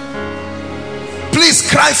 Please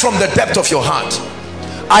cry from the depth of your heart.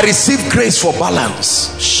 I receive grace for balance.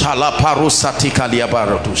 I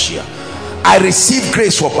receive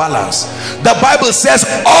grace for balance. The Bible says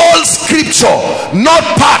all scripture, not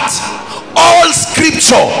part, all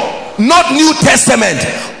scripture, not New Testament,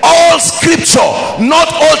 all scripture, not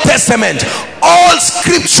Old Testament, all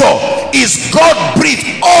scripture is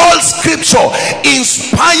God-breathed, all scripture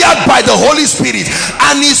inspired by the Holy Spirit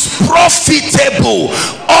and is profitable.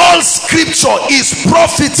 All scripture is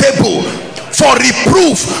profitable for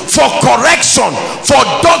reproof, for correction, for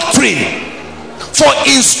doctrine, for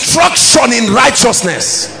instruction in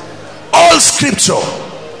righteousness. All scripture,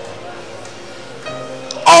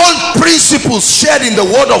 all principles shared in the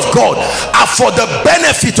word of God are for the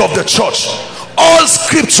benefit of the church. All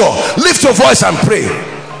scripture. Lift your voice and pray.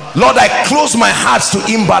 Lord, I close my heart to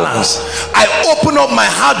imbalance. I open up my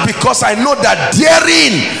heart because I know that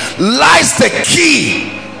therein lies the key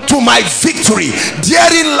to my victory.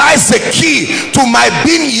 Therein lies the key to my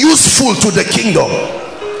being useful to the kingdom.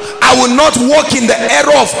 I will not walk in the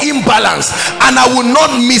error of imbalance, and I will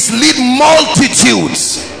not mislead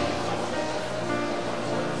multitudes.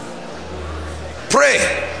 Pray.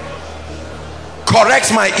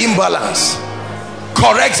 Correct my imbalance.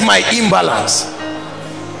 Correct my imbalance.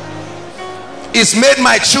 It's made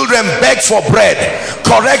my children beg for bread.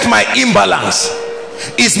 Correct my imbalance.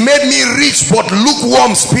 It's made me rich but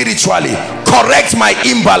lukewarm spiritually. Correct my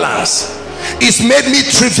imbalance. It's made me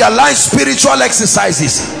trivialize spiritual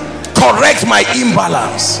exercises. Correct my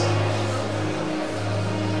imbalance.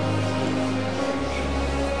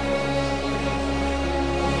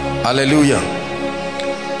 Hallelujah.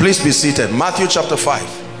 Please be seated. Matthew chapter 5.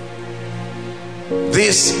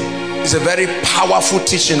 This is a very powerful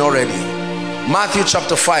teaching already. Matthew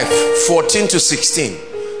chapter 5, 14 to 16.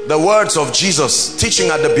 The words of Jesus teaching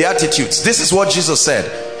at the Beatitudes. This is what Jesus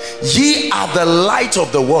said. Ye are the light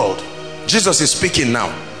of the world. Jesus is speaking now.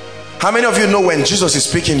 How many of you know when Jesus is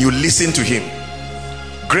speaking, you listen to him?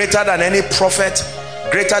 Greater than any prophet,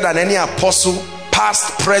 greater than any apostle,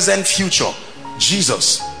 past, present, future.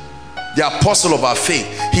 Jesus, the apostle of our faith.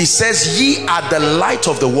 He says, ye are the light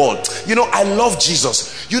of the world. You know, I love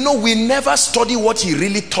Jesus. You know, we never study what he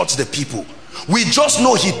really taught the people. We just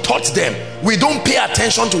know he taught them. We don't pay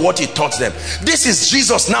attention to what he taught them. This is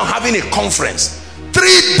Jesus now having a conference.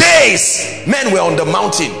 3 days men were on the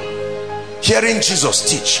mountain hearing Jesus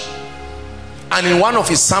teach. And in one of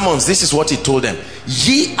his sermons, this is what he told them.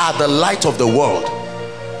 Ye are the light of the world.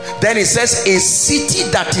 Then he says, a city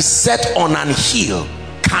that is set on an hill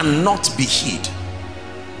cannot be hid.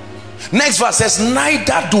 Next verse says,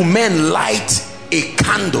 neither do men light a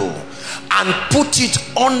candle and put it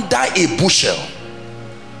under a bushel.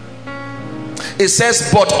 It says,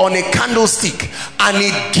 but on a candlestick, and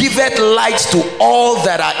it giveth light to all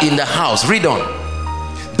that are in the house. Read on.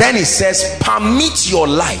 Then it says, permit your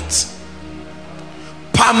light.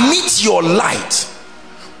 Permit your light.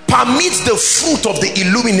 Permit the fruit of the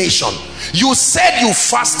illumination. You said you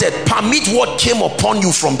fasted. Permit what came upon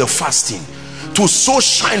you from the fasting to so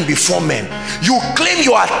shine before men. You claim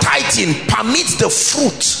you are tithing. Permit the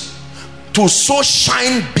fruit to so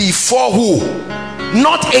shine before who?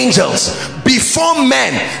 Not angels, before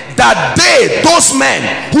men, that they, those men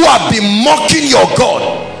who have been mocking your God,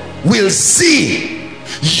 will see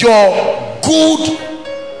your good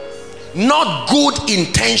not good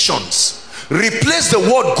intentions. Replace the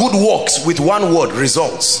word good works with one word,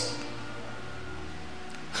 results.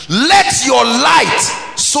 Let your light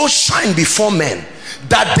so shine before men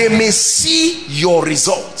that they may see your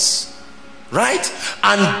results, right?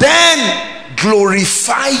 And then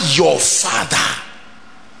glorify your Father.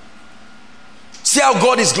 See how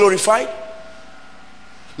God is glorified?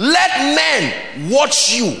 Let men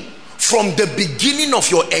watch you from the beginning of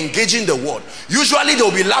your engaging the word. Usually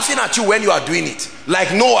they'll be laughing at you when you are doing it.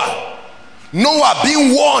 Like Noah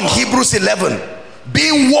being warned, Hebrews 11,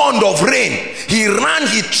 being warned of rain, he ran,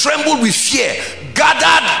 he trembled with fear,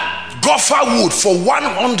 gathered gopher wood for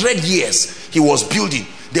 100 years. He was building.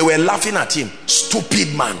 They were laughing at him.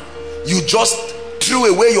 Stupid man, you just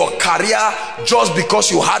threw away your career just because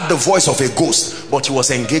you had the voice of a ghost. But he was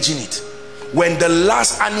engaging it. When the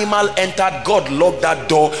last animal entered, God locked that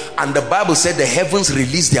door, and the Bible said the heavens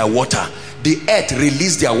released their water, the earth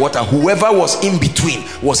released their water. Whoever was in between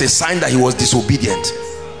was a sign that he was disobedient.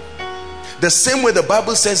 The same way the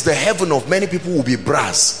Bible says the heaven of many people will be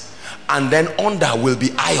brass, and then under will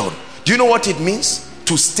be iron. Do you know what it means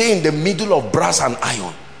to stay in the middle of brass and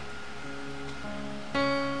iron?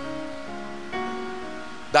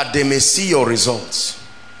 That they may see your results.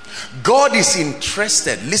 God is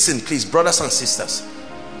interested. Listen please, brothers and sisters,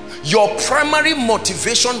 your primary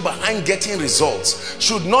motivation behind getting results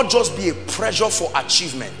should not just be a pressure for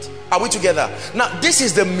achievement. Are we together? Now this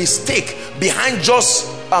is the mistake behind just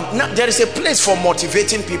now, there is a place for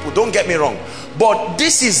motivating people, don't get me wrong, but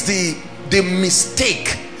this is the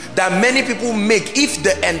mistake that many people make if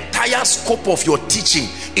the entire scope of your teaching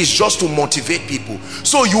is just to motivate people.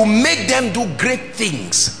 So you make them do great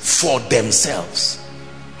things for themselves.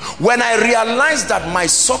 When I realized that my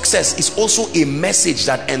success is also a message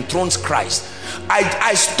that enthrones Christ,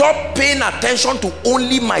 I stopped paying attention to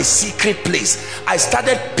only my secret place. I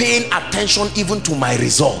started paying attention even to my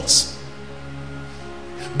results.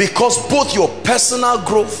 Because both your personal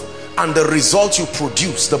growth and the results you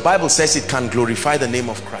produce, the Bible says it can glorify the name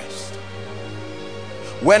of Christ.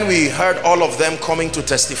 When we heard all of them coming to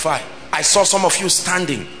testify, I saw some of you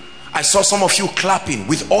standing. I saw some of you clapping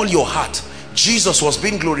with all your heart. Jesus was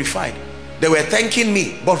being glorified. They were thanking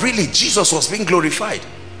me, but really Jesus was being glorified.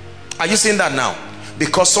 Are you seeing that now?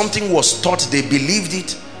 Because something was taught, they believed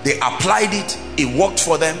it, they applied it, it worked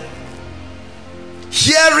for them.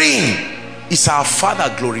 Hearing is our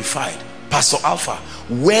Father glorified. Pastor Alpha,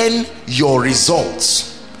 when your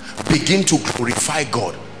results begin to glorify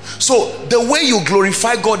God. So the way you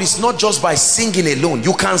glorify God is not just by singing alone.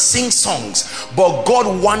 You can sing songs, but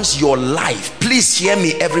God wants your life. Please hear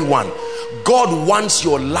me, everyone. God wants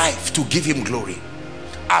your life to give him glory.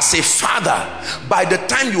 As a father, by the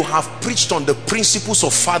time you have preached on the principles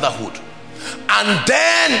of fatherhood, and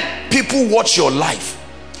then people watch your life,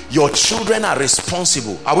 your children are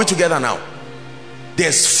responsible. Are we together now?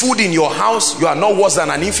 There's food in your house. You are not worse than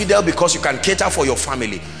an infidel because you can cater for your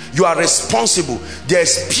family. You are responsible.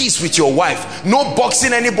 There's peace with your wife. No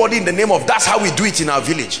boxing anybody in the name of, that's how we do it in our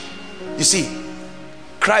village. You see,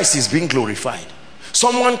 Christ is being glorified.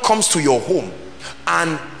 Someone comes to your home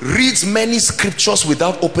and reads many scriptures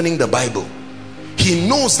without opening the Bible. He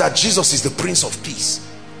knows that Jesus is the Prince of Peace.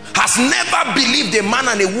 Has never believed a man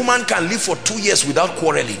and a woman can live for 2 years without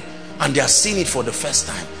quarreling, and they are seeing it for the first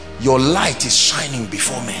time. Your light is shining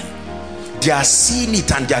before men. They are seeing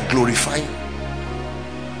it and they are glorifying.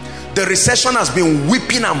 The recession has been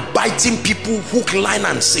whipping and biting people hook, line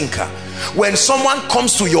and sinker. When someone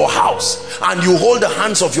comes to your house and you hold the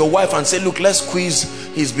hands of your wife and say, look, let's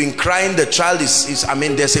squeeze, he's been crying, the child is I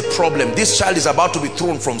mean, there's a problem, this child is about to be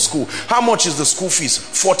thrown from school. How much is the school fees?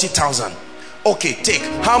 40,000. Okay, take.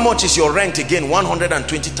 How much is your rent again?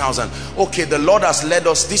 120,000. Okay, the Lord has led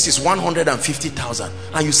us, this is 150,000.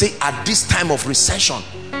 And you say, at this time of recession,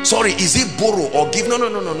 sorry, is it borrow or give? No,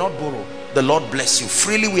 not borrow. The Lord bless you.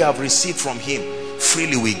 Freely we have received from him,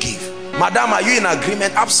 freely we give. Madam, are you in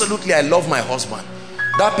agreement? Absolutely, I love my husband.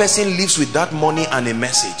 That person lives with that money and a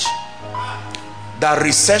message. That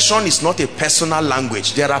recession is not a personal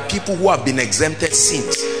language. There are people who have been exempted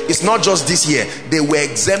since. It's not just this year. They were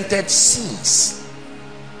exempted since.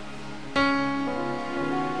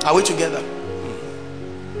 Are we together?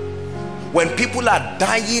 When people are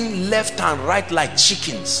dying left and right like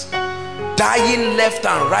chickens, dying left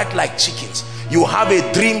and right like chickens, you have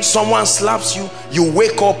a dream, someone slaps you, you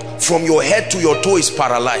wake up, from your head to your toe is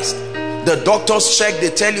paralyzed. The doctors check, they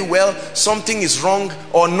tell you, well, something is wrong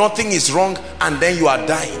or nothing is wrong, and then you are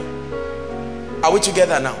dying. Are we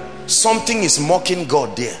together now? Something is mocking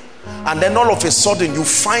God there, and then all of a sudden you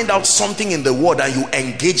find out something in the word and you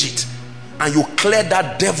engage it and you clear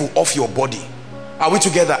that devil off your body. Are we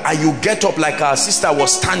together? And you get up like our sister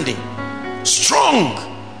was standing. Strong.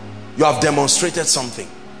 You have demonstrated something.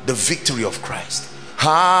 The victory of Christ.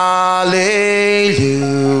 Hallelujah.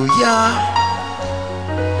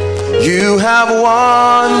 You have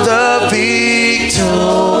won the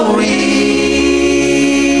victory.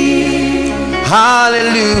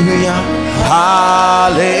 Hallelujah.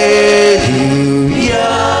 Hallelujah.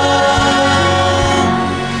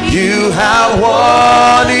 You have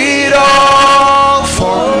won it all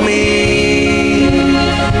for me.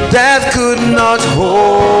 Death could not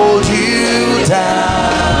hold you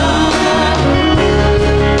down.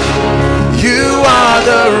 You are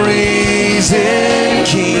the risen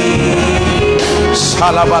King.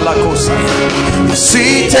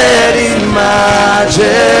 Seated in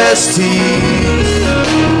majesty.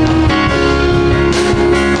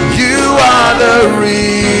 You are the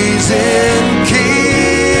risen King.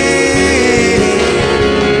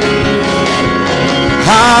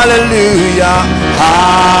 Hallelujah.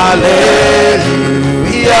 Hallelujah.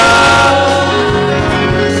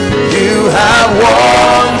 You have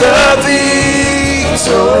won the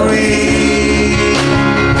victory.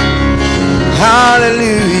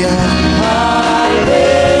 Hallelujah. Hallelujah.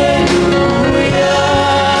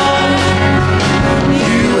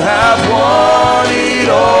 You have won it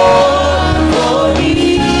all for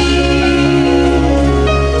me.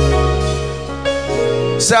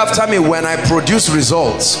 Say after me, when I produce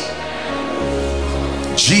results,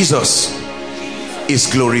 Jesus is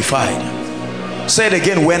glorified. Say it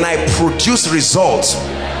again, when I produce results,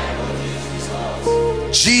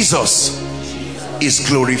 Jesus is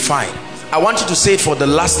glorified. I want you to say it for the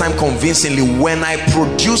last time convincingly. When I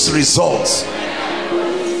produce results,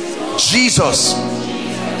 Jesus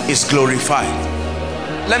is glorified.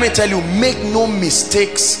 Let me tell you, make no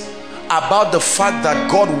mistakes about the fact that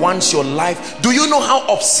God wants your life. Do you know how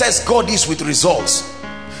obsessed God is with results?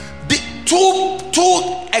 The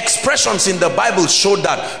two expressions in the Bible showed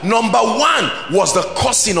that. Number one was the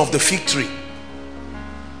cursing of the fig tree.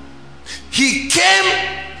 He came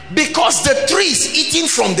because the tree is eating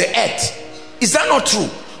from the earth. Is that not true?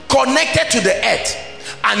 Connected to the earth,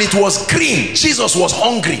 and it was green. Jesus was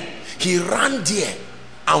hungry. He ran there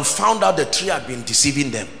and found out the tree had been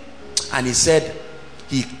deceiving them, and he said,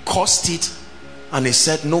 he cursed it, and he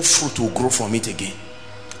said no fruit will grow from it again.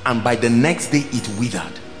 And by the next day it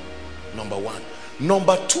withered. Number one.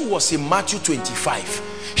 Number two was in Matthew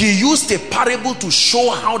 25. He used a parable to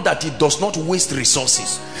show how that he does not waste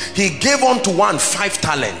resources. He gave unto one 5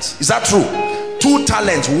 talents. Is that true? 2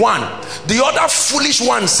 talents, 1. The other foolish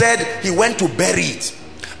one said he went to bury it.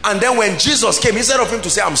 And then when Jesus came, instead of him to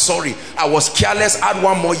say, I'm sorry, I was careless, add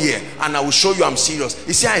 1 more year and I will show you I'm serious,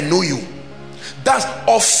 he said, I know you. That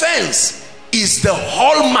offense is the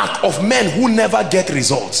hallmark of men who never get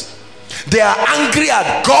results. They are angry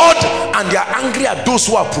at God and they are angry at those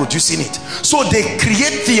who are producing it. So they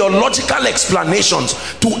create theological explanations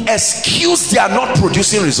to excuse they are not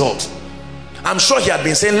producing results. I'm sure he had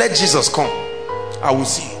been saying, let Jesus come, I will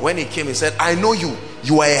see. When he came, he said, I know you.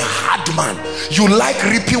 You are a hard man. You like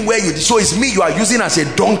reaping where you, so it's me you are using as a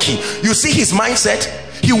donkey. You see his mindset?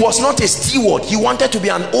 He was not a steward. He wanted to be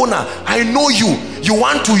an owner. I know you. You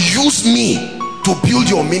want to use me to build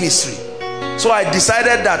your ministry. So I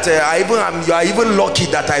decided that you are even lucky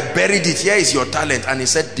that I buried it. Here is your talent. And he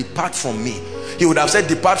said, depart from me. He would have said,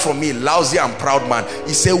 depart from me, lousy and proud man.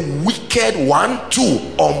 He said, wicked one,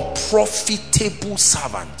 2, unprofitable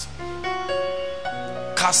servant.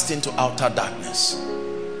 Cast into outer darkness,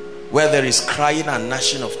 where there is crying and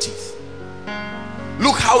gnashing of teeth.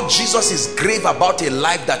 Look how Jesus is grave about a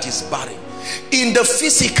life that is barren. In the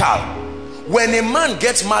physical, when a man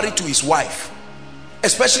gets married to his wife,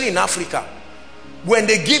 especially in Africa, when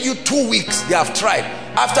they give you 2 weeks, they have tried.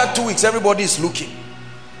 After 2 weeks, everybody is looking.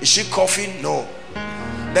 Is she coughing? No.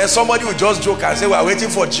 Then somebody will just joke and say, we are waiting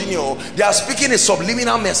for Junior. They are speaking a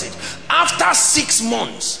subliminal message. After 6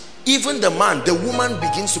 months, even the man, the woman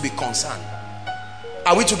begins to be concerned.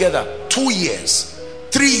 Are we together? 2 years,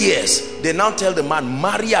 3 years, they now tell the man,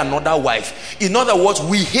 marry another wife. In other words,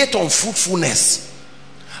 we hate unfruitfulness.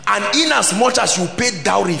 And in as much as you pay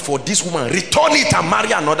dowry for this woman, return it and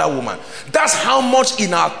marry another woman. That's how much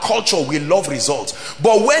in our culture we love results.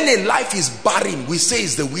 But when a life is barren, we say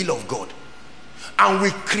it's the will of God. And we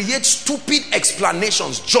create stupid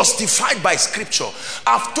explanations justified by scripture.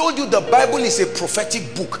 I've told you the Bible is a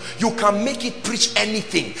prophetic book. You can make it preach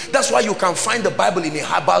anything. That's why you can find the Bible in a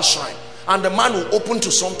herbal shrine. And the man will open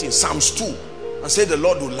to something, Psalms 2, and say the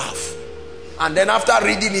Lord will laugh. And then after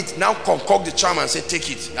reading it, now concoct the charm and say,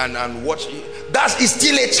 take it and watch it. That is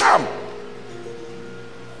still a charm.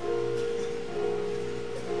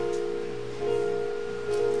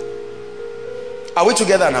 Are we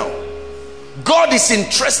together now? God is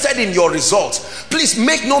interested in your results. Please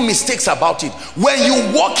make no mistakes about it. When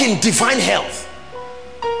you walk in divine health,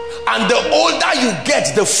 and the older you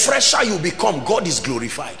get, the fresher you become, God is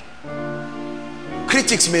glorified.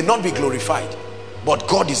 Critics may not be glorified, but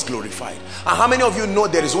God is glorified. And how many of you know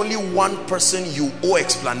there is only one person you owe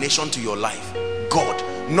explanation to your life? God.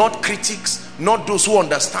 Not critics, not those who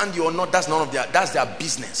understand you or not. That's none of that's their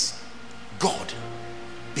business. God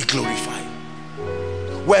be glorified.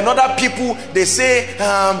 When other people, they say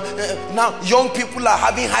now young people are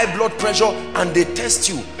having high blood pressure, and they test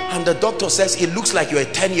you and the doctor says it looks like you're a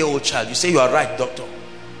 10-year-old child. You say, you are right, doctor.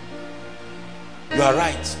 You are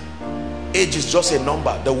right. Age is just a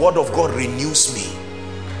number. The word of God renews me.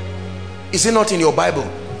 Is it not in your Bible?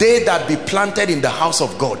 They that be planted in the house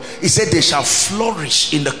of God, he said they shall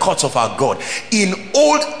flourish in the courts of our God. In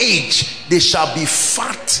old age they shall be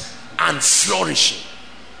fat and flourishing,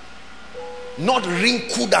 not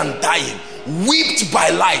wrinkled and dying, whipped by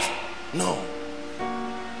life. No.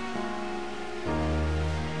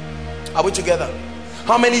 Are we together?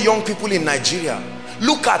 How many young people in Nigeria?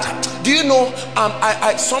 Look at, do you know,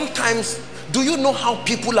 sometimes, do you know how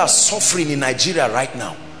people are suffering in Nigeria right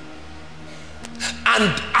now?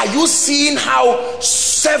 And are you seeing how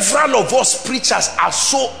several of us preachers are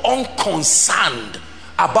so unconcerned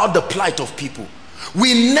about the plight of people?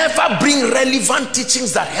 We never bring relevant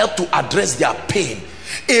teachings that help to address their pain.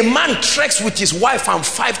 A man treks with his wife and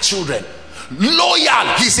 5 children. Loyal,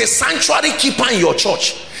 he's a sanctuary keeper in your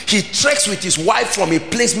church. He treks with his wife from a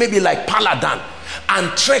place maybe like Paladan,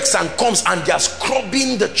 and treks and comes, and they are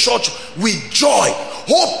scrubbing the church with joy,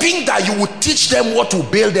 hoping that you would teach them what to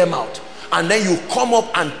bail them out. And then you come up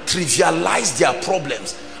and trivialize their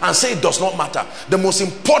problems and say it does not matter. The most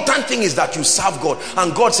important thing is that you serve God.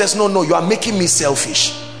 And God says, no, no, you are making me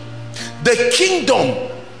selfish. The kingdom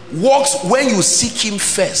works when you seek him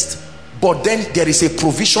first, but then there is a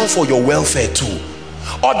provision for your welfare too.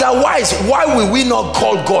 Otherwise, why will we not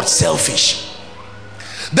call God selfish?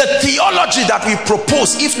 The theology that we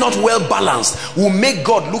propose, if not well balanced, will make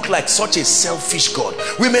God look like such a selfish God.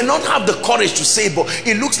 We may not have the courage to say, but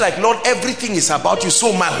it looks like, Lord, everything is about you,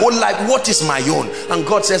 so my whole life, what is my own? And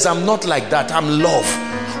God says, I'm not like that. I'm love.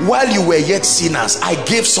 While you were yet sinners, I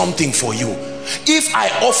gave something for you. If I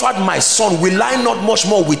offered my son, will I not much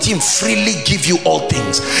more with him freely give you all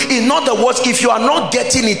things? In other words, if you are not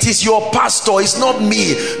getting it, it's your pastor, it's not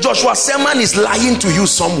me. Joshua Selman is lying to you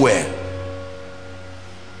somewhere.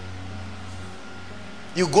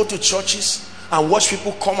 You go to churches and watch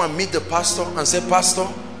people come and meet the pastor and say, Pastor,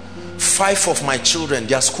 5 of my children,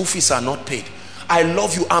 their school fees are not paid. I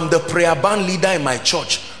love you. I'm the prayer band leader in my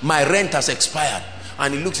church. My rent has expired.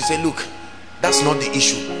 And he looks and says, look, that's not the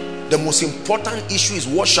issue. The most important issue is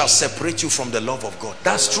what shall separate you from the love of God.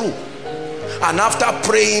 That's true. And after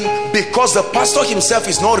praying, because the pastor himself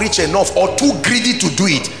is not rich enough or too greedy to do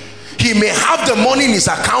it, he may have the money in his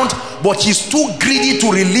account, but he's too greedy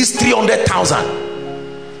to release 300,000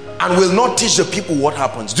 and will not teach the people what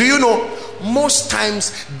happens. Do you know, most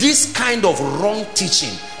times this kind of wrong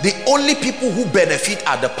teaching, the only people who benefit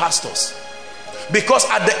are the pastors. Because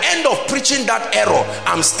at the end of preaching that error,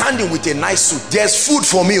 I'm standing with a nice suit. There's food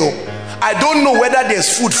for me. I don't know whether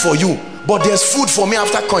there's food for you, but there's food for me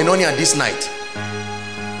after Koinonia this night.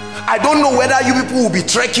 I don't know whether you people will be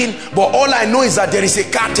trekking, but all I know is that there is a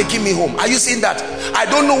car taking me home. Are you seeing that? I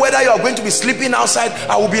don't know whether you are going to be sleeping outside.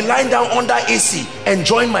 I will be lying down under AC,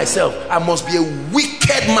 enjoying myself. I must be a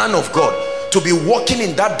wicked man of God to be walking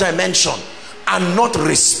in that dimension and not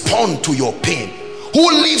respond to your pain. Who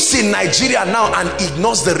lives in Nigeria now and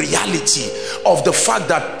ignores the reality of the fact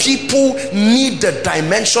that people need the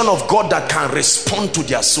dimension of God that can respond to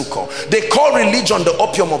their succor? They call religion the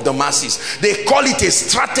opium of the masses. They call it a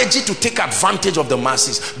strategy to take advantage of the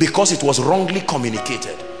masses because it was wrongly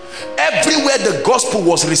communicated. Everywhere the gospel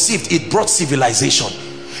was received, it brought civilization.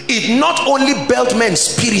 It not only built men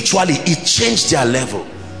spiritually, it changed their level.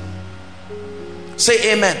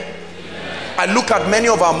 Say amen. I look at many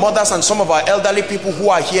of our mothers and some of our elderly people who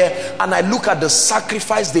are here, and I look at the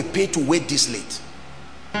sacrifice they pay to wait this late.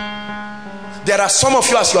 There are some of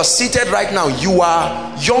you, as you are seated right now, you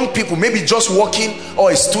are young people, maybe just working,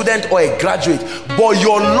 or a student or a graduate, but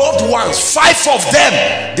your loved ones, 5 of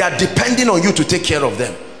them, they are depending on you to take care of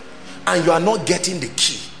them, and you are not getting the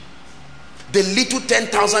key. The little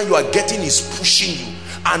 10,000 you are getting is pushing you.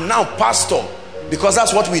 And now, pastor, because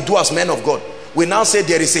that's what we do as men of God, we now say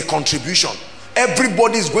there is a contribution.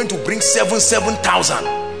 Everybody is going to bring 7,000.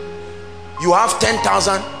 You have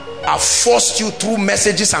 10,000. I've forced you through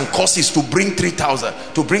messages and courses to bring 3,000,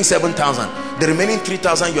 to bring 7,000. The remaining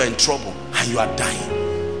 3,000, you are in trouble and you are dying.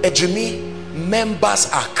 Ejimi, members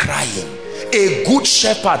are crying. A good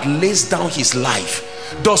shepherd lays down his life,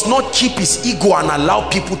 does not keep his ego and allow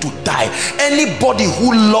people to die. Anybody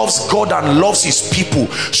who loves God and loves his people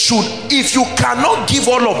should, if you cannot give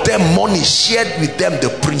all of them money, share with them the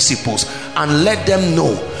principles and let them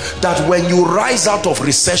know that when you rise out of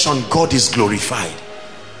recession, God is glorified.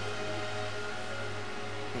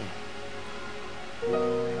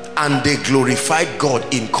 And they glorified God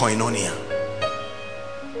in koinonia.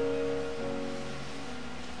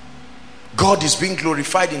 God is being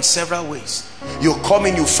glorified in several ways. You come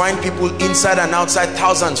in, you find people inside and outside,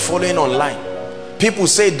 thousands following online. People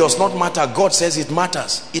say it does not matter. God says it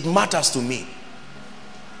matters. It matters to me.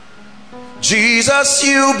 Jesus,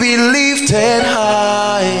 you be lifted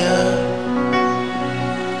higher,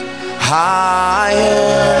 higher,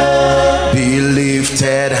 be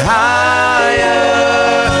lifted higher.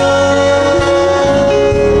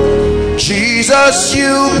 Jesus,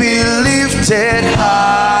 you be lifted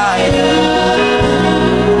higher.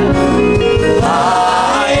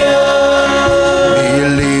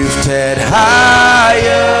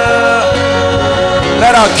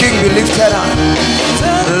 Let our King be lifted up.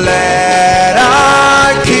 Let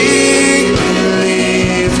our King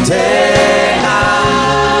be lifted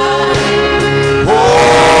high.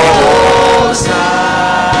 Hosanna.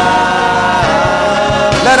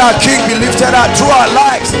 Let our King be lifted up through our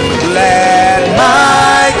lives. Let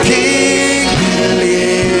my King be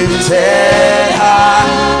lifted high.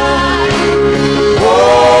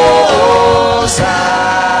 Hosanna.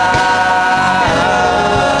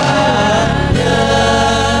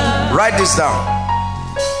 Write this down.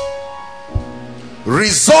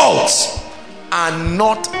 Results are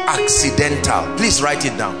not accidental. Please write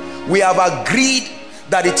it down. We have agreed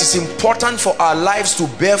that it is important for our lives to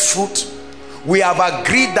bear fruit. We have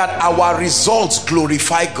agreed that our results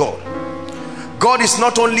glorify God. God is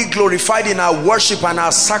not only glorified in our worship and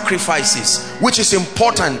our sacrifices, which is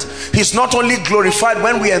important. He's not only glorified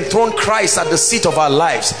when we enthrone Christ at the seat of our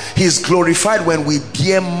lives. He's glorified when we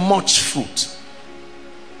bear much fruit.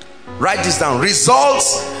 Write this down.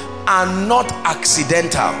 Results are not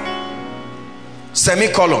accidental.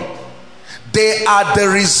 Semicolon. They are the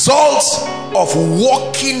results of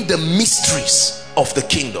walking the mysteries of the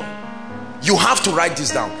kingdom. You have to write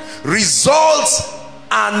this down. Results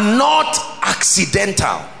are not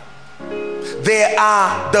accidental. They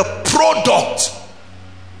are the product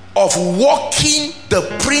of walking the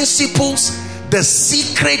principles, the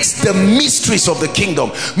secrets, the mysteries of the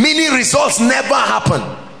kingdom. Meaning results never happen.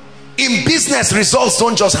 In business, results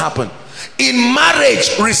don't just happen. In marriage,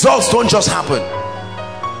 results don't just happen.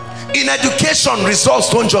 In education, results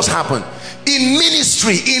don't just happen. In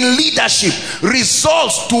ministry, in leadership,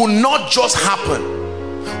 results do not just happen.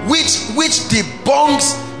 Which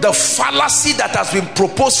debunks the fallacy that has been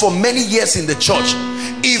proposed for many years in the church.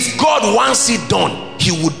 If God wants it done,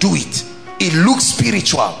 he will do it. It looks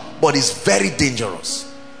spiritual, but it's very dangerous.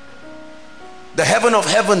 The heaven of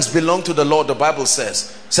heavens belong to the Lord, the Bible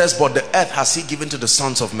says, but the earth has he given to the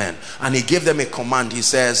sons of men. And he gave them a command. He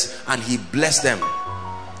says, and he blessed them,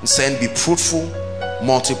 saying, be fruitful,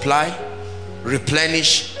 multiply,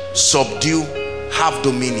 replenish, subdue, have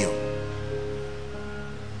dominion.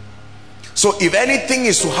 So if anything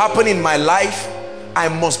is to happen in my life, I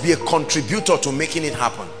must be a contributor to making it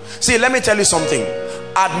happen. See, let me tell you something.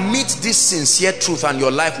 Admit this sincere truth and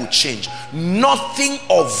your life will change. Nothing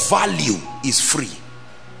of value is free.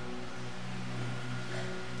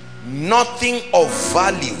 Nothing of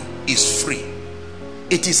value is free.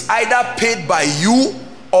 It is either paid by you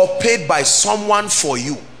or paid by someone for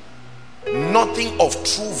you. Nothing of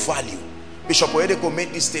true value. Bishop Oyedepo made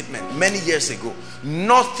this statement many years ago.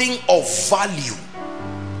 Nothing of value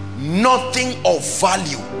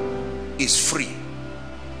is free.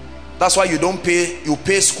 That's why you don't pay, you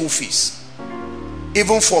pay school fees.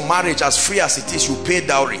 Even for marriage, as free as it is, you pay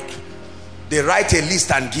dowry. They write a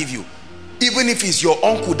list and give you. Even if it's your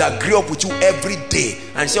uncle that grew up with you every day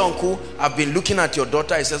and say, uncle, I've been looking at your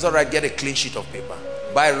daughter. He says, all right, get a clean sheet of paper.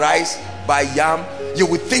 Buy rice, buy yam. You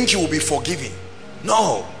would think you will be forgiven.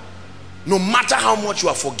 No. No matter how much you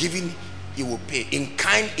are forgiven, he will pay. In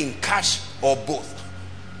kind, in cash, or both.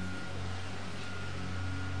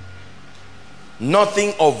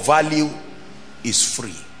 Nothing of value is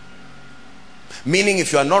free. Meaning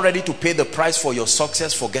if you are not ready to pay the price for your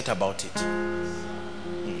success, forget about it.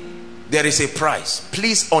 There is a price.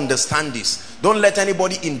 Please understand this. Don't let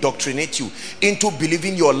anybody indoctrinate you into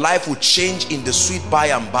believing your life will change in the sweet by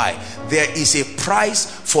and by. There is a price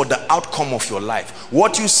for the outcome of your life.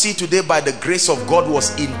 What you see today by the grace of God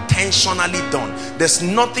was intentionally done. There's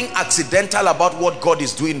nothing accidental about what God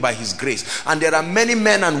is doing by his grace. And there are many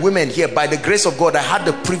men and women here, by the grace of God, I had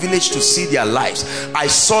the privilege to see their lives. I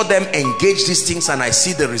saw them engage these things, and I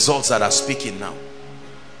see the results that are speaking now.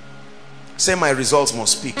 Say, my results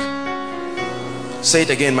must speak. Say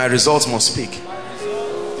it again, my results must speak.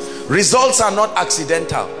 Results are not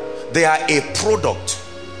accidental. They are a product,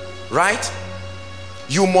 right?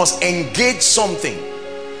 You must engage something.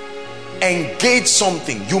 Engage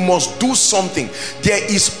something. You must do something. There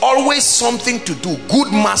is always something to do.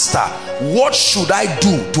 Good master, what should I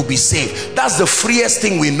do to be saved? That's the freest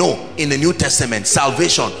thing we know in the New Testament,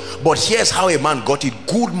 salvation. But here's how a man got it.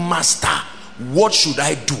 Good master, what should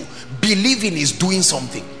I do? Believing is doing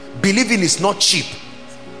something. Believing is not cheap.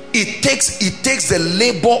 It takes the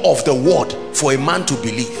labor of the word for a man to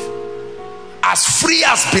believe. As free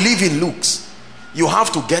as believing looks, you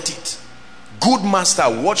have to get it. Good master,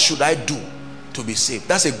 what should I do to be saved?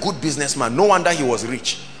 That's a good businessman. No wonder he was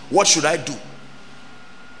rich. What should I do?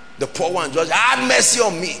 The poor one just have mercy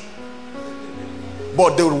on me.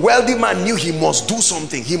 But the wealthy man knew he must do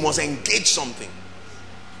something. He must engage something.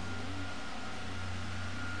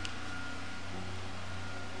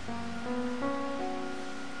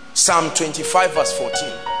 Psalm 25 verse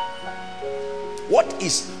 14.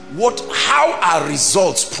 How are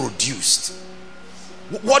results produced?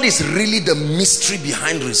 What is really the mystery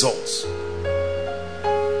behind results?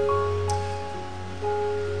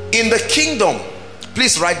 In the kingdom,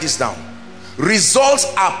 please write this down. Results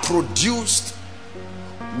are produced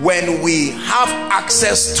when we have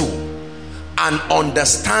access to and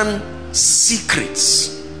understand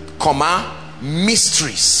secrets,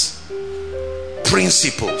 mysteries,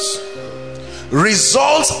 principles.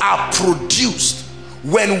 Results are produced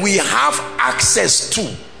when we have access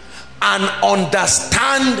to and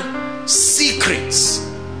understand secrets,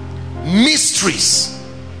 mysteries,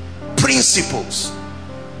 principles.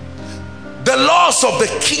 The laws of the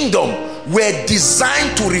kingdom were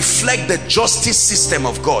designed to reflect the justice system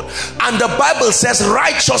of God, and the Bible says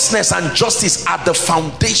righteousness and justice are the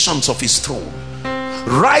foundations of his throne.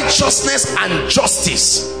 Righteousness and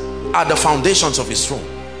justice are the foundations of his throne.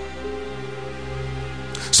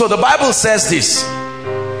 So the Bible says this: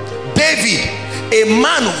 David, a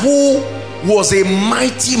man who was a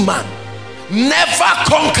mighty man, never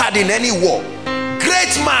conquered in any war,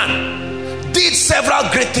 great man, did several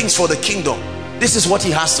great things for the kingdom. This is what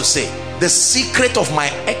he has to say: the secret of my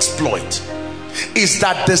exploit is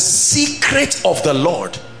that the secret of the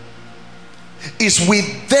Lord is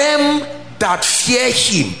with them that fear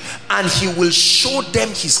him, and he will show them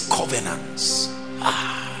his covenants.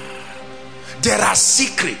 There are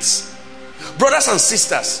secrets. Brothers and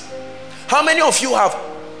sisters, how many of you have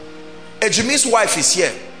Ejimi's wife is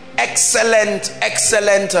here? Excellent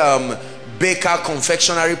baker,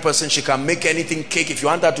 confectionery person. She can make anything, cake. If you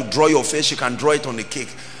want her to draw your face, she can draw it on the cake.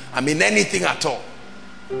 I mean, anything at all.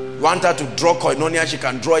 You want her to draw koinonia, she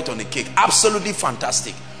can draw it on the cake. Absolutely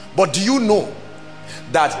fantastic. But do you know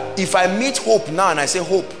that if I meet Hope now and I say,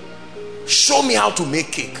 Hope, show me how to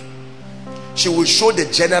make cake, she will show the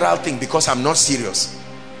general thing because I'm not serious.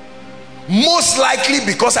 Most likely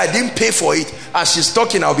because I didn't pay for it. As she's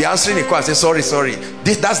talking, I'll be answering the question. Sorry.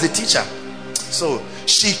 That's the teacher. So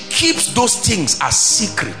she keeps those things as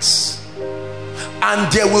secrets,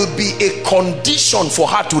 and there will be a condition for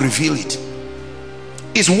her to reveal it.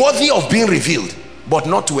 It's worthy of being revealed, but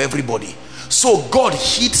not to everybody. So God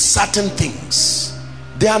hid certain things.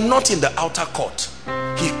 They are not in the outer court.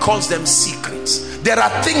 He calls them secrets. There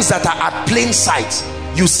are things that are at plain sight.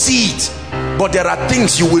 You see it, but there are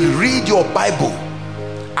things you will read your Bible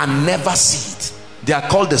and never see it. They are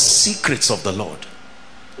called the secrets of the Lord.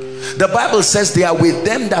 The Bible says they are with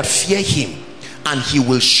them that fear him, and he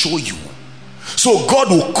will show you. So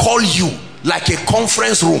God will call you like a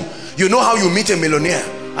conference room. You know how you meet a millionaire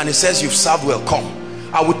and he says, you've served well, come.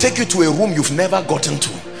 I will take you to a room you've never gotten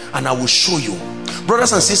to, and I will show you.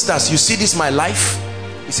 Brothers and sisters, you see this, my life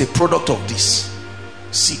is a product of this.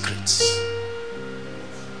 Secrets,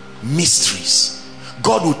 mysteries.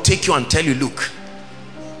 God will take you and tell you, look,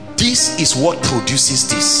 this is what produces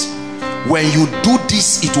this. When you do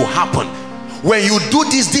this, it will happen. When you do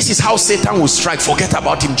this, this is how Satan will strike. Forget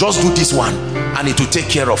about him. Just do this one and it will take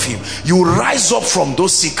care of him. You rise up from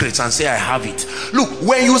those secrets and say, I have it. Look,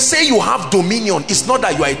 when you say you have dominion, it's not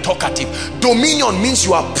that you are a talkative. Dominion means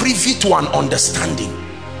you are privy to an understanding.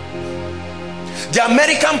 The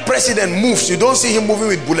American president moves, you don't see him moving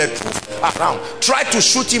with bulletproof around. Try to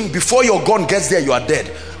shoot him, before your gun gets there, you are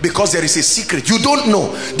dead. Because there is a secret. You don't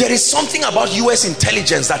know. There is something about US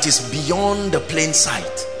intelligence that is beyond the plain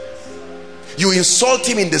sight. You insult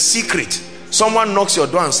him in the secret. Someone knocks your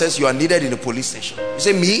door and says you are needed in the police station. You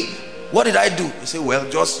say, me? What did I do? You say, well,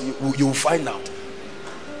 just you will find out.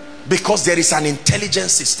 Because there is an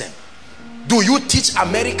intelligence system. Do you teach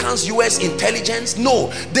Americans US intelligence?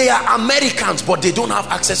 No, they are Americans, but they don't have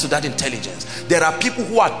access to that intelligence. There are people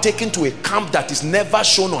who are taken to a camp that is never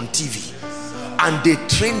shown on TV, and they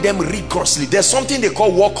train them rigorously. There's something they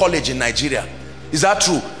call war college in Nigeria. Is that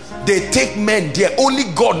true? They take men there. Only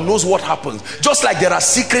God knows what happens. Just like there are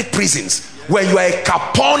secret prisons. When you are a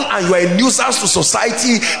capon and you are a nuisance to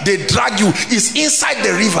society, they drag you. It's inside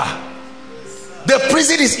the river. The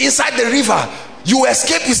prison is inside the river. You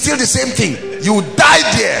escape, is still the same thing. You die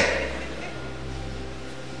there.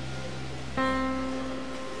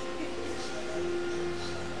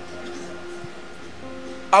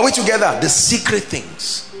 Are we together? The secret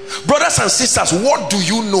things. Brothers and sisters, what do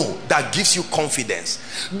you know that gives you confidence?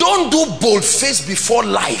 Don't do bold face before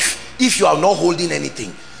life if you are not holding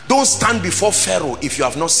anything. Don't stand before Pharaoh if you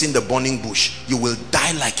have not seen the burning bush. You will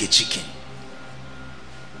die like a chicken.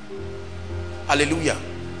 Hallelujah.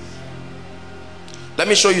 Let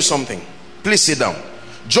me show you something. Please sit down.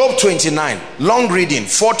 Job 29, long reading,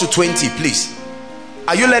 4 to 20, please.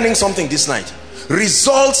 Are you learning something this night?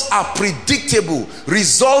 Results are predictable.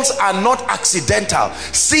 Results are not accidental.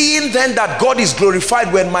 Seeing then that God is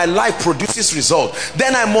glorified when my life produces results,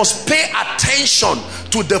 then I must pay attention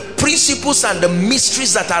to the principles and the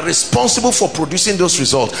mysteries that are responsible for producing those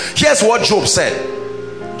results. Here's what Job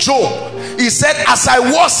said. Job, he said, as I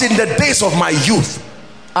was in the days of my youth.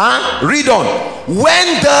 Read on.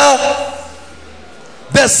 When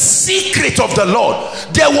the secret of the Lord,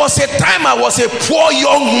 there was a time I was a poor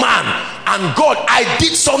young man, and God, I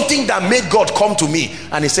did something that made God come to me,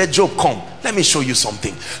 and he said, Job, come, let me show you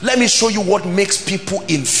something. Let me show you what makes people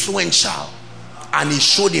influential. And he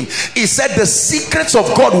showed him. He said the secrets of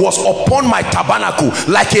God was upon my tabernacle,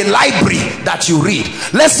 like a library that you read.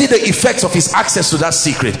 Let's see the effects of his access to that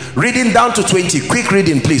secret. Reading down to 20. Quick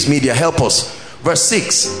reading, please, media, help us. Verse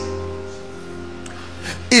 6.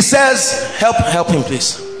 It says, help him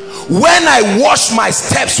please. When I washed my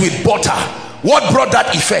steps with butter, what brought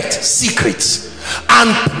that effect? Secrets. And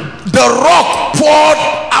the rock poured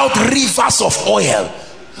out rivers of oil.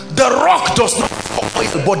 The rock does not pour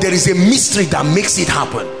oil, but there is a mystery that makes it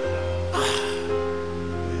happen.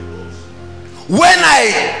 When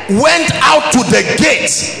I went out to the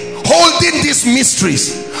gates holding these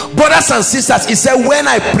mysteries, brothers and sisters, he said, when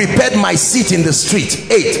I prepared my seat in the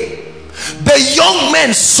street. 8. The young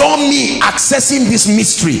men saw me accessing this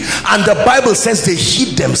mystery, and the Bible says they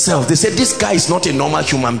hid themselves. They said, this guy is not a normal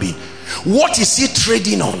human being. What is he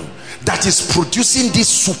trading on that is producing these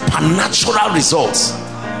supernatural results?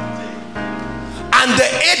 And the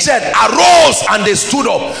aged arose and they stood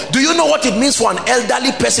up. Do you know what it means for an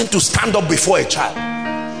elderly person to stand up before a child?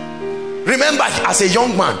 Remember, as a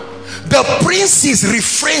young man, the princes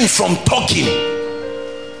refrained from talking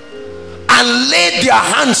and laid their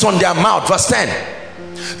hands on their mouth. Verse 10.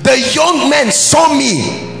 The young men saw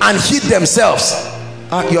me and hid themselves.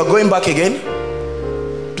 You are going back again?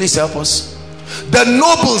 Please help us. The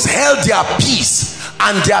nobles held their peace,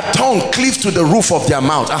 and their tongue cleaved to the roof of their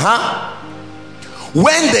mouth.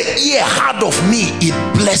 When the ear heard of me,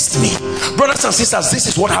 it blessed me. Brothers and sisters, this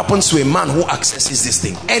is what happens to a man who accesses this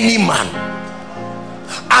thing. Any man.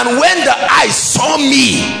 And when the eye saw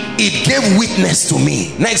me, it gave witness to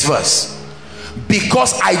me. Next verse.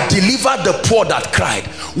 Because I delivered the poor that cried.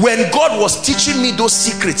 When God was teaching me those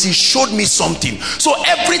secrets, he showed me something. So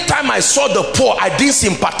every time I saw the poor, I didn't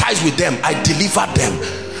sympathize with them, I delivered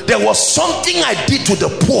them. There was something I did to the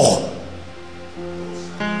poor,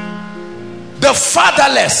 the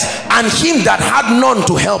fatherless, and him that had none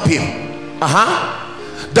to help him.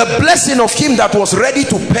 The blessing of him that was ready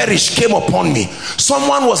to perish came upon me.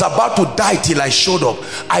 Someone was about to die till I showed up.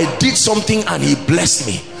 I did something and he blessed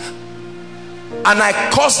me. And I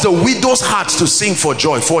caused the widow's heart to sing for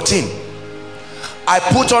joy. 14. I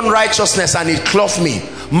put on righteousness and it clothed me.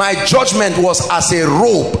 My judgment was as a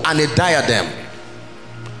robe and a diadem.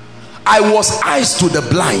 I was eyes to the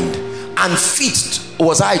blind, and feet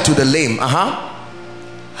was I to the lame.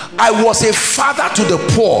 I was a father to the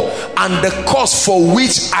poor, and the cause for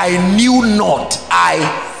which I knew not,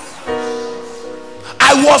 I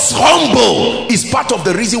was humble is part of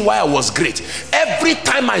the reason why I was great. Every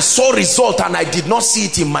time I saw result and I did not see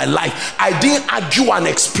it in my life, I didn't argue and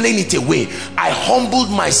explain it away. I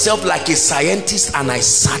humbled myself like a scientist and I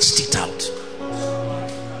searched it out.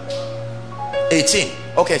 18.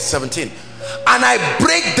 Okay, 17. And I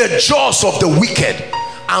break the jaws of the wicked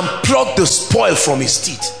and pluck the spoil from his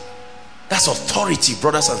teeth. That's authority,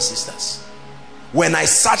 brothers and sisters. When I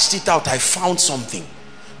searched it out, I found something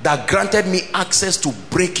that granted me access to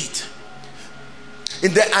break it.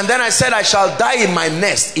 And then I said, I shall die in my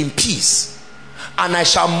nest in peace, and I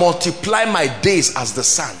shall multiply my days as the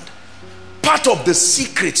sand. Part of the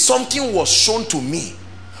secret, something was shown to me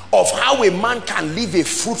of how a man can live a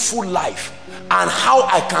fruitful life and how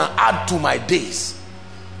I can add to my days.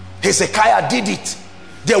 Hezekiah did it.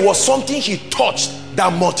 There was something he touched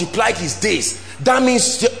that multiplied his days. That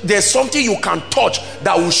means there's something you can touch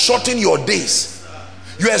that will shorten your days.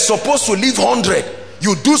 You are supposed to live 100.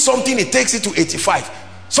 You do something, it takes it to 85.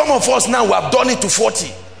 Some of us now, we have done it to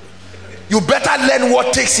 40. You better learn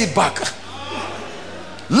what takes it back.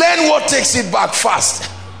 Learn what takes it back fast.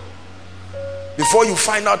 Before you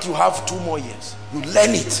find out you have 2 more years. You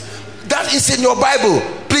learn it. That is in your Bible.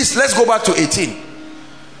 Please, let's go back to 18.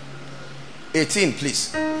 18,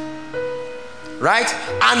 please. Right?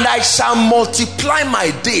 And I shall multiply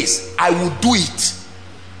my days. I will do it.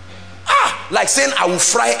 Like saying I will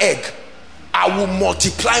fry egg. I will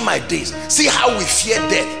multiply my days. See how we fear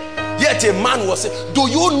death. Yet a man was saying, do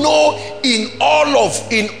you know in all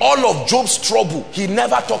of Job's trouble, he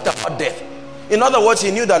never talked about death. In other words,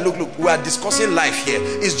 he knew that look, we are discussing life here.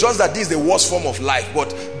 It's just that this is the worst form of life, but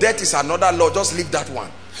death is another law. Just leave that one.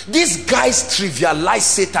 These guys trivialized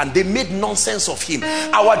Satan. They made nonsense of him.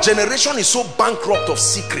 Our generation is so bankrupt of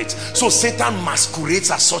secrets, so Satan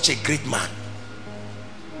masquerades as such a great man.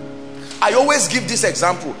 I always give this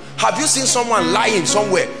example. Have you seen someone lying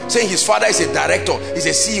somewhere saying his father is a director, he's a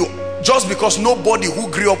CEO, just because nobody who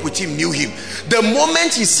grew up with him knew him? The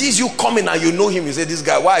moment he sees you coming and you know him, you say, this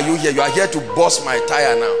guy, why are you here? You are here to bust my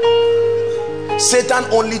tire now. Satan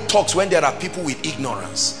only talks when there are people with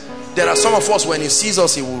ignorance. There are some of us, when he sees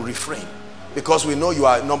us, he will refrain, because we know you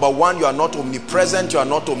are, number one, you are not omnipresent, you are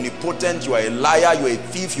not omnipotent, you are a liar, you are a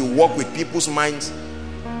thief, you work with people's minds.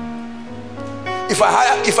 If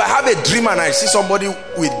I have a dream and I see somebody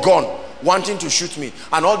with gun wanting to shoot me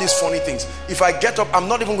and all these funny things, if I get up, I'm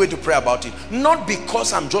not even going to pray about it. Not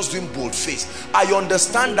because I'm just doing bold face. I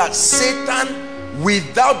understand that Satan,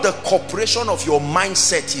 without the cooperation of your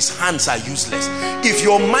mindset, his hands are useless. If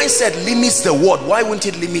your mindset limits the word, why wouldn't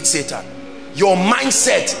it limit Satan? Your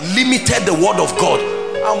mindset limited the word of God.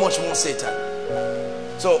 How much more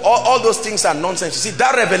Satan? So all those things are nonsense. You see,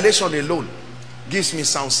 that revelation alone gives me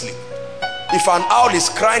sound sleep. If an owl is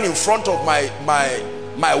crying in front of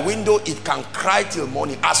my window, it can cry till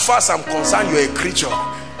morning. As far as I'm concerned, you're a creature.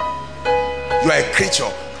 You are a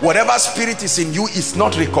creature. Whatever spirit is in you is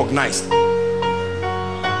not recognized.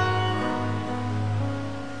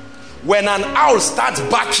 When an owl starts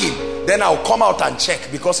barking, then I'll come out and check,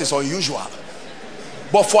 because it's unusual.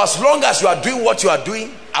 But for as long as you are doing what you are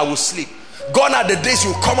doing, I will sleep. Gone are the days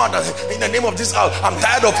you come out and say, in the name of this owl, I'm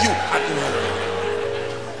tired of you.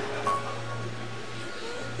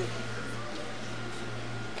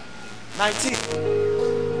 19.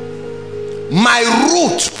 My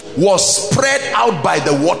root was spread out by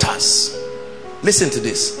the waters. Listen to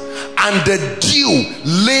this. And the dew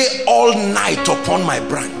lay all night upon my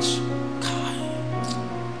branch.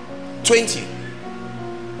 20.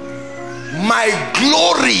 My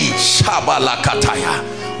glory,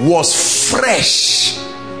 Shabalakataya, was fresh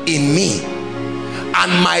in me,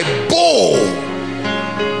 and my bow,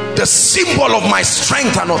 the symbol of my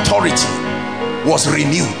strength and authority, was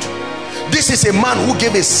renewed. This is a man who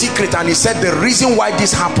gave a secret, and he said the reason why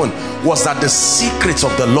this happened was that the secrets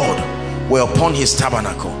of the Lord were upon his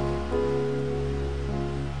tabernacle.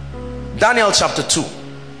 Daniel chapter 2.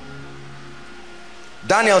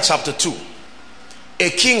 Daniel chapter 2. A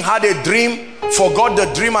king had a dream, forgot the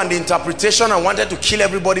dream and the interpretation, and wanted to kill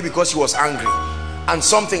everybody because he was angry. And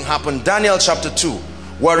something happened. Daniel chapter 2.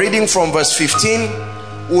 We're reading from verse 15.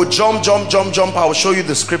 We'll jump. I will show you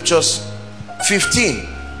the scriptures. 15.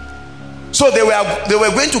 So they were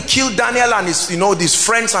going to kill Daniel and his, these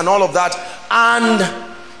friends and all of that. And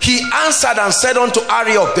he answered and said unto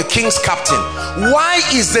Arioch, the king's captain, why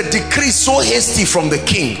is the decree so hasty from the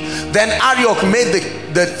king? Then Arioch made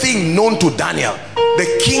the thing known to Daniel.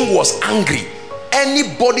 The king was angry.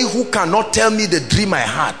 Anybody who cannot tell me the dream I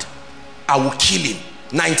had, I will kill him.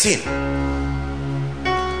 19.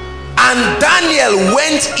 And Daniel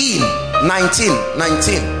went in. 19.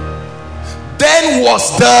 Then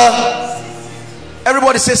was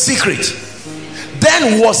everybody say secret.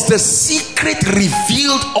 Then was the secret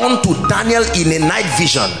revealed unto Daniel in a night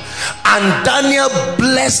vision, and Daniel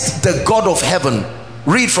blessed the God of heaven.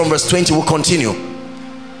 Read from verse 20. We'll continue.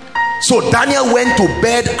 So Daniel went to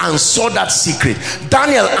bed and saw that secret.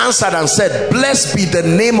 Daniel answered and said, blessed be the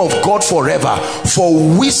name of God forever, for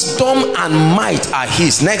wisdom and might are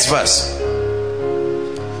his. Next verse.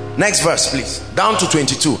 Next verse, please. Down to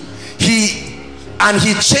 22. He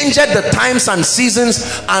changed the times and seasons,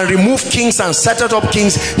 and removed kings and set up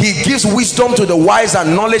kings. He gives wisdom to the wise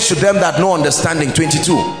and knowledge to them that know understanding.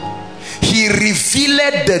 22. He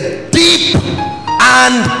revealed the deep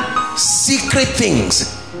and secret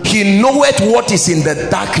things. He knoweth what is in the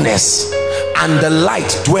darkness, and the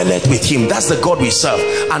light dwelleth with him. That's the God we serve,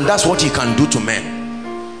 and that's what he can do to men.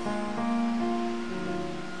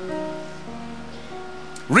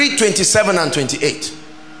 Read 27 and 28.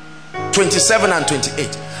 27 and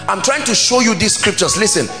 28. I'm trying to show you these scriptures.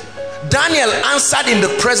 Listen. Daniel answered in the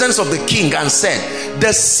presence of the king and said,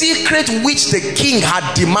 the secret which the king had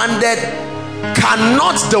demanded,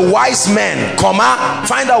 cannot the wise men,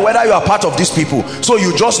 find out whether you are part of these people, so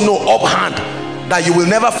you just know offhand that you will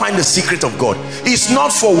never find the secret of God. It's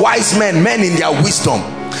not for wise men, men in their wisdom.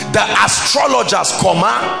 The astrologers,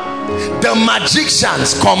 the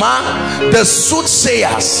magicians, the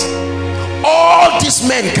soothsayers, all these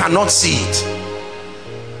men cannot see it.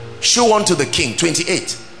 Show unto the king.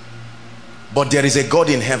 28. But there is a God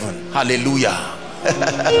in heaven. Hallelujah.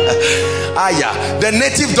 The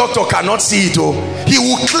native doctor cannot see it. Oh, he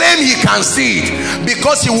will claim he can see it,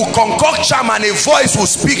 because he will concoct charm and a voice will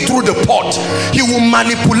speak through the pot. He will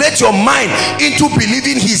manipulate your mind into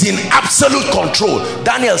believing he's in absolute control.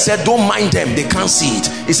 Daniel said, don't mind them, they can't see it.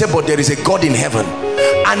 He said, but there is a God in heaven,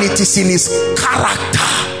 and it is in his character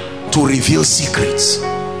to reveal secrets.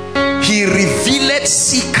 He revealed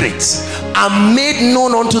secrets and made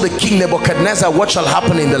known unto the king Nebuchadnezzar what shall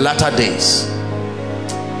happen in the latter days.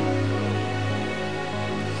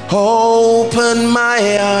 Open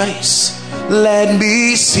my eyes, let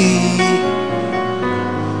me see.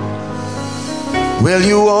 Will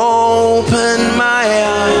you open my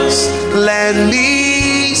eyes, let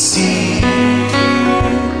me see.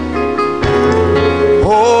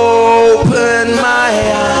 Open my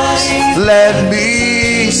eyes, let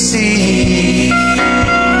me see.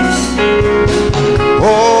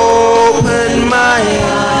 Open my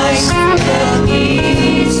eyes, let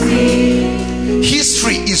me see.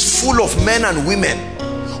 History is full of men and women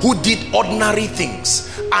who did ordinary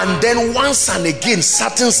things, and then once and again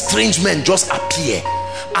certain strange men just appear,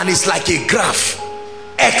 and it's like a graph.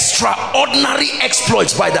 Extraordinary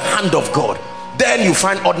exploits by the hand of God. Then you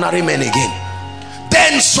find ordinary men again.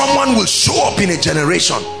 Then someone will show up in a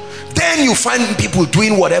generation. Then you find people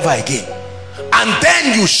doing whatever again, and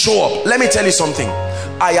then you show up. Let me tell you something.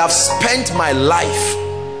 I have spent my life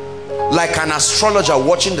like an astrologer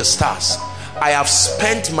watching the stars. I have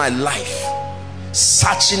spent my life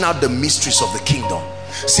searching out the mysteries of the kingdom.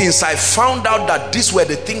 Since I found out that these were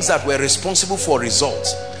the things that were responsible for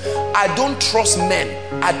results, I don't trust men.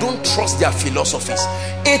 I don't trust their philosophies.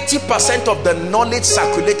 80% of the knowledge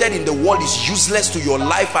circulated in the world is useless to your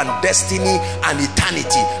life and destiny and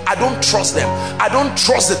eternity. I don't trust them. I don't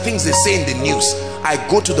trust the things they say in the news. I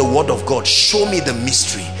go to the word of God. Show me the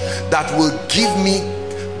mystery that will give me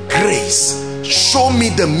grace. Show me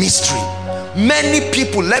the mystery. Many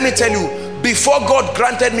people, let me tell you, before God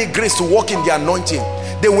granted me grace to walk in the anointing,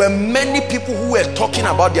 there were many people who were talking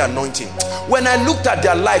about the anointing. When I looked at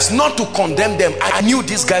their lives, not to condemn them, I knew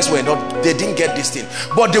these guys were not, they didn't get this thing,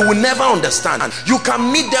 but they will never understand. You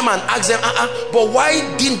can meet them and ask them, but why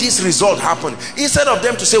didn't this result happen? Instead of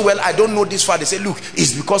them to say, well, I don't know this far, they say, look,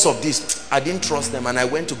 it's because of this. I didn't trust them, and I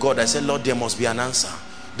went to God. I said, Lord, there must be an answer.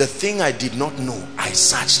 The thing I did not know, I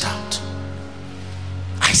searched out.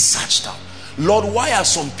 I searched out. Lord, why are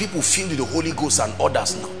some people filled with the Holy Ghost and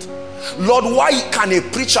others not? Lord, why can a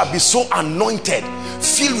preacher be so anointed,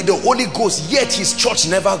 filled with the Holy Ghost, yet his church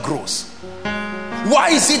never grows? Why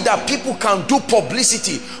is it that people can do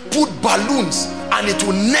publicity, put balloons, and it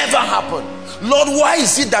will never happen? Lord, why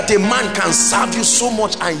is it that a man can serve you so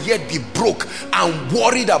much and yet be broke and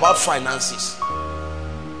worried about finances?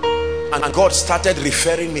 And God started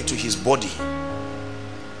referring me to his body.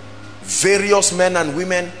 Various men and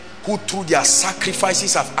women who through their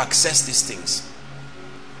sacrifices have accessed these things.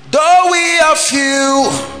 Though we are few,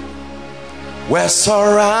 we're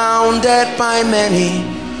surrounded by many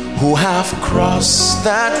who have crossed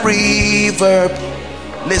that river.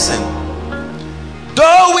 Listen.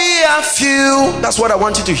 Though we are few, that's what I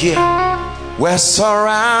want you to hear. We're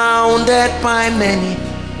surrounded by many.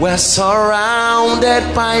 We're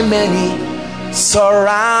surrounded by many.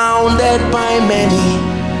 Surrounded by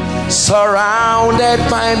many. Surrounded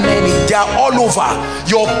by many. They are all over.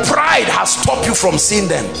 Your pride has stopped you from seeing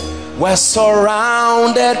them. We're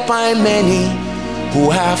surrounded by many who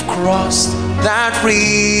have crossed that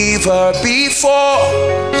river before.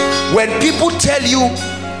 When people tell you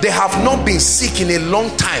they have not been sick in a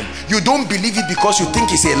long time, you don't believe it because you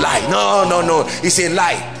think it's a lie. No, it's a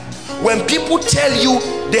lie. When people tell you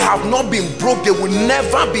they have not been broke, they will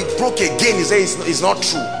never be broke again, you say it's not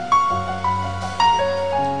true.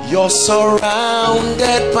 You're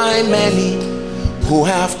surrounded by many who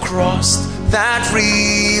have crossed that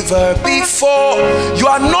river before. You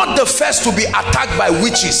are not the first to be attacked by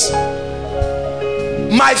witches.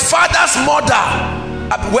 My father's mother,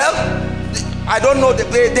 well, I don't know,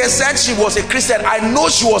 they said she was a Christian. I know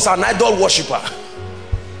she was an idol worshiper.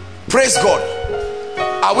 Praise God.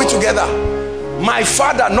 Are we together? My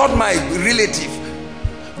father, not my relative.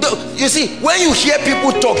 You see, when you hear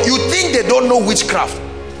people talk, you think they don't know witchcraft.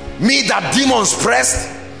 Me that demons pressed,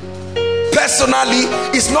 personally,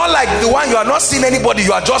 it's not like the one you are not seeing anybody,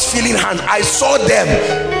 you are just feeling hands. I saw them.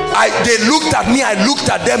 They looked at me, I looked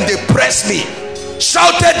at them, they pressed me.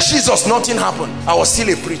 Shouted Jesus, nothing happened. I was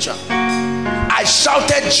still a preacher. I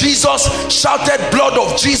shouted Jesus, shouted blood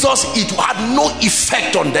of Jesus. It had no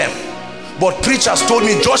effect on them. But preachers told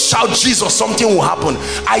me, just shout Jesus, something will happen.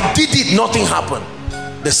 I did it, nothing happened.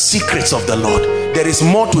 The secrets of the Lord. There is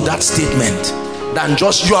more to that statement than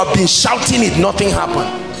just you have been shouting it, nothing happened.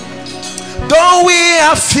 Don't we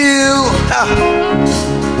have few?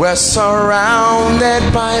 We're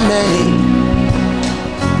surrounded by many.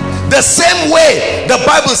 The same way the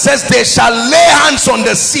Bible says they shall lay hands on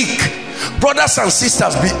the sick. Brothers and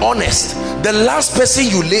sisters, be honest. The last person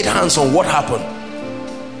you laid hands on, what happened?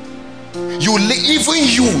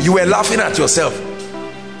 Even you were laughing at yourself.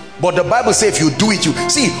 But the Bible says if you do it, you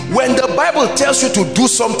see, when the Bible tells you to do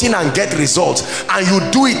something and get results, and you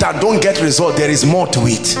do it and don't get results, there is more to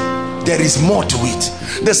it. There is more to it.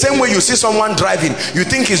 The same way you see someone driving, you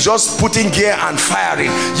think he's just putting gear and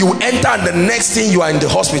firing. You enter and the next thing you are in the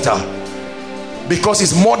hospital, because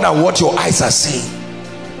it's more than what your eyes are seeing.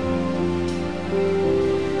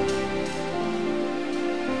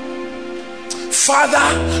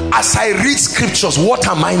 Father, as I read scriptures, what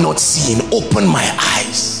am I not seeing? Open my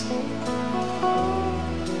eyes.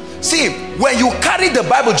 See, when you carry the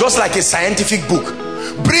Bible just like a scientific book,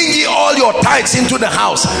 bring ye all your tithes into the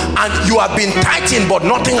house, and you have been tithing but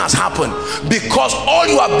nothing has happened, because all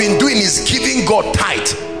you have been doing is giving God tithe.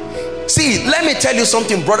 See, let me tell you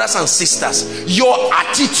something, brothers and sisters. Your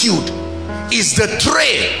attitude is the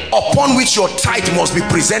tray upon which your tithe must be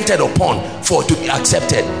presented upon for it to be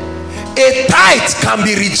accepted. A tithe can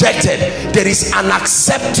be rejected. There is an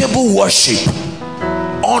acceptable worship,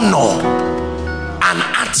 honor, and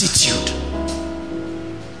attitude.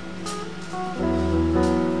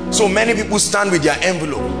 So many people stand with their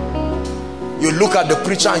envelope. You look at the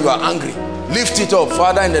preacher and you are angry. Lift it up.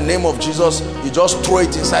 Father, in the name of Jesus, you just throw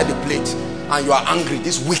it inside the plate and you are angry.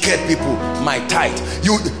 These wicked people, my tithe.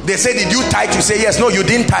 They say, did you tithe? You say, yes. No, you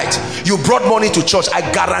didn't tithe. You brought money to church. I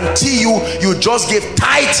guarantee you, you just gave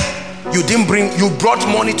tithe. You brought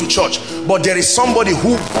money to church. But there is somebody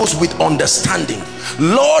who goes with understanding.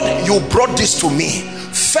 Lord, you brought this to me.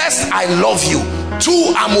 First, I love you.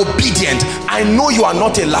 Two, I'm obedient. I know you are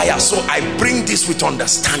not a liar, so I bring this with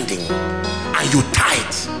understanding. And you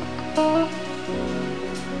tithe.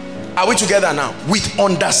 Are we together now? With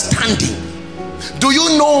understanding. Do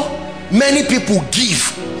you know many people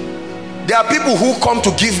give? There are people who come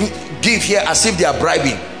to give here as if they are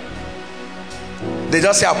bribing. They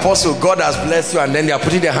just say, Apostle, God has blessed you, and then they are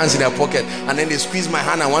putting their hands in their pocket, and then they squeeze my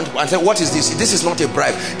hand and say, what is this? This is not a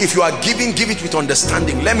bribe. If you are giving, give it with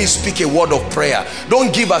understanding. Let me speak a word of prayer.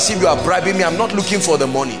 Don't give as if you are bribing me. I'm not looking for the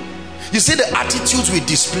money. You see the attitudes we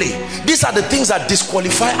display. These are the things that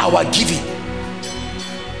disqualify our giving.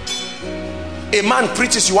 A man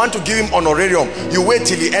preaches, you want to give him honorarium, you wait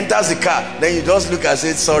till he enters the car, then you just look and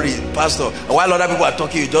say, sorry, pastor. And while other people are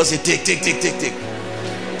talking, you just say, take.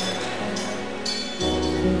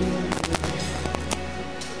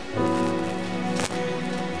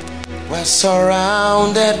 We're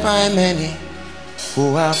surrounded by many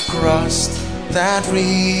who have crossed that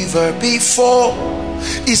river before.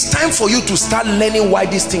 It's time for you to start learning why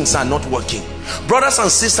these things are not working. Brothers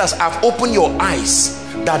and sisters, I've opened your eyes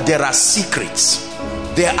that there are secrets.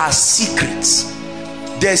 There are secrets.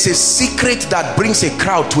 There's a secret that brings a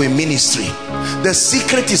crowd to a ministry. The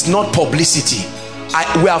secret is not publicity.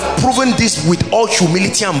 We have proven this with all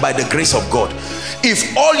humility and by the grace of God.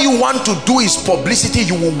 If all you want to do is publicity,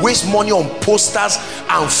 you will waste money on posters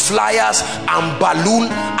and flyers and balloon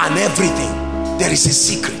and everything. There is a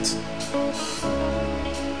secret.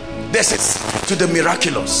 There's a secret to the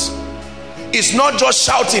miraculous. It's not just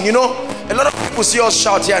shouting. You know, a lot of people see us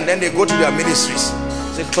shout here and then they go to their ministries.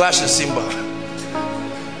 They clash the cymbal.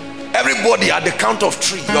 Everybody at the count of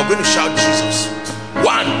 3, you're going to shout Jesus.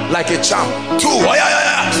 1, like a charm. 2, oh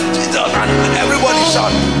yeah, Jesus. And everybody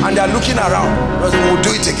shout. And they're looking around. We'll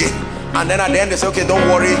do it again. And then at the end they say, okay, don't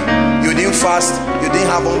worry. You didn't fast. You didn't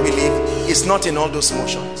have unbelief. It's not in all those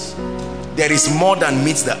motions. There is more than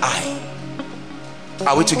meets the eye.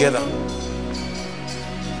 Are we together?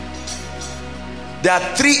 There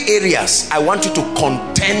are 3 areas I want you to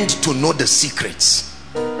contend to know the secrets.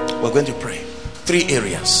 We're going to pray. 3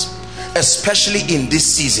 areas. Especially in this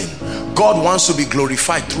season, God wants to be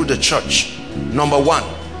glorified through the church. Number one,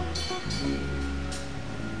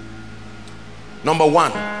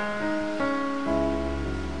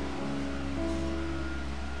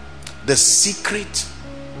 the secret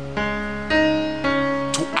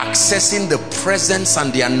to accessing the presence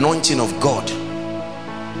and the anointing of God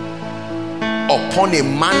upon a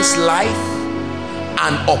man's life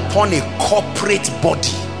and upon a corporate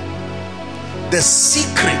body. The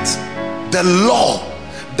secret, the law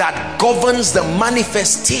that governs the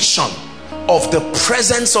manifestation of the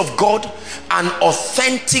presence of God and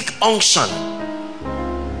authentic unction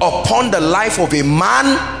upon the life of a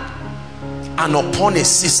man and upon a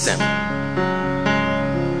system.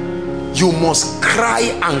 You must cry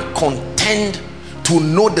and contend to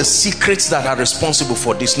know the secrets that are responsible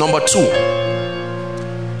for this. Number 2,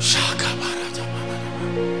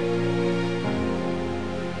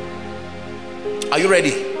 are you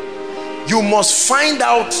ready? You must find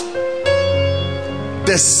out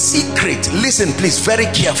the secret. Listen please, very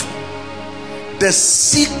careful. The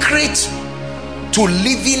secret to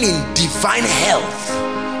living in divine health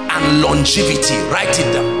and longevity. Write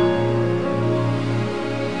it down.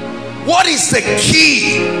 What is the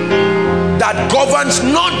key that governs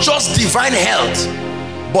not just divine health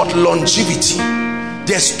but longevity?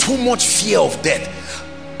 There's too much fear of death.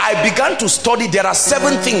 I began to study. There are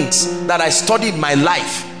 7 things that I studied my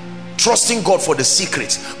life, trusting God for the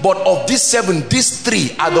secrets. But of these 7, these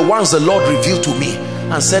 3 are the ones the Lord revealed to me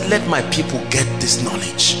and said, let my people get this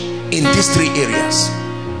knowledge in these 3 areas.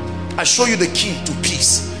 I show you the key to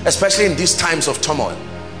peace, especially in these times of turmoil.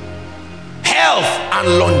 Health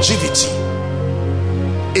and longevity.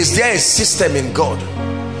 Is there a system in God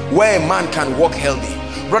where a man can walk healthy?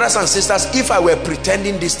 Brothers and sisters, if I were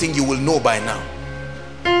pretending this thing, you will know by now.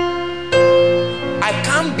 I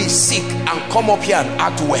can't be sick and come up here and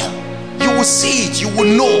act well. You will see it. You will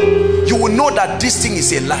know. You will know that this thing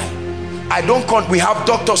is a lie. We have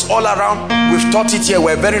doctors all around. We've taught it here.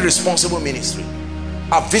 We're a very responsible ministry.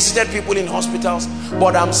 I've visited people in hospitals,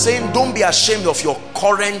 but I'm saying don't be ashamed of your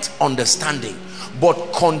current understanding,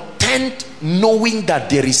 but content knowing that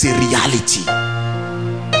there is a reality.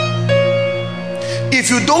 If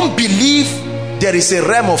you don't believe there is a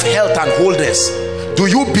realm of health and wholeness, do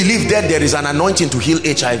you believe that there is an anointing to heal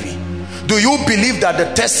HIV? Do you believe that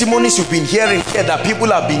the testimonies you've been hearing here that people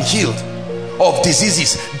have been healed of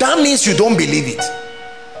diseases, that means you don't believe it?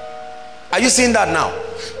 Are you seeing that now?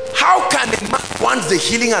 How can a man want the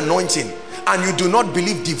healing anointing and you do not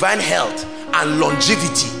believe divine health and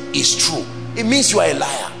longevity is true? It means you are a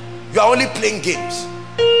liar. You are only playing games.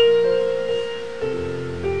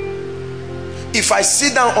 If I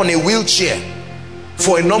sit down on a wheelchair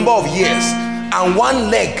for a number of years and one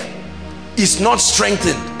leg is not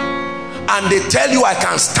strengthened, and they tell you I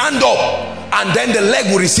can stand up and then the leg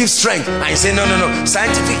will receive strength, and you say no,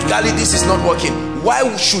 scientifically this is not working,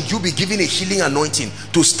 why should you be given a healing anointing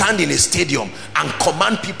to stand in a stadium and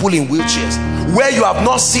command people in wheelchairs where you have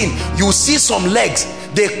not seen? You see some legs,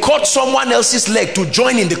 they cut someone else's leg to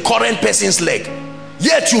join in the current person's leg,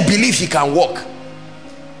 yet you believe he can walk.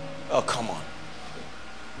 Oh, come on.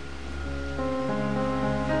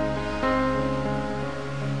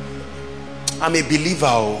 I'm a believer.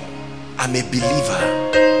 Oh, I'm a believer.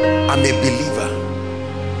 I'm a believer.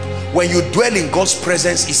 When you dwell in God's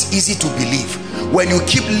presence, it's easy to believe. When you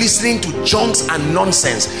keep listening to junks and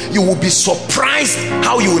nonsense, you will be surprised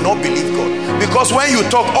how you will not believe God. Because when you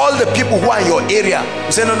talk, all the people who are in your area,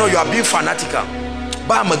 you say, no, you are being fanatical.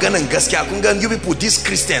 You people, these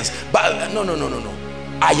Christians. But no.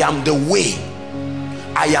 I am the way.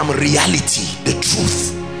 I am reality, the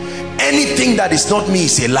truth. Anything that is not me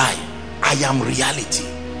is a lie. I am reality.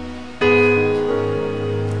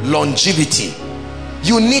 Longevity.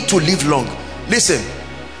 You need to live long. Listen.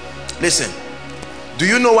 Do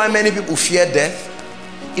you know why many people fear death?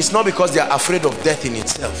 It's not because they are afraid of death in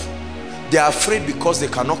itself. They are afraid because they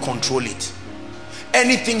cannot control it.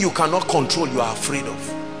 Anything you cannot control, you are afraid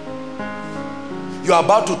of. You are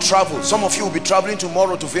about to travel. Some of you will be traveling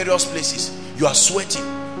tomorrow to various places. You are sweating.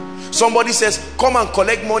 Somebody says, come and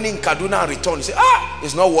collect money in Kaduna and return. You say,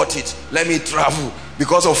 it's not worth it. Let me travel.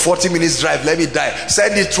 because of 40 minutes drive, let me die.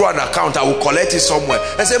 Send it through an account, I will collect it somewhere.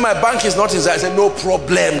 And say, my bank is not inside. I say, no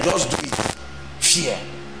problem, just do it. Fear.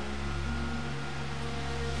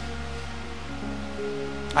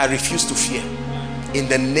 I refuse to fear. In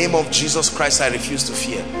the name of Jesus Christ, I refuse to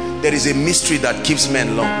fear. There is a mystery that keeps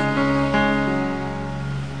men long.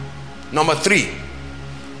 Number 3,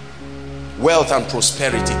 wealth and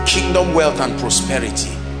prosperity. Kingdom wealth and prosperity.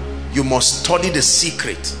 You must study the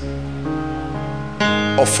secret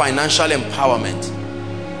of financial empowerment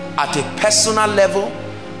at a personal level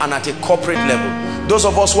and at a corporate level. Those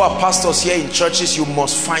of us who are pastors here in churches, you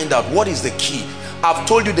must find out what is the key. I've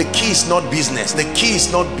told you the key is not business. The key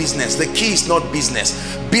is not business. The key is not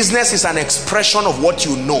business. Business is an expression of what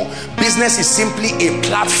you know. Business is simply a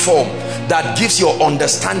platform that gives your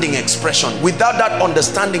understanding expression. Without that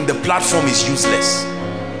understanding, the platform is useless.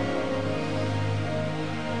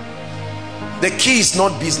 The key is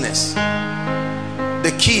not business.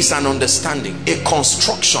 The key is an understanding, a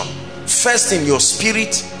construction. First in your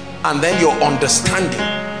spirit, and then your understanding.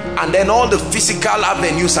 And then all the physical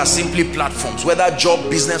avenues are simply platforms, whether job,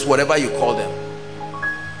 business, whatever you call them.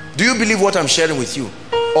 Do you believe what I'm sharing with you?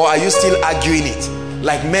 Or are you still arguing it?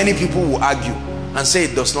 Like many people will argue and say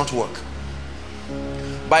it does not work.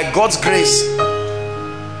 By God's grace,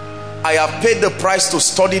 I have paid the price to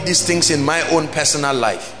study these things in my own personal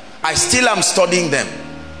life. I still am studying them.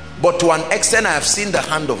 But to an extent, I have seen the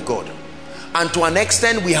hand of God. And to an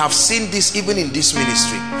extent, we have seen this even in this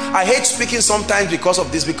ministry. I hate speaking sometimes because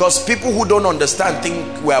of this, because people who don't understand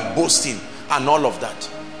think we are boasting and all of that.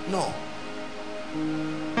 No.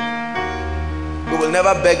 We will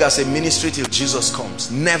never beg as a ministry till Jesus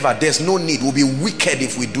comes. Never. There's no need. We'll be wicked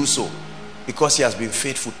if we do so, because he has been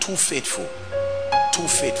faithful. Too faithful. Too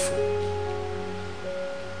faithful.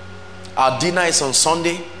 Our dinner is on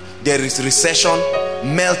Sunday. There is recession,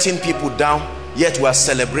 melting people down, yet we are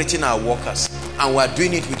celebrating our workers, and we are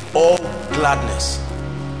doing it with all gladness.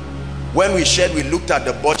 When we shared, we looked at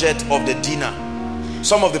the budget of the dinner.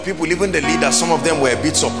 Some of the people, even the leaders, some of them were a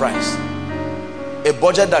bit surprised. A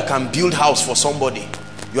budget that can build house for somebody,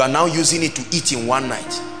 you are now using it to eat in one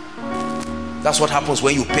night. That's what happens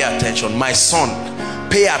when you pay attention. My son,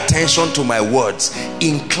 pay attention to my words.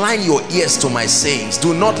 Incline your ears to my sayings.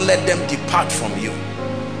 Do not let them depart from you.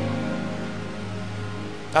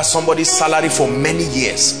 That's somebody's salary for many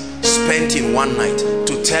years spent in one night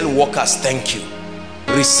to tell workers thank you.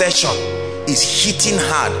 Recession is hitting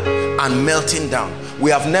hard and melting down. We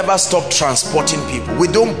have never stopped transporting people. We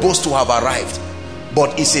don't boast to have arrived,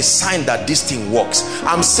 but it's a sign that this thing works.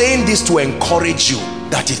 I'm saying this to encourage you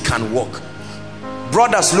that it can work.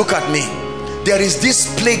 Brothers, look at me. There is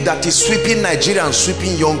this plague that is sweeping Nigeria and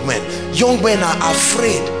sweeping young men. Young men are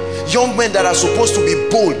afraid. Young men that are supposed to be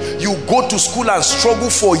bold. You go to school and struggle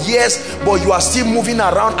for years, but you are still moving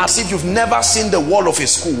around as if you've never seen the wall of a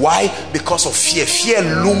school. Why? Because of fear. Fear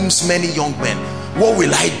looms many young men. What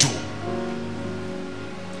will I do?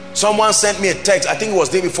 Someone sent me a text, I think it was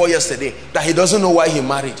the day before yesterday, that he doesn't know why he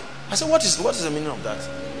married. I said, what is the meaning of that?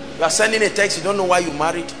 You are sending a text, you don't know why you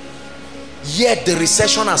married, yet the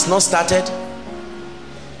recession has not started.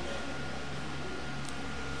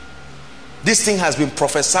 This thing has been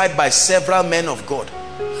prophesied by several men of God.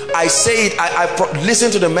 I say it, listen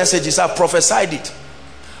to the messages, I prophesied it.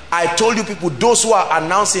 I told you people, those who are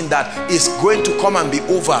announcing that it's going to come and be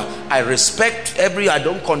over, I respect I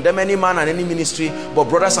don't condemn any man and any ministry, but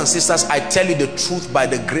brothers and sisters, I tell you the truth, by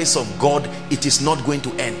the grace of God, it is not going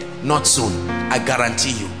to end. Not soon. I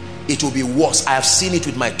guarantee you. It will be worse. I have seen it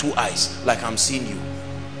with my 2 eyes, like I'm seeing you.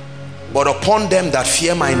 But upon them that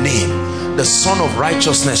fear my name, the Son of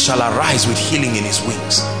Righteousness shall arise with healing in his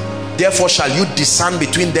wings. Therefore shall you discern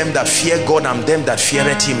between them that fear God and them that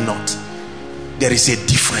feareth him not. There is a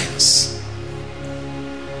difference.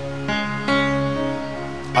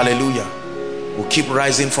 Hallelujah. We'll keep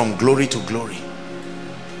rising from glory to glory.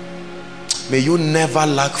 May you never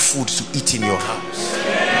lack food to eat in your house,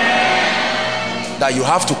 that you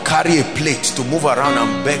have to carry a plate to move around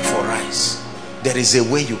and beg for rice. There is a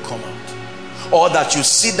way you come out. Or that you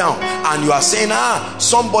sit down and you are saying,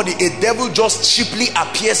 a devil just cheaply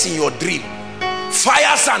appears in your dream,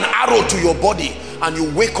 fires an arrow to your body, and you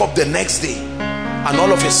wake up the next day and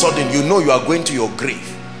all of a sudden you know you are going to your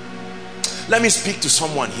grave. Let me speak to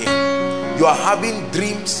someone here. You are having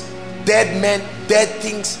dreams, dead men, dead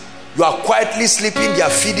things. You are quietly sleeping, they are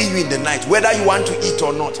feeding you in the night, whether you want to eat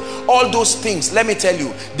or not. All those things, let me tell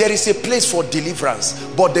you, there is a place for deliverance,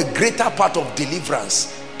 but the greater part of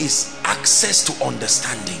deliverance is access to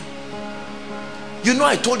understanding. You know,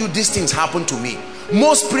 I told you these things happened to me.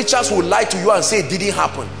 Most preachers will lie to you and say it didn't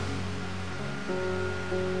happen.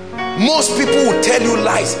 Most people will tell you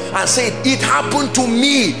lies and say, it happened to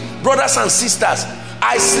me. Brothers and sisters,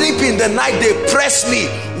 I sleep in the night, they press me.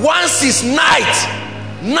 Once it's night,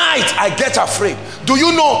 I get afraid. Do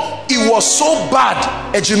you know, it was so bad,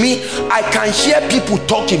 Ejimi, I can hear people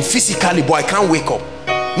talking physically, but I can't wake up.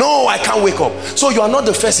 No, I can't wake up. So you are not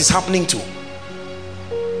the first it's happening to.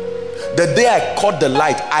 The day I caught the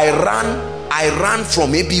light, I ran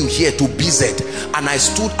from ABU here to BZ, and I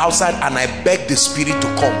stood outside and I begged the spirit to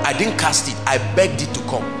come. I didn't cast it, I begged it to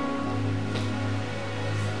come.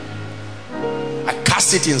 I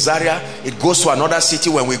cast it in Zaria, it goes to another city.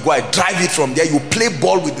 When we go, I drive it from there. You play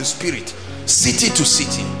ball with the spirit, city to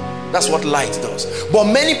city. That's what light does.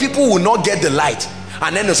 But many people will not get the light,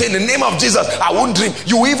 and then they say, in the name of Jesus, I won't drink.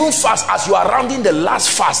 You even fast. As you are rounding the last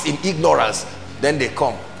fast in ignorance, then they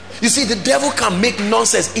come. You see, the devil can make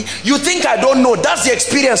nonsense. You think I don't know? That's the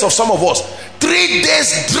experience of some of us. 3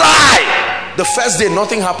 days dry. The first day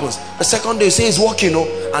nothing happens. The second day you say it's working,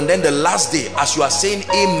 and then the last day, as you are saying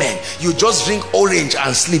amen, you just drink orange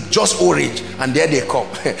and sleep, just orange, and there they come.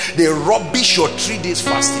 They rubbish your 3 days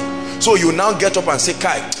fasting. So you now get up and say,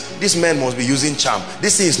 Kai, this man must be using charm.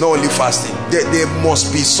 This thing is not only fasting, there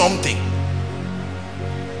must be something.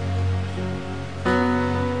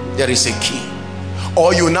 There is a key.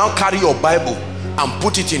 Or you now carry your Bible and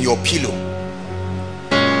put it in your pillow,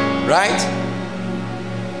 right?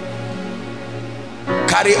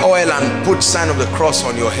 Carry oil and put sign of the cross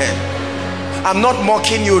on your head. I'm not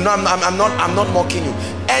mocking you. No, I'm not mocking you.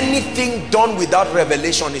 Anything done without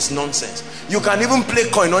revelation is nonsense. You can even play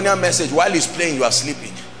Koinonia Message while it's playing, you are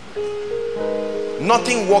sleeping.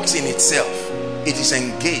 Nothing works in itself. It is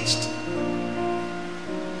engaged.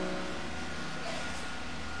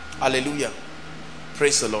 Hallelujah.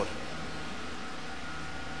 Praise the Lord.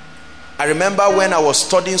 I remember when I was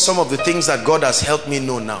studying some of the things that God has helped me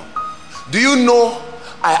know now. Do you know,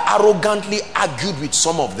 I arrogantly argued with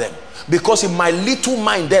some of them, because in my little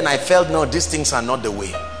mind then I felt, no, these things are not the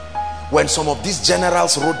way. When some of these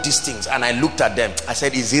generals wrote these things and I looked at them, I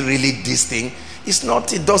said, is it really this thing? It's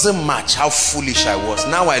not. It doesn't match how foolish I was.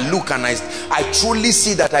 Now I look and I truly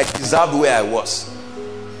see that I deserved where I was.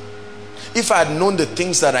 If I had known the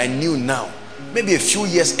things that I knew now, maybe a few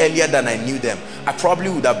years earlier than I knew them, I probably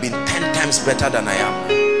would have been 10 times better than I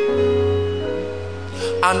am.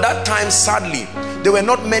 And that time, sadly, there were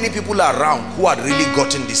not many people around who had really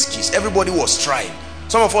gotten these keys. Everybody was trying.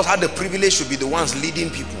 Some of us had the privilege to be the ones leading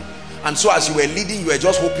people. And so as you were leading, you were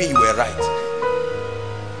just hoping you were right.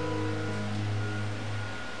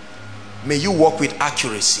 May you walk with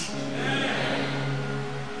accuracy.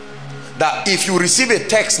 That if you receive a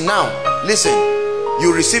text now, listen,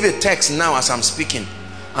 you receive a text now as I'm speaking,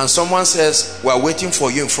 and someone says, we're waiting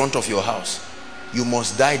for you in front of your house. You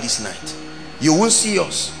must die this night. You won't see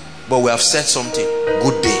us, but we have said something.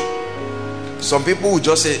 Good day. Some people will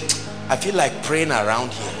just say, I feel like praying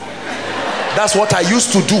around here. That's what I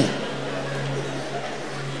used to do.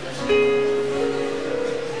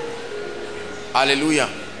 Hallelujah.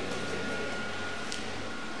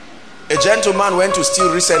 A gentleman went to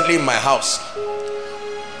steal recently in my house.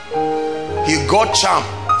 He got charm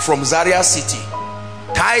from Zaria City,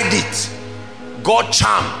 tied it, got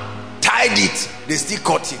charm, tied it. They still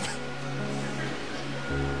caught him.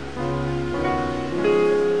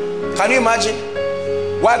 Can you imagine?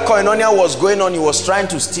 While Koinonia was going on, he was trying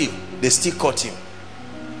to steal. They still caught him.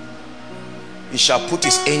 He shall put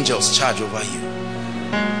his angels charge over you.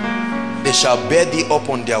 They shall bear thee up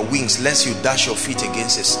on their wings, lest you dash your feet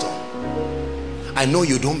against a stone. I know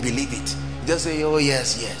you don't believe it. Just say, oh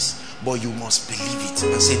yes, yes. But you must believe it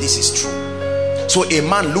and say, this is true. So a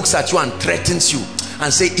man looks at you and threatens you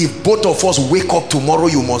and say, if both of us wake up tomorrow,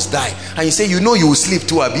 you must die. And you say, you know you will sleep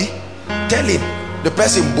too, Abi. Tell him. The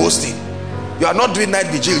person boasting. You are not doing night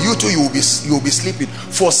vigil. You too, you will be sleeping.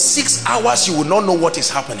 For 6 hours, you will not know what is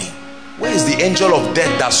happening. Where is the angel of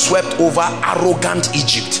death that swept over arrogant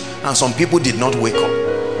Egypt? And some people did not wake up.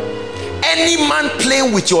 Any man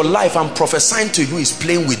playing with your life and prophesying to you is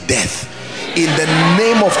playing with death. In the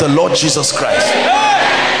name of the Lord Jesus Christ.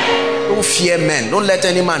 Don't fear men. Don't let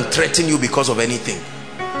any man threaten you because of anything.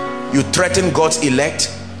 You threaten God's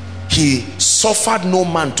elect. He suffered no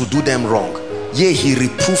man to do them wrong. Yea, he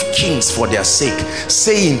reproved kings for their sake,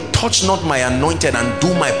 saying, touch not my anointed and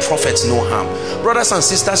do my prophets no harm. Brothers and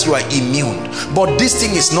sisters, you are immune. But this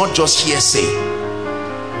thing is not just hearsay.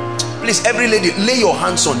 Please, every lady, lay your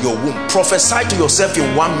hands on your womb. Prophesy to yourself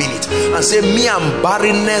in 1 minute and say, me and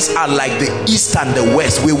barrenness are like the east and the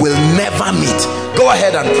west. We will never meet. Go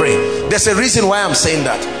ahead and pray. There's a reason why I'm saying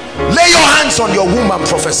that. Lay your hands on your womb and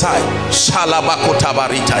prophesy.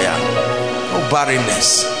 No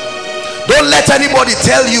barrenness. Don't Don't let anybody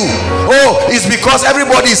tell you, oh, it's because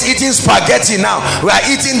everybody is eating spaghetti now. We are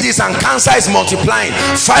eating this and cancer is multiplying,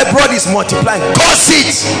 fibroid is multiplying. Curse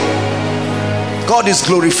it. God is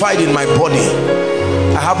glorified in my body.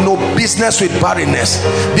 I have no business with barrenness.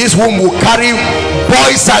 This womb will carry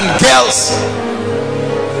boys and girls.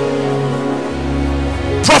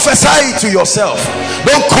 Prophesy to yourself.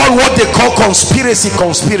 Don't call what they call conspiracy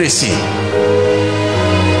conspiracy.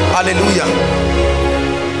 Hallelujah.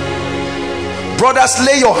 Brothers,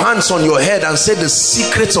 lay your hands on your head and say, the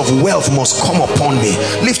secrets of wealth must come upon me.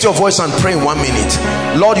 Lift your voice and pray in 1 minute.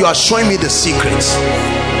 Lord, you are showing me the secrets.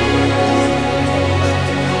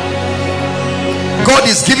 God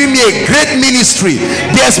is giving me a great ministry.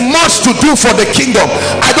 There's much to do for the kingdom.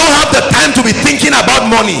 I don't have the time to be thinking about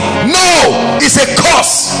money. No, it's a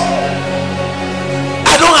curse.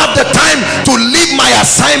 I don't have the time to leave my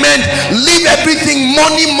assignment, leave everything.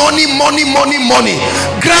 Money, money, money, money, money.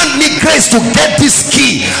 Grant me grace to get this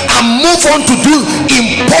key and move on to do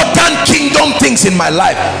important kingdom things in my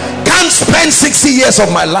life. Can't spend 60 years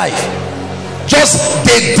of my life just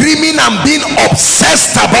daydreaming and being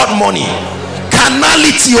obsessed about money.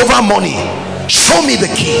 Carnality over money. Show me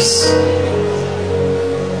the keys.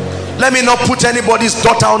 Let me not put anybody's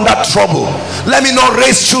daughter under trouble. Let me not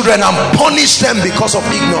raise children and punish them because of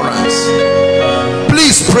ignorance.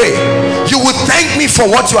 Please pray. You will thank me for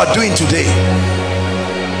what you are doing today.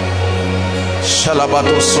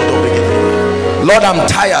 Lord, I'm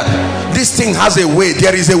tired. This thing has a way.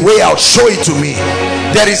 There is a way out. Show it to me.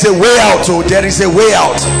 There is a way out. Oh, there is a way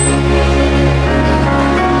out.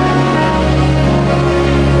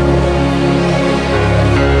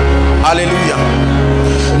 Hallelujah.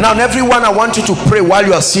 Now everyone, I want you to pray while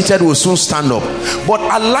you are seated. Will soon stand up, but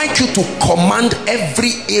I'd like you to command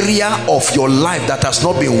every area of your life that has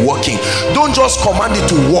not been working. Don't just command it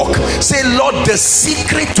to work. Say, Lord, the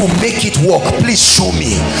secret to make it work, please show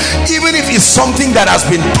me. Even if it's something that has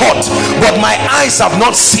been taught but my eyes have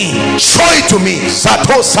not seen, show it to me.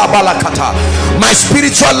 Sato Sabalakata. My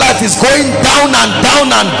spiritual life is going down and down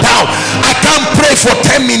and down. I can't pray for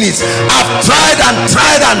 10 minutes. I've tried and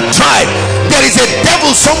tried and tried. There is a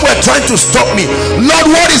devil somewhere trying to stop me.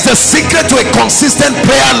 Lord, what is the secret to a consistent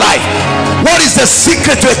prayer life? What is the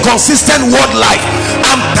secret to a consistent word life?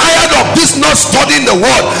 I'm tired of this not studying the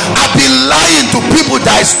word. I've been lying to people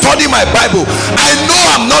that I study my Bible. I know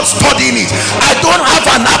I'm not studying it. I don't have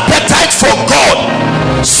an appetite for God.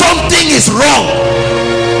 Something is wrong.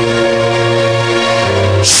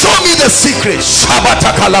 Show me the secret. I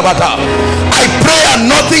pray and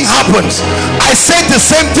nothing happens. I say the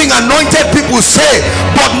same thing anointed people say,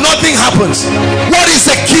 but nothing happens. What is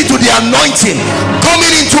the key to the anointing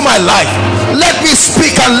coming into my life? Let me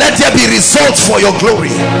speak and let there be results for your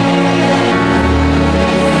glory.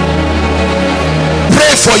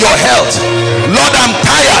 Pray for your health. Lord, I'm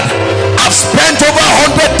tired. I've spent over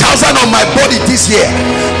 100,000 on my body this year.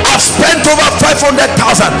 I've spent over 500,000.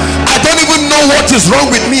 I don't even know what is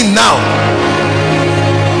wrong with me now.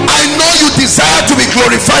 I know you desire to be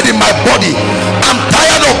glorified in my body. I'm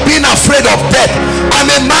tired of being afraid of death. I'm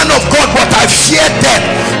a man of God, but I fear death.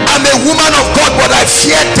 I'm a woman of God, but I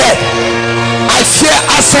fear death. I fear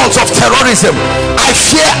assaults of terrorism. I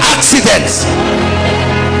fear accidents.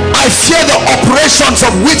 I fear the operations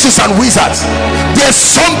of witches and wizards. There's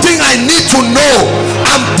something I need to know.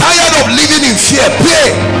 I'm tired of living in fear.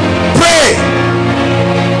 Pray. Pray.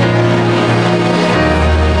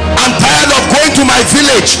 I'm tired of going to my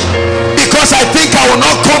village because I think I will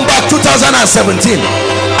not come back 2017.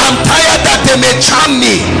 I'm tired that they may charm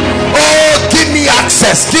me. Oh, give me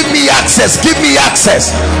access. Give me access. Give me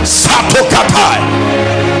access. Satokatai.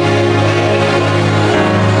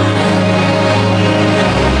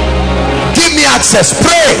 Access.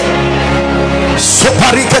 Pray.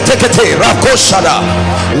 Sopariketekete rakoshada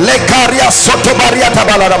lekaria sotobaria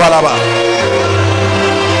tabalarabalaba.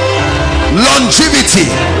 Longevity.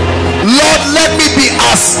 Lord, let me be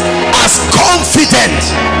as confident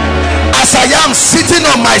as I am sitting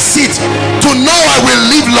on my seat to know I will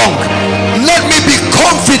live long. Let me be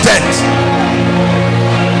confident.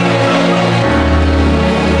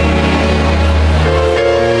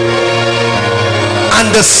 And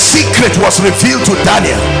the secret was revealed to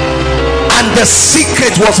Daniel. And the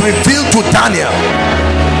secret was revealed to Daniel.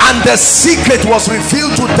 And the secret was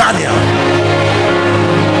revealed to Daniel.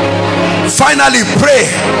 Finally, pray.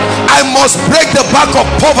 I must break the back of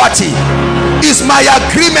poverty. Is my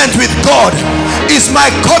agreement with God. Is my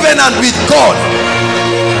covenant with God.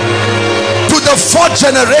 To the 4th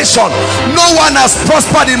generation, no one has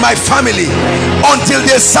prospered in my family. until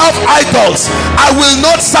they serve idols. I will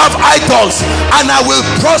not serve idols, and I will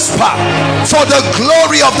prosper for the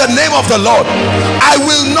glory of the name of the Lord. I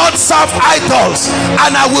will not serve idols,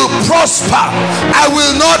 and I will prosper. I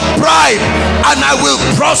will not bribe, and I will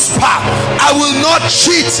prosper. I will not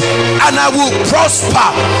cheat, and I will prosper.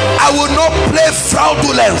 I will not play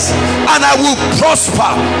fraudulence, and I will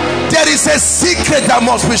prosper. There is a secret that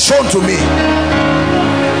must be shown to me.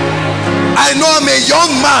 I know I'm a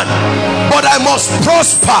young man, but I must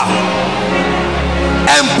prosper.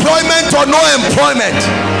 Employment or no employment,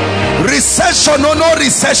 recession or no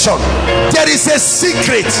recession, there is a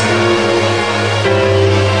secret.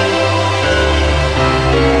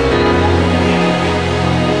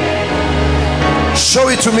 Show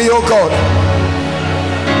it to me, oh God.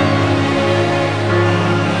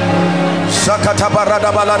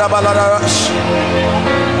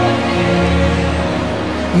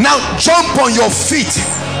 Now jump on your feet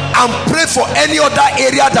and pray for any other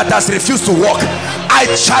area that has refused to work. I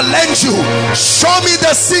challenge you, show me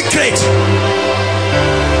the secret.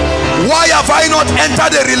 Why have I not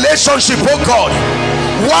entered a relationship, oh God?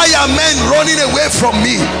 Why are men running away from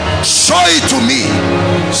me? Show it to me.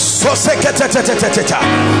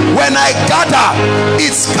 When I gather,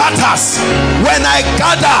 it scatters. When I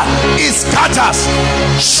gather, it scatters.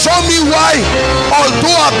 Show me why,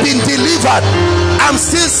 although I've been delivered, I'm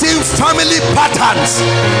still seeing family patterns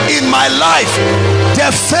in my life.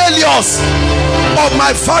 The failures of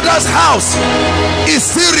my father's house is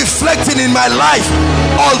still reflecting in my life,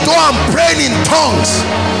 although I'm praying in tongues.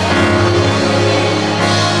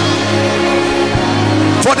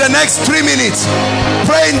 For the next 3 minutes,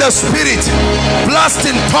 pray in the spirit, blast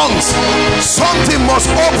in tongues. Something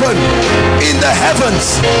must open in the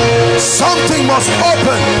heavens. Something must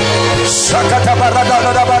open.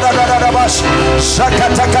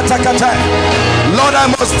 Lord, I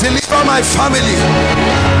must deliver my family.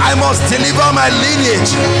 I must deliver my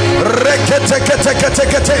lineage.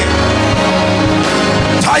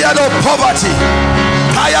 Tired of poverty,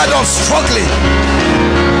 tired of struggling,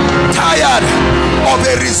 tired of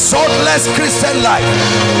a resultless Christian life,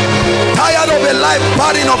 tired of a life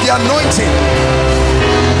barren of the anointing.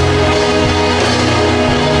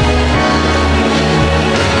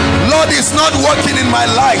 Lord, it's not working in my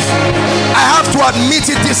life. I have to admit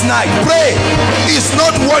it this night. Pray, it's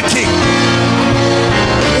not working.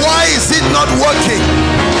 Why is it not working?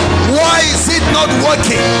 Why is it not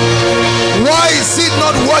working? Why is it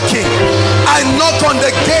not working? I knock on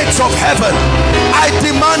the gates of heaven. I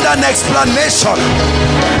demand an explanation.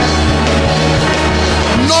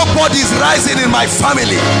 Nobody's rising in my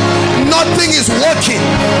family. Nothing is working.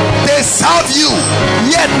 They serve you,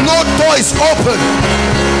 yet no door is open.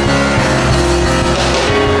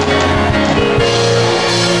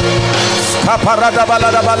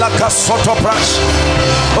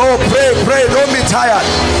 Oh, pray, pray, don't be tired.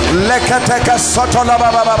 Lekateka sotola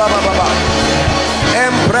baba baba baba.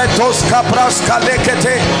 Empretos kapraska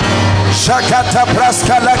lekete. Shakata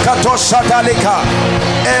praska lekato shadalika.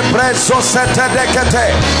 Empreso sete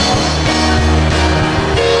dekete.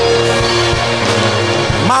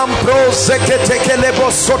 Mampro sekete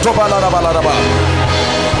kelebo soto balada balada ba.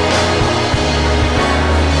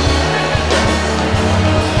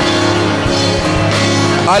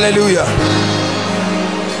 Hallelujah.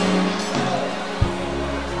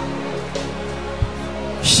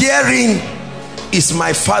 Herein is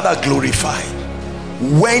my Father glorified,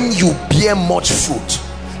 when you bear much fruit.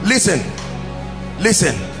 Listen,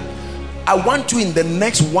 listen. I want you in the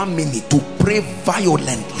next 1 minute to pray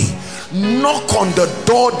violently. Knock on the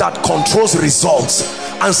door that controls results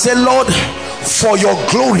and say, Lord, for your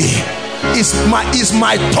glory, is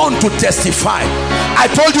my turn to testify. I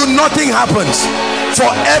told you nothing happens. For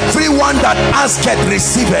everyone that asketh,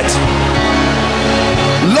 receive it.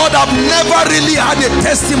 Lord, I've never really had a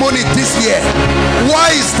testimony this year.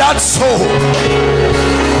 Why is that so?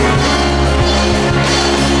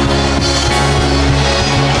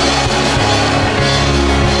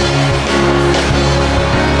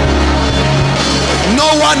 No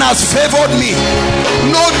one has favored me.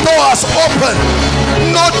 No door has opened.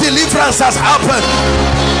 No deliverance has happened.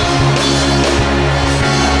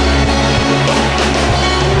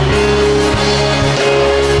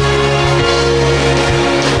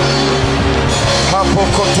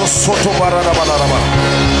 Soto barada balaraba.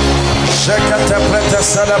 Shekata preta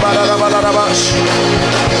sada barada balaraba.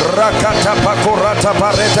 Rakata pakurata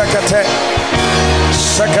pareta kate.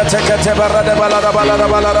 Shekata kate barada balada balada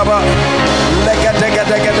balaraba.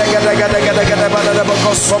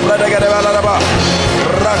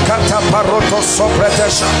 Rakata paroto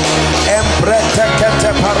sopretesha, embrete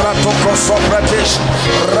kete parato sopretish,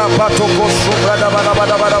 rapato kosubrada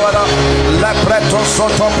bada, lepreto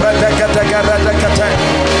soto predekete geredekete,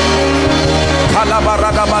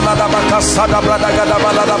 kalabarada balada bakasada bradagada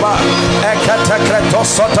balada, ekete kreto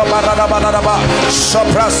soto barada balada,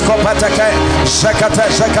 sopraskopeteke, shekete,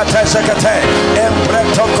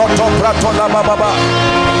 embreto koto prato lababa.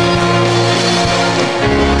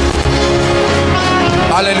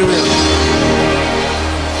 Hallelujah.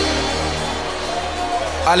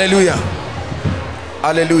 Hallelujah.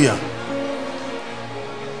 Hallelujah.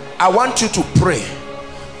 I want you to pray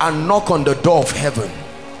and knock on the door of heaven.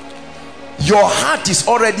 Your heart is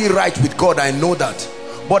already right with God, I know that,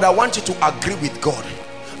 but I want you to agree with God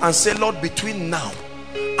and say, Lord, between now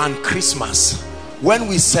and Christmas, when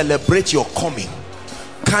we celebrate your coming,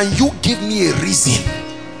 can you give me a reason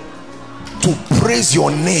to praise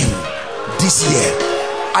your name this year?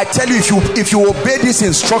 I tell you, if you obey this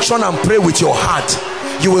instruction and pray with your heart,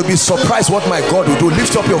 you will be surprised what my God will do.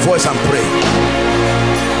 Lift up your voice and pray.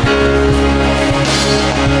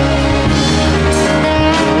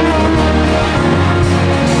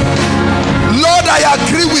 Lord, I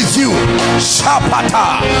agree with you.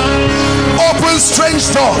 Shapata. Open strange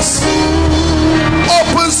doors.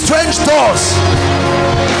 Open strange doors.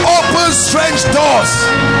 Open strange doors.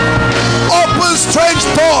 Open strange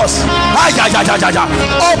doors.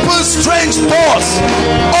 Open strange doors.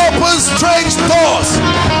 Open strange doors.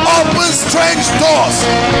 Open strange doors.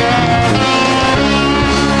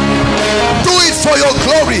 Do it for your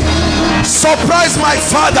glory. Surprise my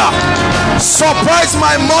father. Surprise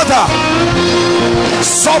my mother.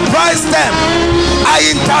 Surprise them. I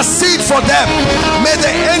intercede for them. May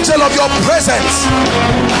the angel of your presence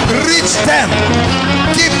reach them.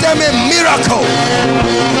 Give them a miracle.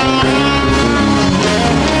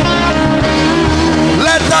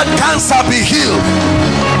 Let that cancer be healed.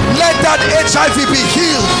 Let that HIV be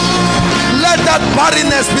healed. Let that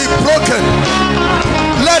barrenness be broken.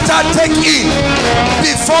 Let her take in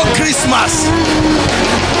before Christmas,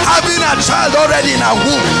 having a child already in her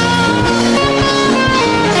womb.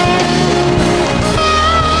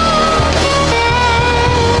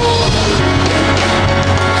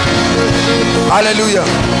 Hallelujah.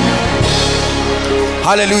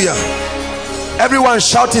 Hallelujah. Everyone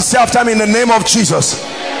shout it after me in the name of Jesus.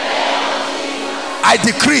 I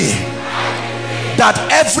decree that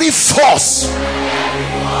every force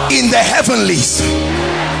in the heavenlies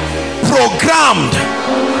programmed,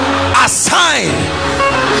 assigned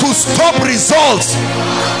to stop results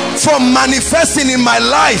from manifesting in my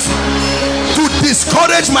life, to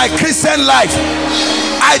discourage my Christian life,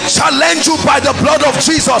 I challenge you by the blood of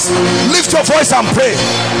Jesus. Lift your voice and pray.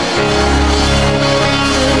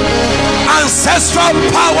 Ancestral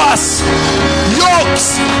powers,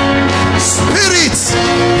 yokes, spirits,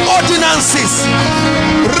 ordinances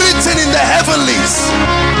written in the heavenlies,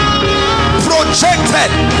 projected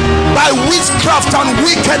by witchcraft and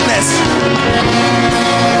wickedness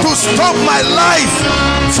to stop my life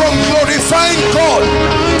from glorifying God,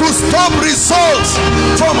 to stop results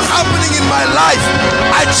from happening in my life.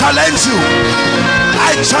 I challenge you.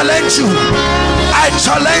 I challenge you. I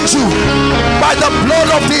challenge you by the blood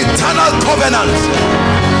of the eternal covenant.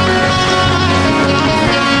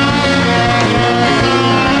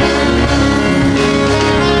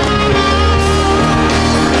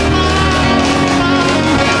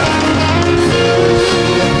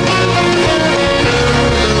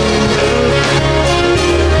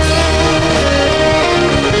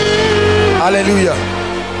 Hallelujah.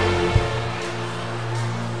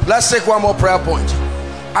 Let's take one more prayer point.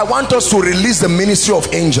 I want us to release the ministry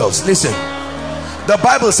of angels. Listen, the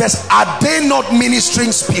Bible says, are they not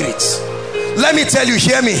ministering spirits? Let me tell you,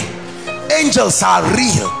 hear me, angels are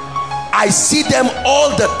real. I see them all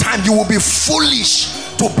the time. You will be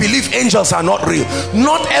foolish to believe angels are not real.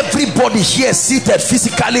 Not everybody here seated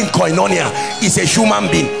physically in koinonia is a human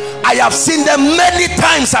being. I have seen them many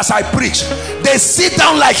times as I preach. They sit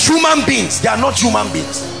down like human beings. They are not human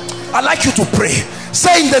beings. I'd like you to pray.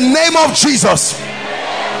 Say, in the name of Jesus.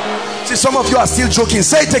 See, some of you are still joking.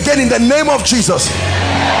 Say it again, in the name of Jesus.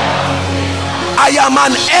 I am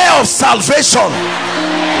an heir of salvation.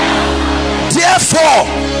 Therefore,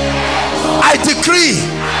 I decree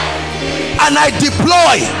and I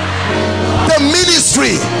deploy the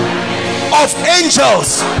ministry of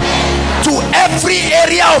angels to every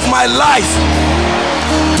area of my life,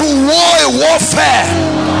 to war a warfare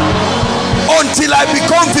until I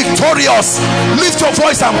become victorious. Lift your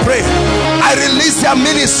voice and pray. I release their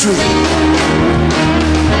ministry.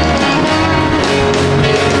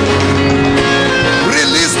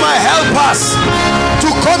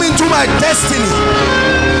 my destiny.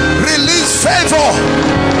 Release favor.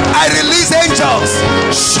 I release angels.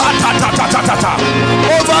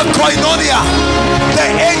 Over Koinonia. The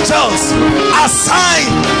angels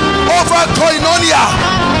assigned over Koinonia.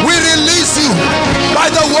 We release you by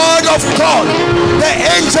the word of God. The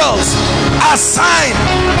angels assigned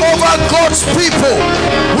over God's people.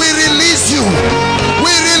 We release you.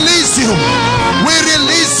 We release you. We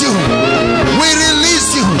release you. We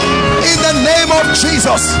release you in the name of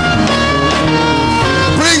Jesus.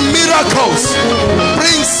 Bring miracles,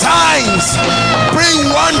 bring signs, bring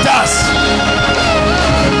wonders.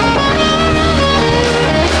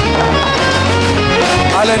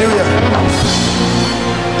 Hallelujah.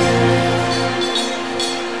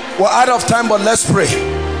 We're out of time, but let's pray.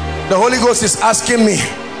 The Holy Ghost is asking me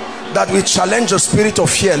that we challenge the spirit of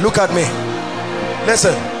fear. Look at me.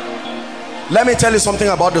 Listen, let me tell you something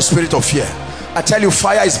about the spirit of fear. I tell you,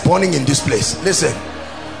 fire is burning in this place. Listen,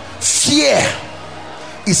 fear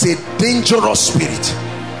is a dangerous spirit.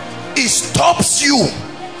 It stops you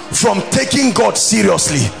from taking God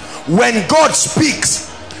seriously. When God speaks,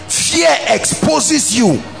 fear exposes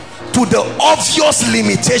you to the obvious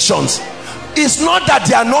limitations. It's not that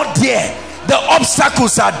they are not there, the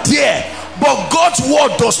obstacles are there, but God's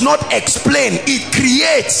word does not explain, it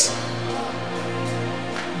creates.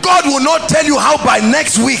 God will not tell you how by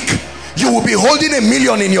next week you will be holding $1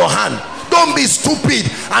 million in your hand. Don't be stupid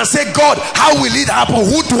and say, God, how will it happen?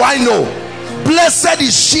 Who do I know? Blessed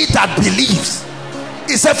is she that believes.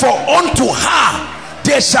 He said, for unto her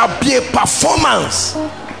there shall be a performance.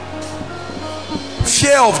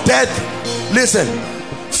 Fear of death. Listen,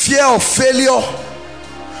 fear of failure,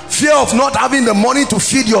 fear of not having the money to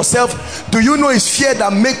feed yourself. Do you know it's fear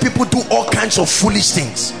that make people do all kinds of foolish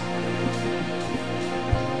things?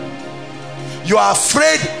 You are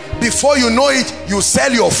afraid, before you know it, you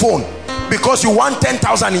sell your phone because you want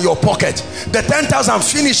 10,000 in your pocket. The 10,000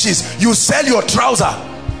 finishes, you sell your trouser.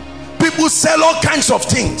 People sell all kinds of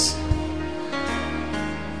things.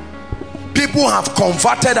 People have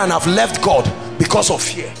converted and have left God because of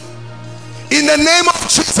fear. In the name of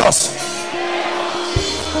Jesus,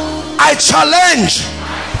 I challenge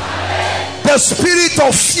the spirit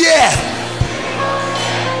of fear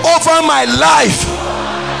over my life,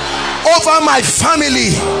 over my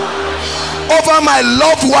family, over my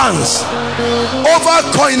loved ones, over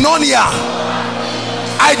Koinonia.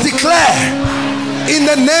 I declare in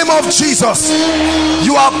the name of Jesus,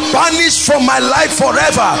 you are banished from my life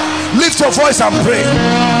forever. Lift your voice and pray.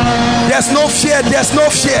 There's no fear, there's no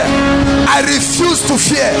fear. I refuse to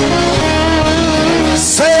fear.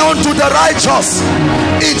 Say unto the righteous,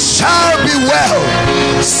 it shall be well.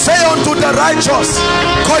 Say unto the righteous.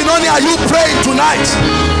 Koinonia, are you praying tonight?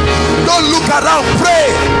 Don't look around, pray.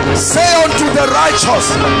 Say unto the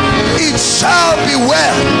righteous, it shall be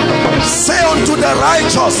well. Say unto the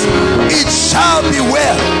righteous, it shall be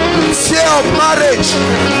well. Fear of marriage,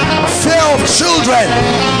 fear of children,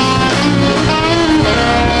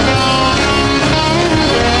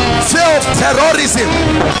 fear of terrorism.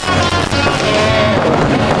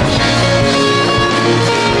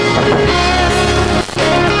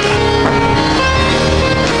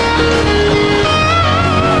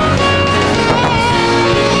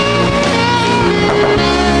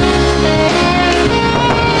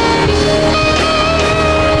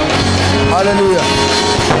 Hallelujah.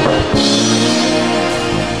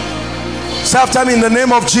 Say after me in the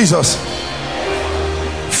name of Jesus.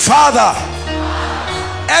 Father,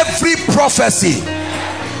 every prophecy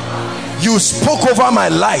you spoke over my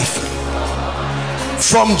life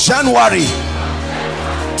from January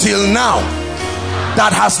till now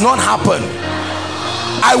that has not happened,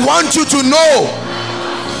 I want you to know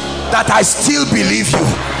that I still believe you,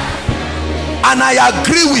 and I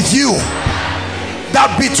agree with you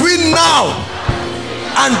that between now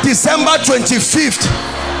and December 25th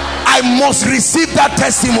I must receive that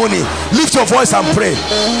testimony. Lift your voice and pray.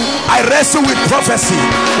 I wrestle with prophecy.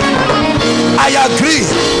 I agree.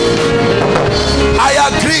 I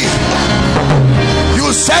agree.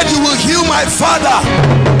 You said you will heal my father.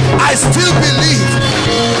 I still believe.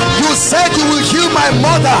 You said you will heal my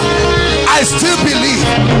mother. I still believe.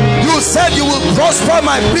 You said you will prosper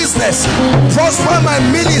my business, prosper my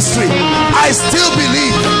ministry. I still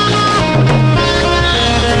believe.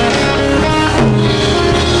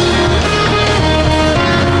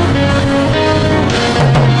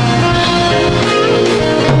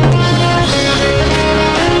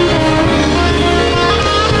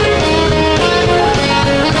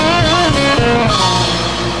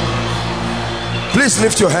 Please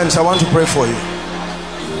lift your hands. I want to pray for you.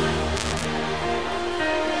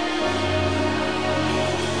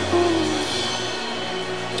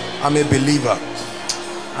 I'm a believer.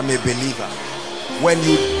 I'm a believer. When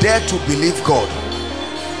you dare to believe God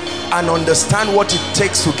and understand what it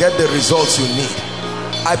takes to get the results you need,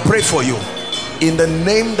 I pray for you in the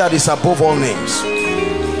name that is above all names.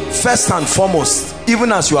 First and foremost,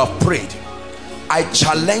 even as you have prayed, I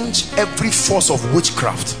challenge every force of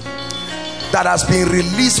witchcraft that has been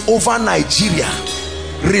released over Nigeria,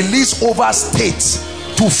 released over states,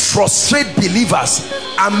 to frustrate believers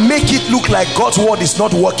and make it look like God's word is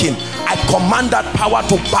not working. I command that power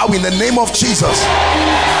to bow in the name of Jesus.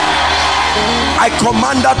 I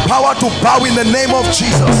command that power to bow in the name of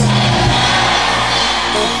Jesus.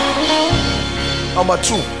 Number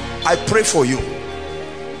two, I pray for you.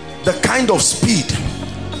 The kind of speed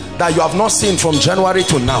that you have not seen from January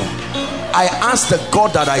to now, I ask the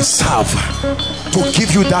God that I serve to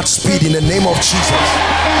give you that speed in the name of Jesus.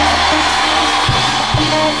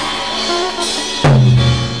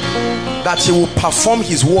 That he will perform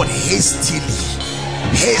his word hastily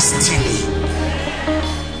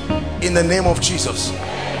in the name of Jesus.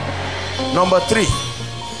 Number three,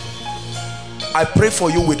 I pray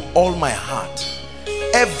for you with all my heart.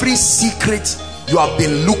 Every secret you have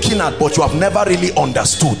been looking at but you have never really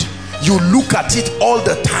understood, you look at it all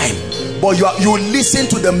the time, but you listen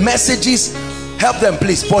to the messages, help them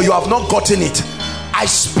please, but you have not gotten it. I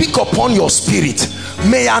speak upon your spirit.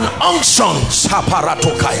 May an unction,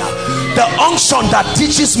 the unction that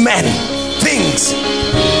teaches men things,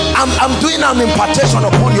 I'm doing an impartation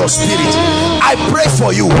upon your spirit. I pray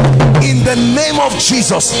for you in the name of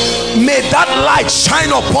Jesus. May that light shine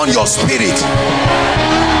upon your spirit.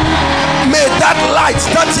 May that light,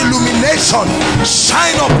 that illumination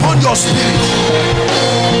shine upon your spirit.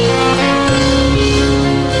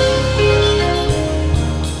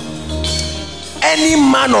 Any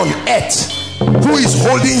man on earth who is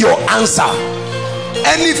holding your answer,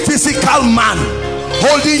 any physical man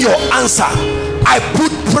holding your answer, I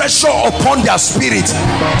put pressure upon their spirit.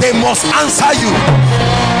 They must answer you.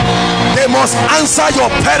 They must answer your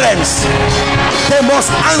parents. They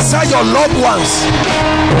must answer your loved ones.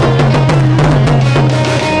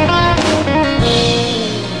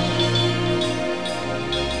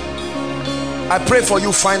 I pray for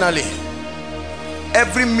you finally.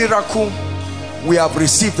 Every miracle we have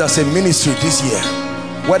received as a ministry this year,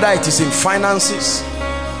 whether it is in finances,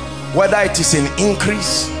 whether it is in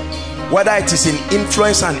increase, whether it is in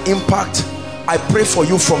influence and impact, I pray for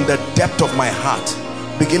you from the depth of my heart,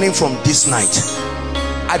 beginning from this night.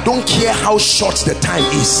 I don't care how short the time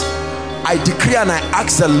is. I decree and I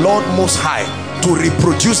ask the Lord Most High to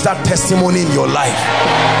reproduce that testimony in your life.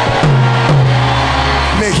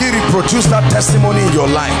 May he reproduce that testimony in your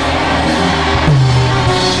life.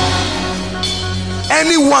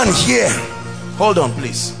 Anyone here, hold on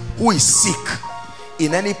please, who is sick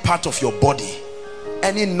in any part of your body,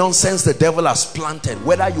 any nonsense the devil has planted,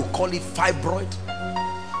 whether you call it fibroid,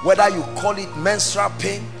 whether you call it menstrual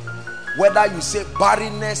pain, whether you say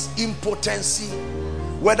barrenness, impotency,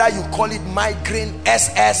 whether you call it migraine,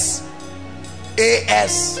 SS,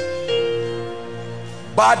 AS,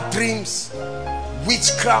 bad dreams,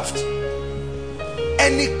 witchcraft,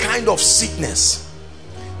 any kind of sickness,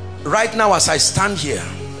 right now as I stand here,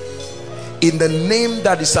 in the name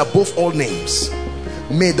that is above all names,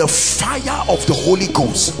 may the fire of the Holy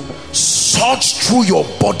Ghost surge through your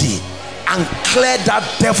body and clear that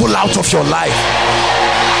devil out of your life.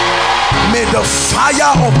 May the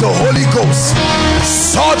fire of the Holy Ghost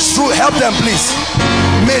surge through, help them please.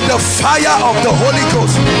 May the fire of the Holy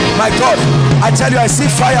Ghost, my God, I tell you, I see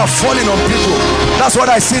fire falling on people. That's what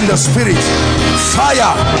I see in the spirit.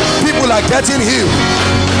 Fire, people are getting healed.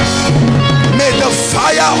 May the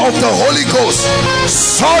fire of the Holy Ghost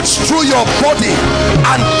surge through your body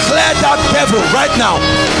and clear that devil right now.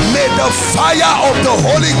 May the fire of the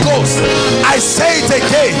Holy Ghost, I say it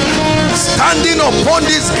again, standing upon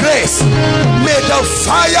this grace, may the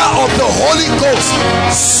fire of the Holy Ghost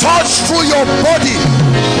surge through your body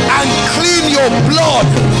and clean your blood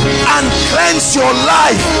and cleanse your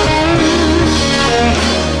life.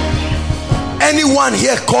 Anyone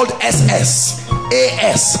here called SS,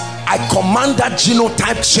 AS, I command that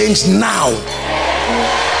genotype change now.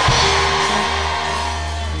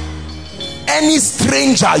 Any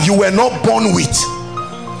stranger you were not born with,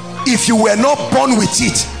 if you were not born with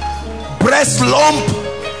it, breast lump,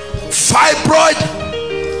 fibroid,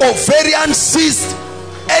 ovarian cyst,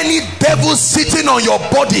 any devil sitting on your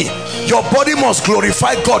body must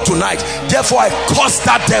glorify God tonight. Therefore I curse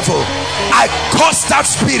that devil, I curse that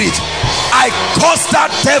spirit, I curse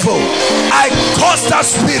that devil, I curse that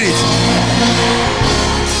spirit.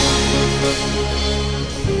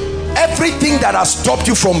 Everything that has stopped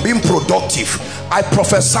you from being productive, I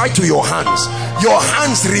prophesy to your hands. Your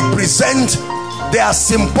hands represent, they are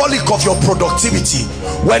symbolic of your productivity.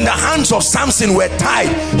 When the hands of Samson were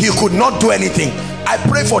tied, he could not do anything. I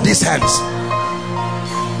pray for these hands.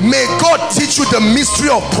 May God teach you the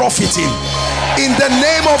mystery of profiting in the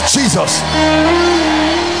name of Jesus.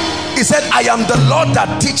 He said, I am the Lord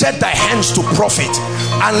that teacheth thy hands to profit,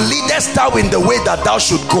 and leadest thou in the way that thou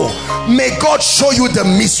should go. May God show you the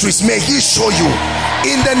mysteries. May he show you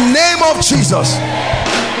in the name of Jesus.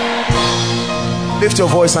 Lift your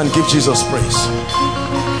voice and give Jesus praise.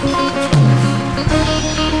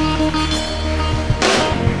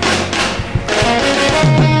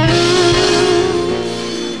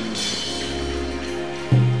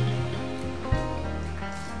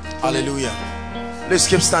 Hallelujah. Please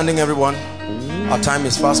keep standing, everyone. Our time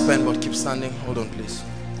is fast spent, but keep standing. Hold on, please.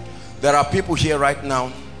 There are people here right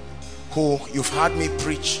now who you've heard me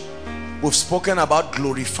preach. We've spoken about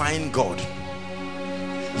glorifying God.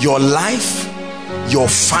 Your life, your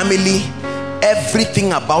family,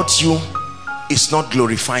 everything about you is not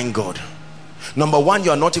glorifying God. Number one,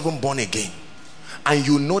 you are not even born again, and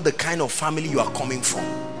you know the kind of family you are coming from,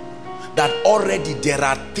 that already there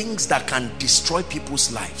are things that can destroy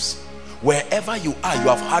people's lives. Wherever you are, you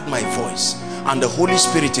have heard my voice, and the Holy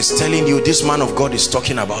Spirit is telling you, this man of God is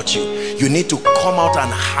talking about you. You need to come out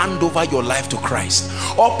and hand over your life to Christ.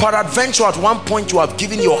 Or peradventure at one point you have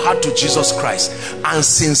given your heart to Jesus Christ, and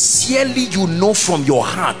sincerely you know from your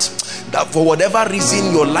heart that for whatever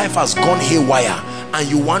reason your life has gone haywire, and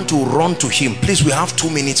you want to run to him. Please, we have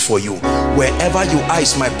 2 minutes for you. Wherever you are,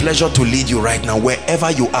 it's my pleasure to lead you right now.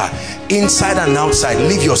 Wherever you are, inside and outside,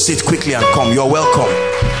 leave your seat quickly and come. You're welcome.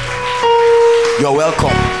 You're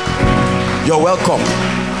welcome. You're welcome.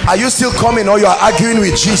 Are you still coming, or you are arguing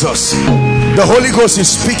with Jesus? The Holy Ghost is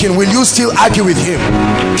speaking. Will you still argue with him?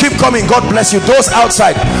 Keep coming. God bless you. Those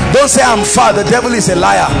outside, don't say I'm far. The devil is a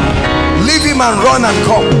liar. Leave him and run and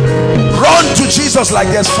come. Run to Jesus like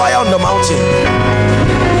there's fire on the mountain.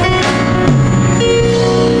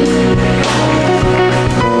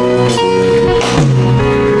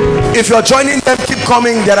 If you're joining them, keep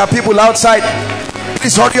coming. There are people outside.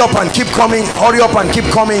 Please hurry up and keep coming. Hurry up and keep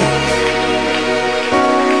coming.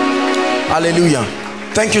 Hallelujah.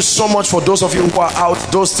 Thank you so much for those of you who are out.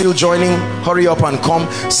 Those still joining, hurry up and come.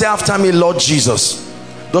 Say after me, Lord Jesus.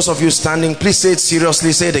 Those of you standing, please say it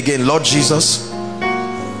seriously. Say it again. Lord Jesus,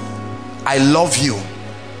 I love you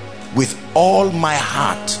with all my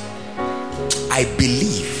heart. I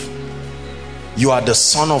believe you are the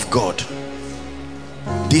Son of God.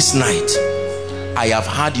 This night I have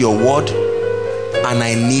heard your word and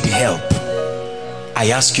I need help.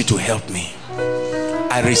 I ask you to help me.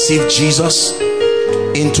 I receive Jesus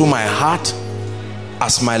into my heart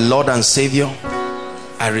as my Lord and Savior.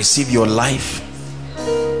 I receive your life,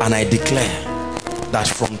 and I declare that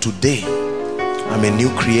from today I'm a new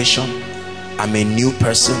creation. I'm a new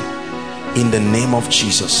person in the name of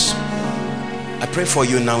Jesus. I pray for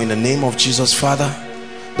you now in the name of Jesus. Father,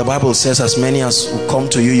 the Bible says, as many as who come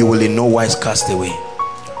to you, you will in no wise cast away.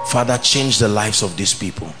 Father, change the lives of these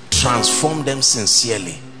people. Transform them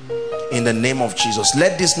sincerely in the name of Jesus.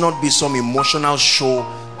 Let this not be some emotional show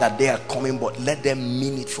that they are coming, but let them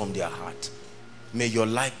mean it from their heart. May your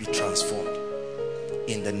life be transformed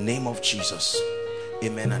in the name of Jesus.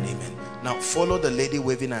 Amen and amen. Now follow the lady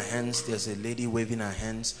waving her hands. There's a lady waving her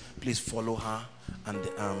hands. Please follow her, and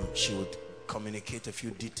she would communicate a few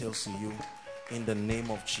details to you in the name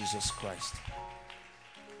of Jesus Christ.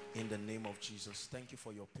 In the name of Jesus. Thank you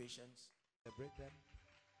for your patience.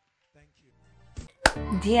 Thank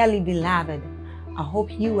you. Dearly beloved, I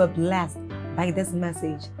hope you were blessed by this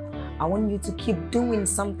message. I want you to keep doing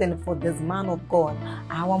something for this man of God,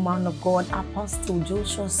 our man of God, Apostle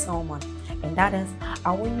Joshua Selman. And that is,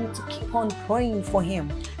 I want you to keep on praying for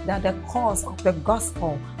him, that the cause of the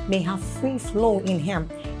gospel may have free flow in him,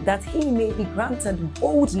 that he may be granted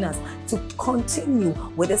boldness to continue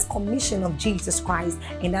with this commission of Jesus Christ,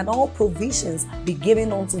 and that all provisions be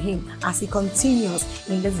given unto him as he continues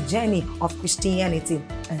in this journey of Christianity.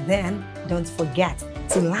 And then don't forget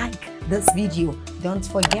to like this video. Don't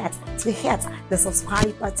forget to hit the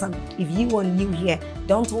subscribe button if you are new here.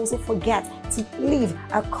 Don't also forget to leave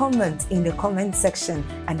a comment in the comment section,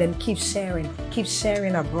 and then keep sharing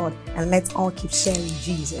abroad, and let's all keep sharing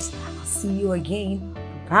Jesus. I'll see you again.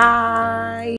 Bye.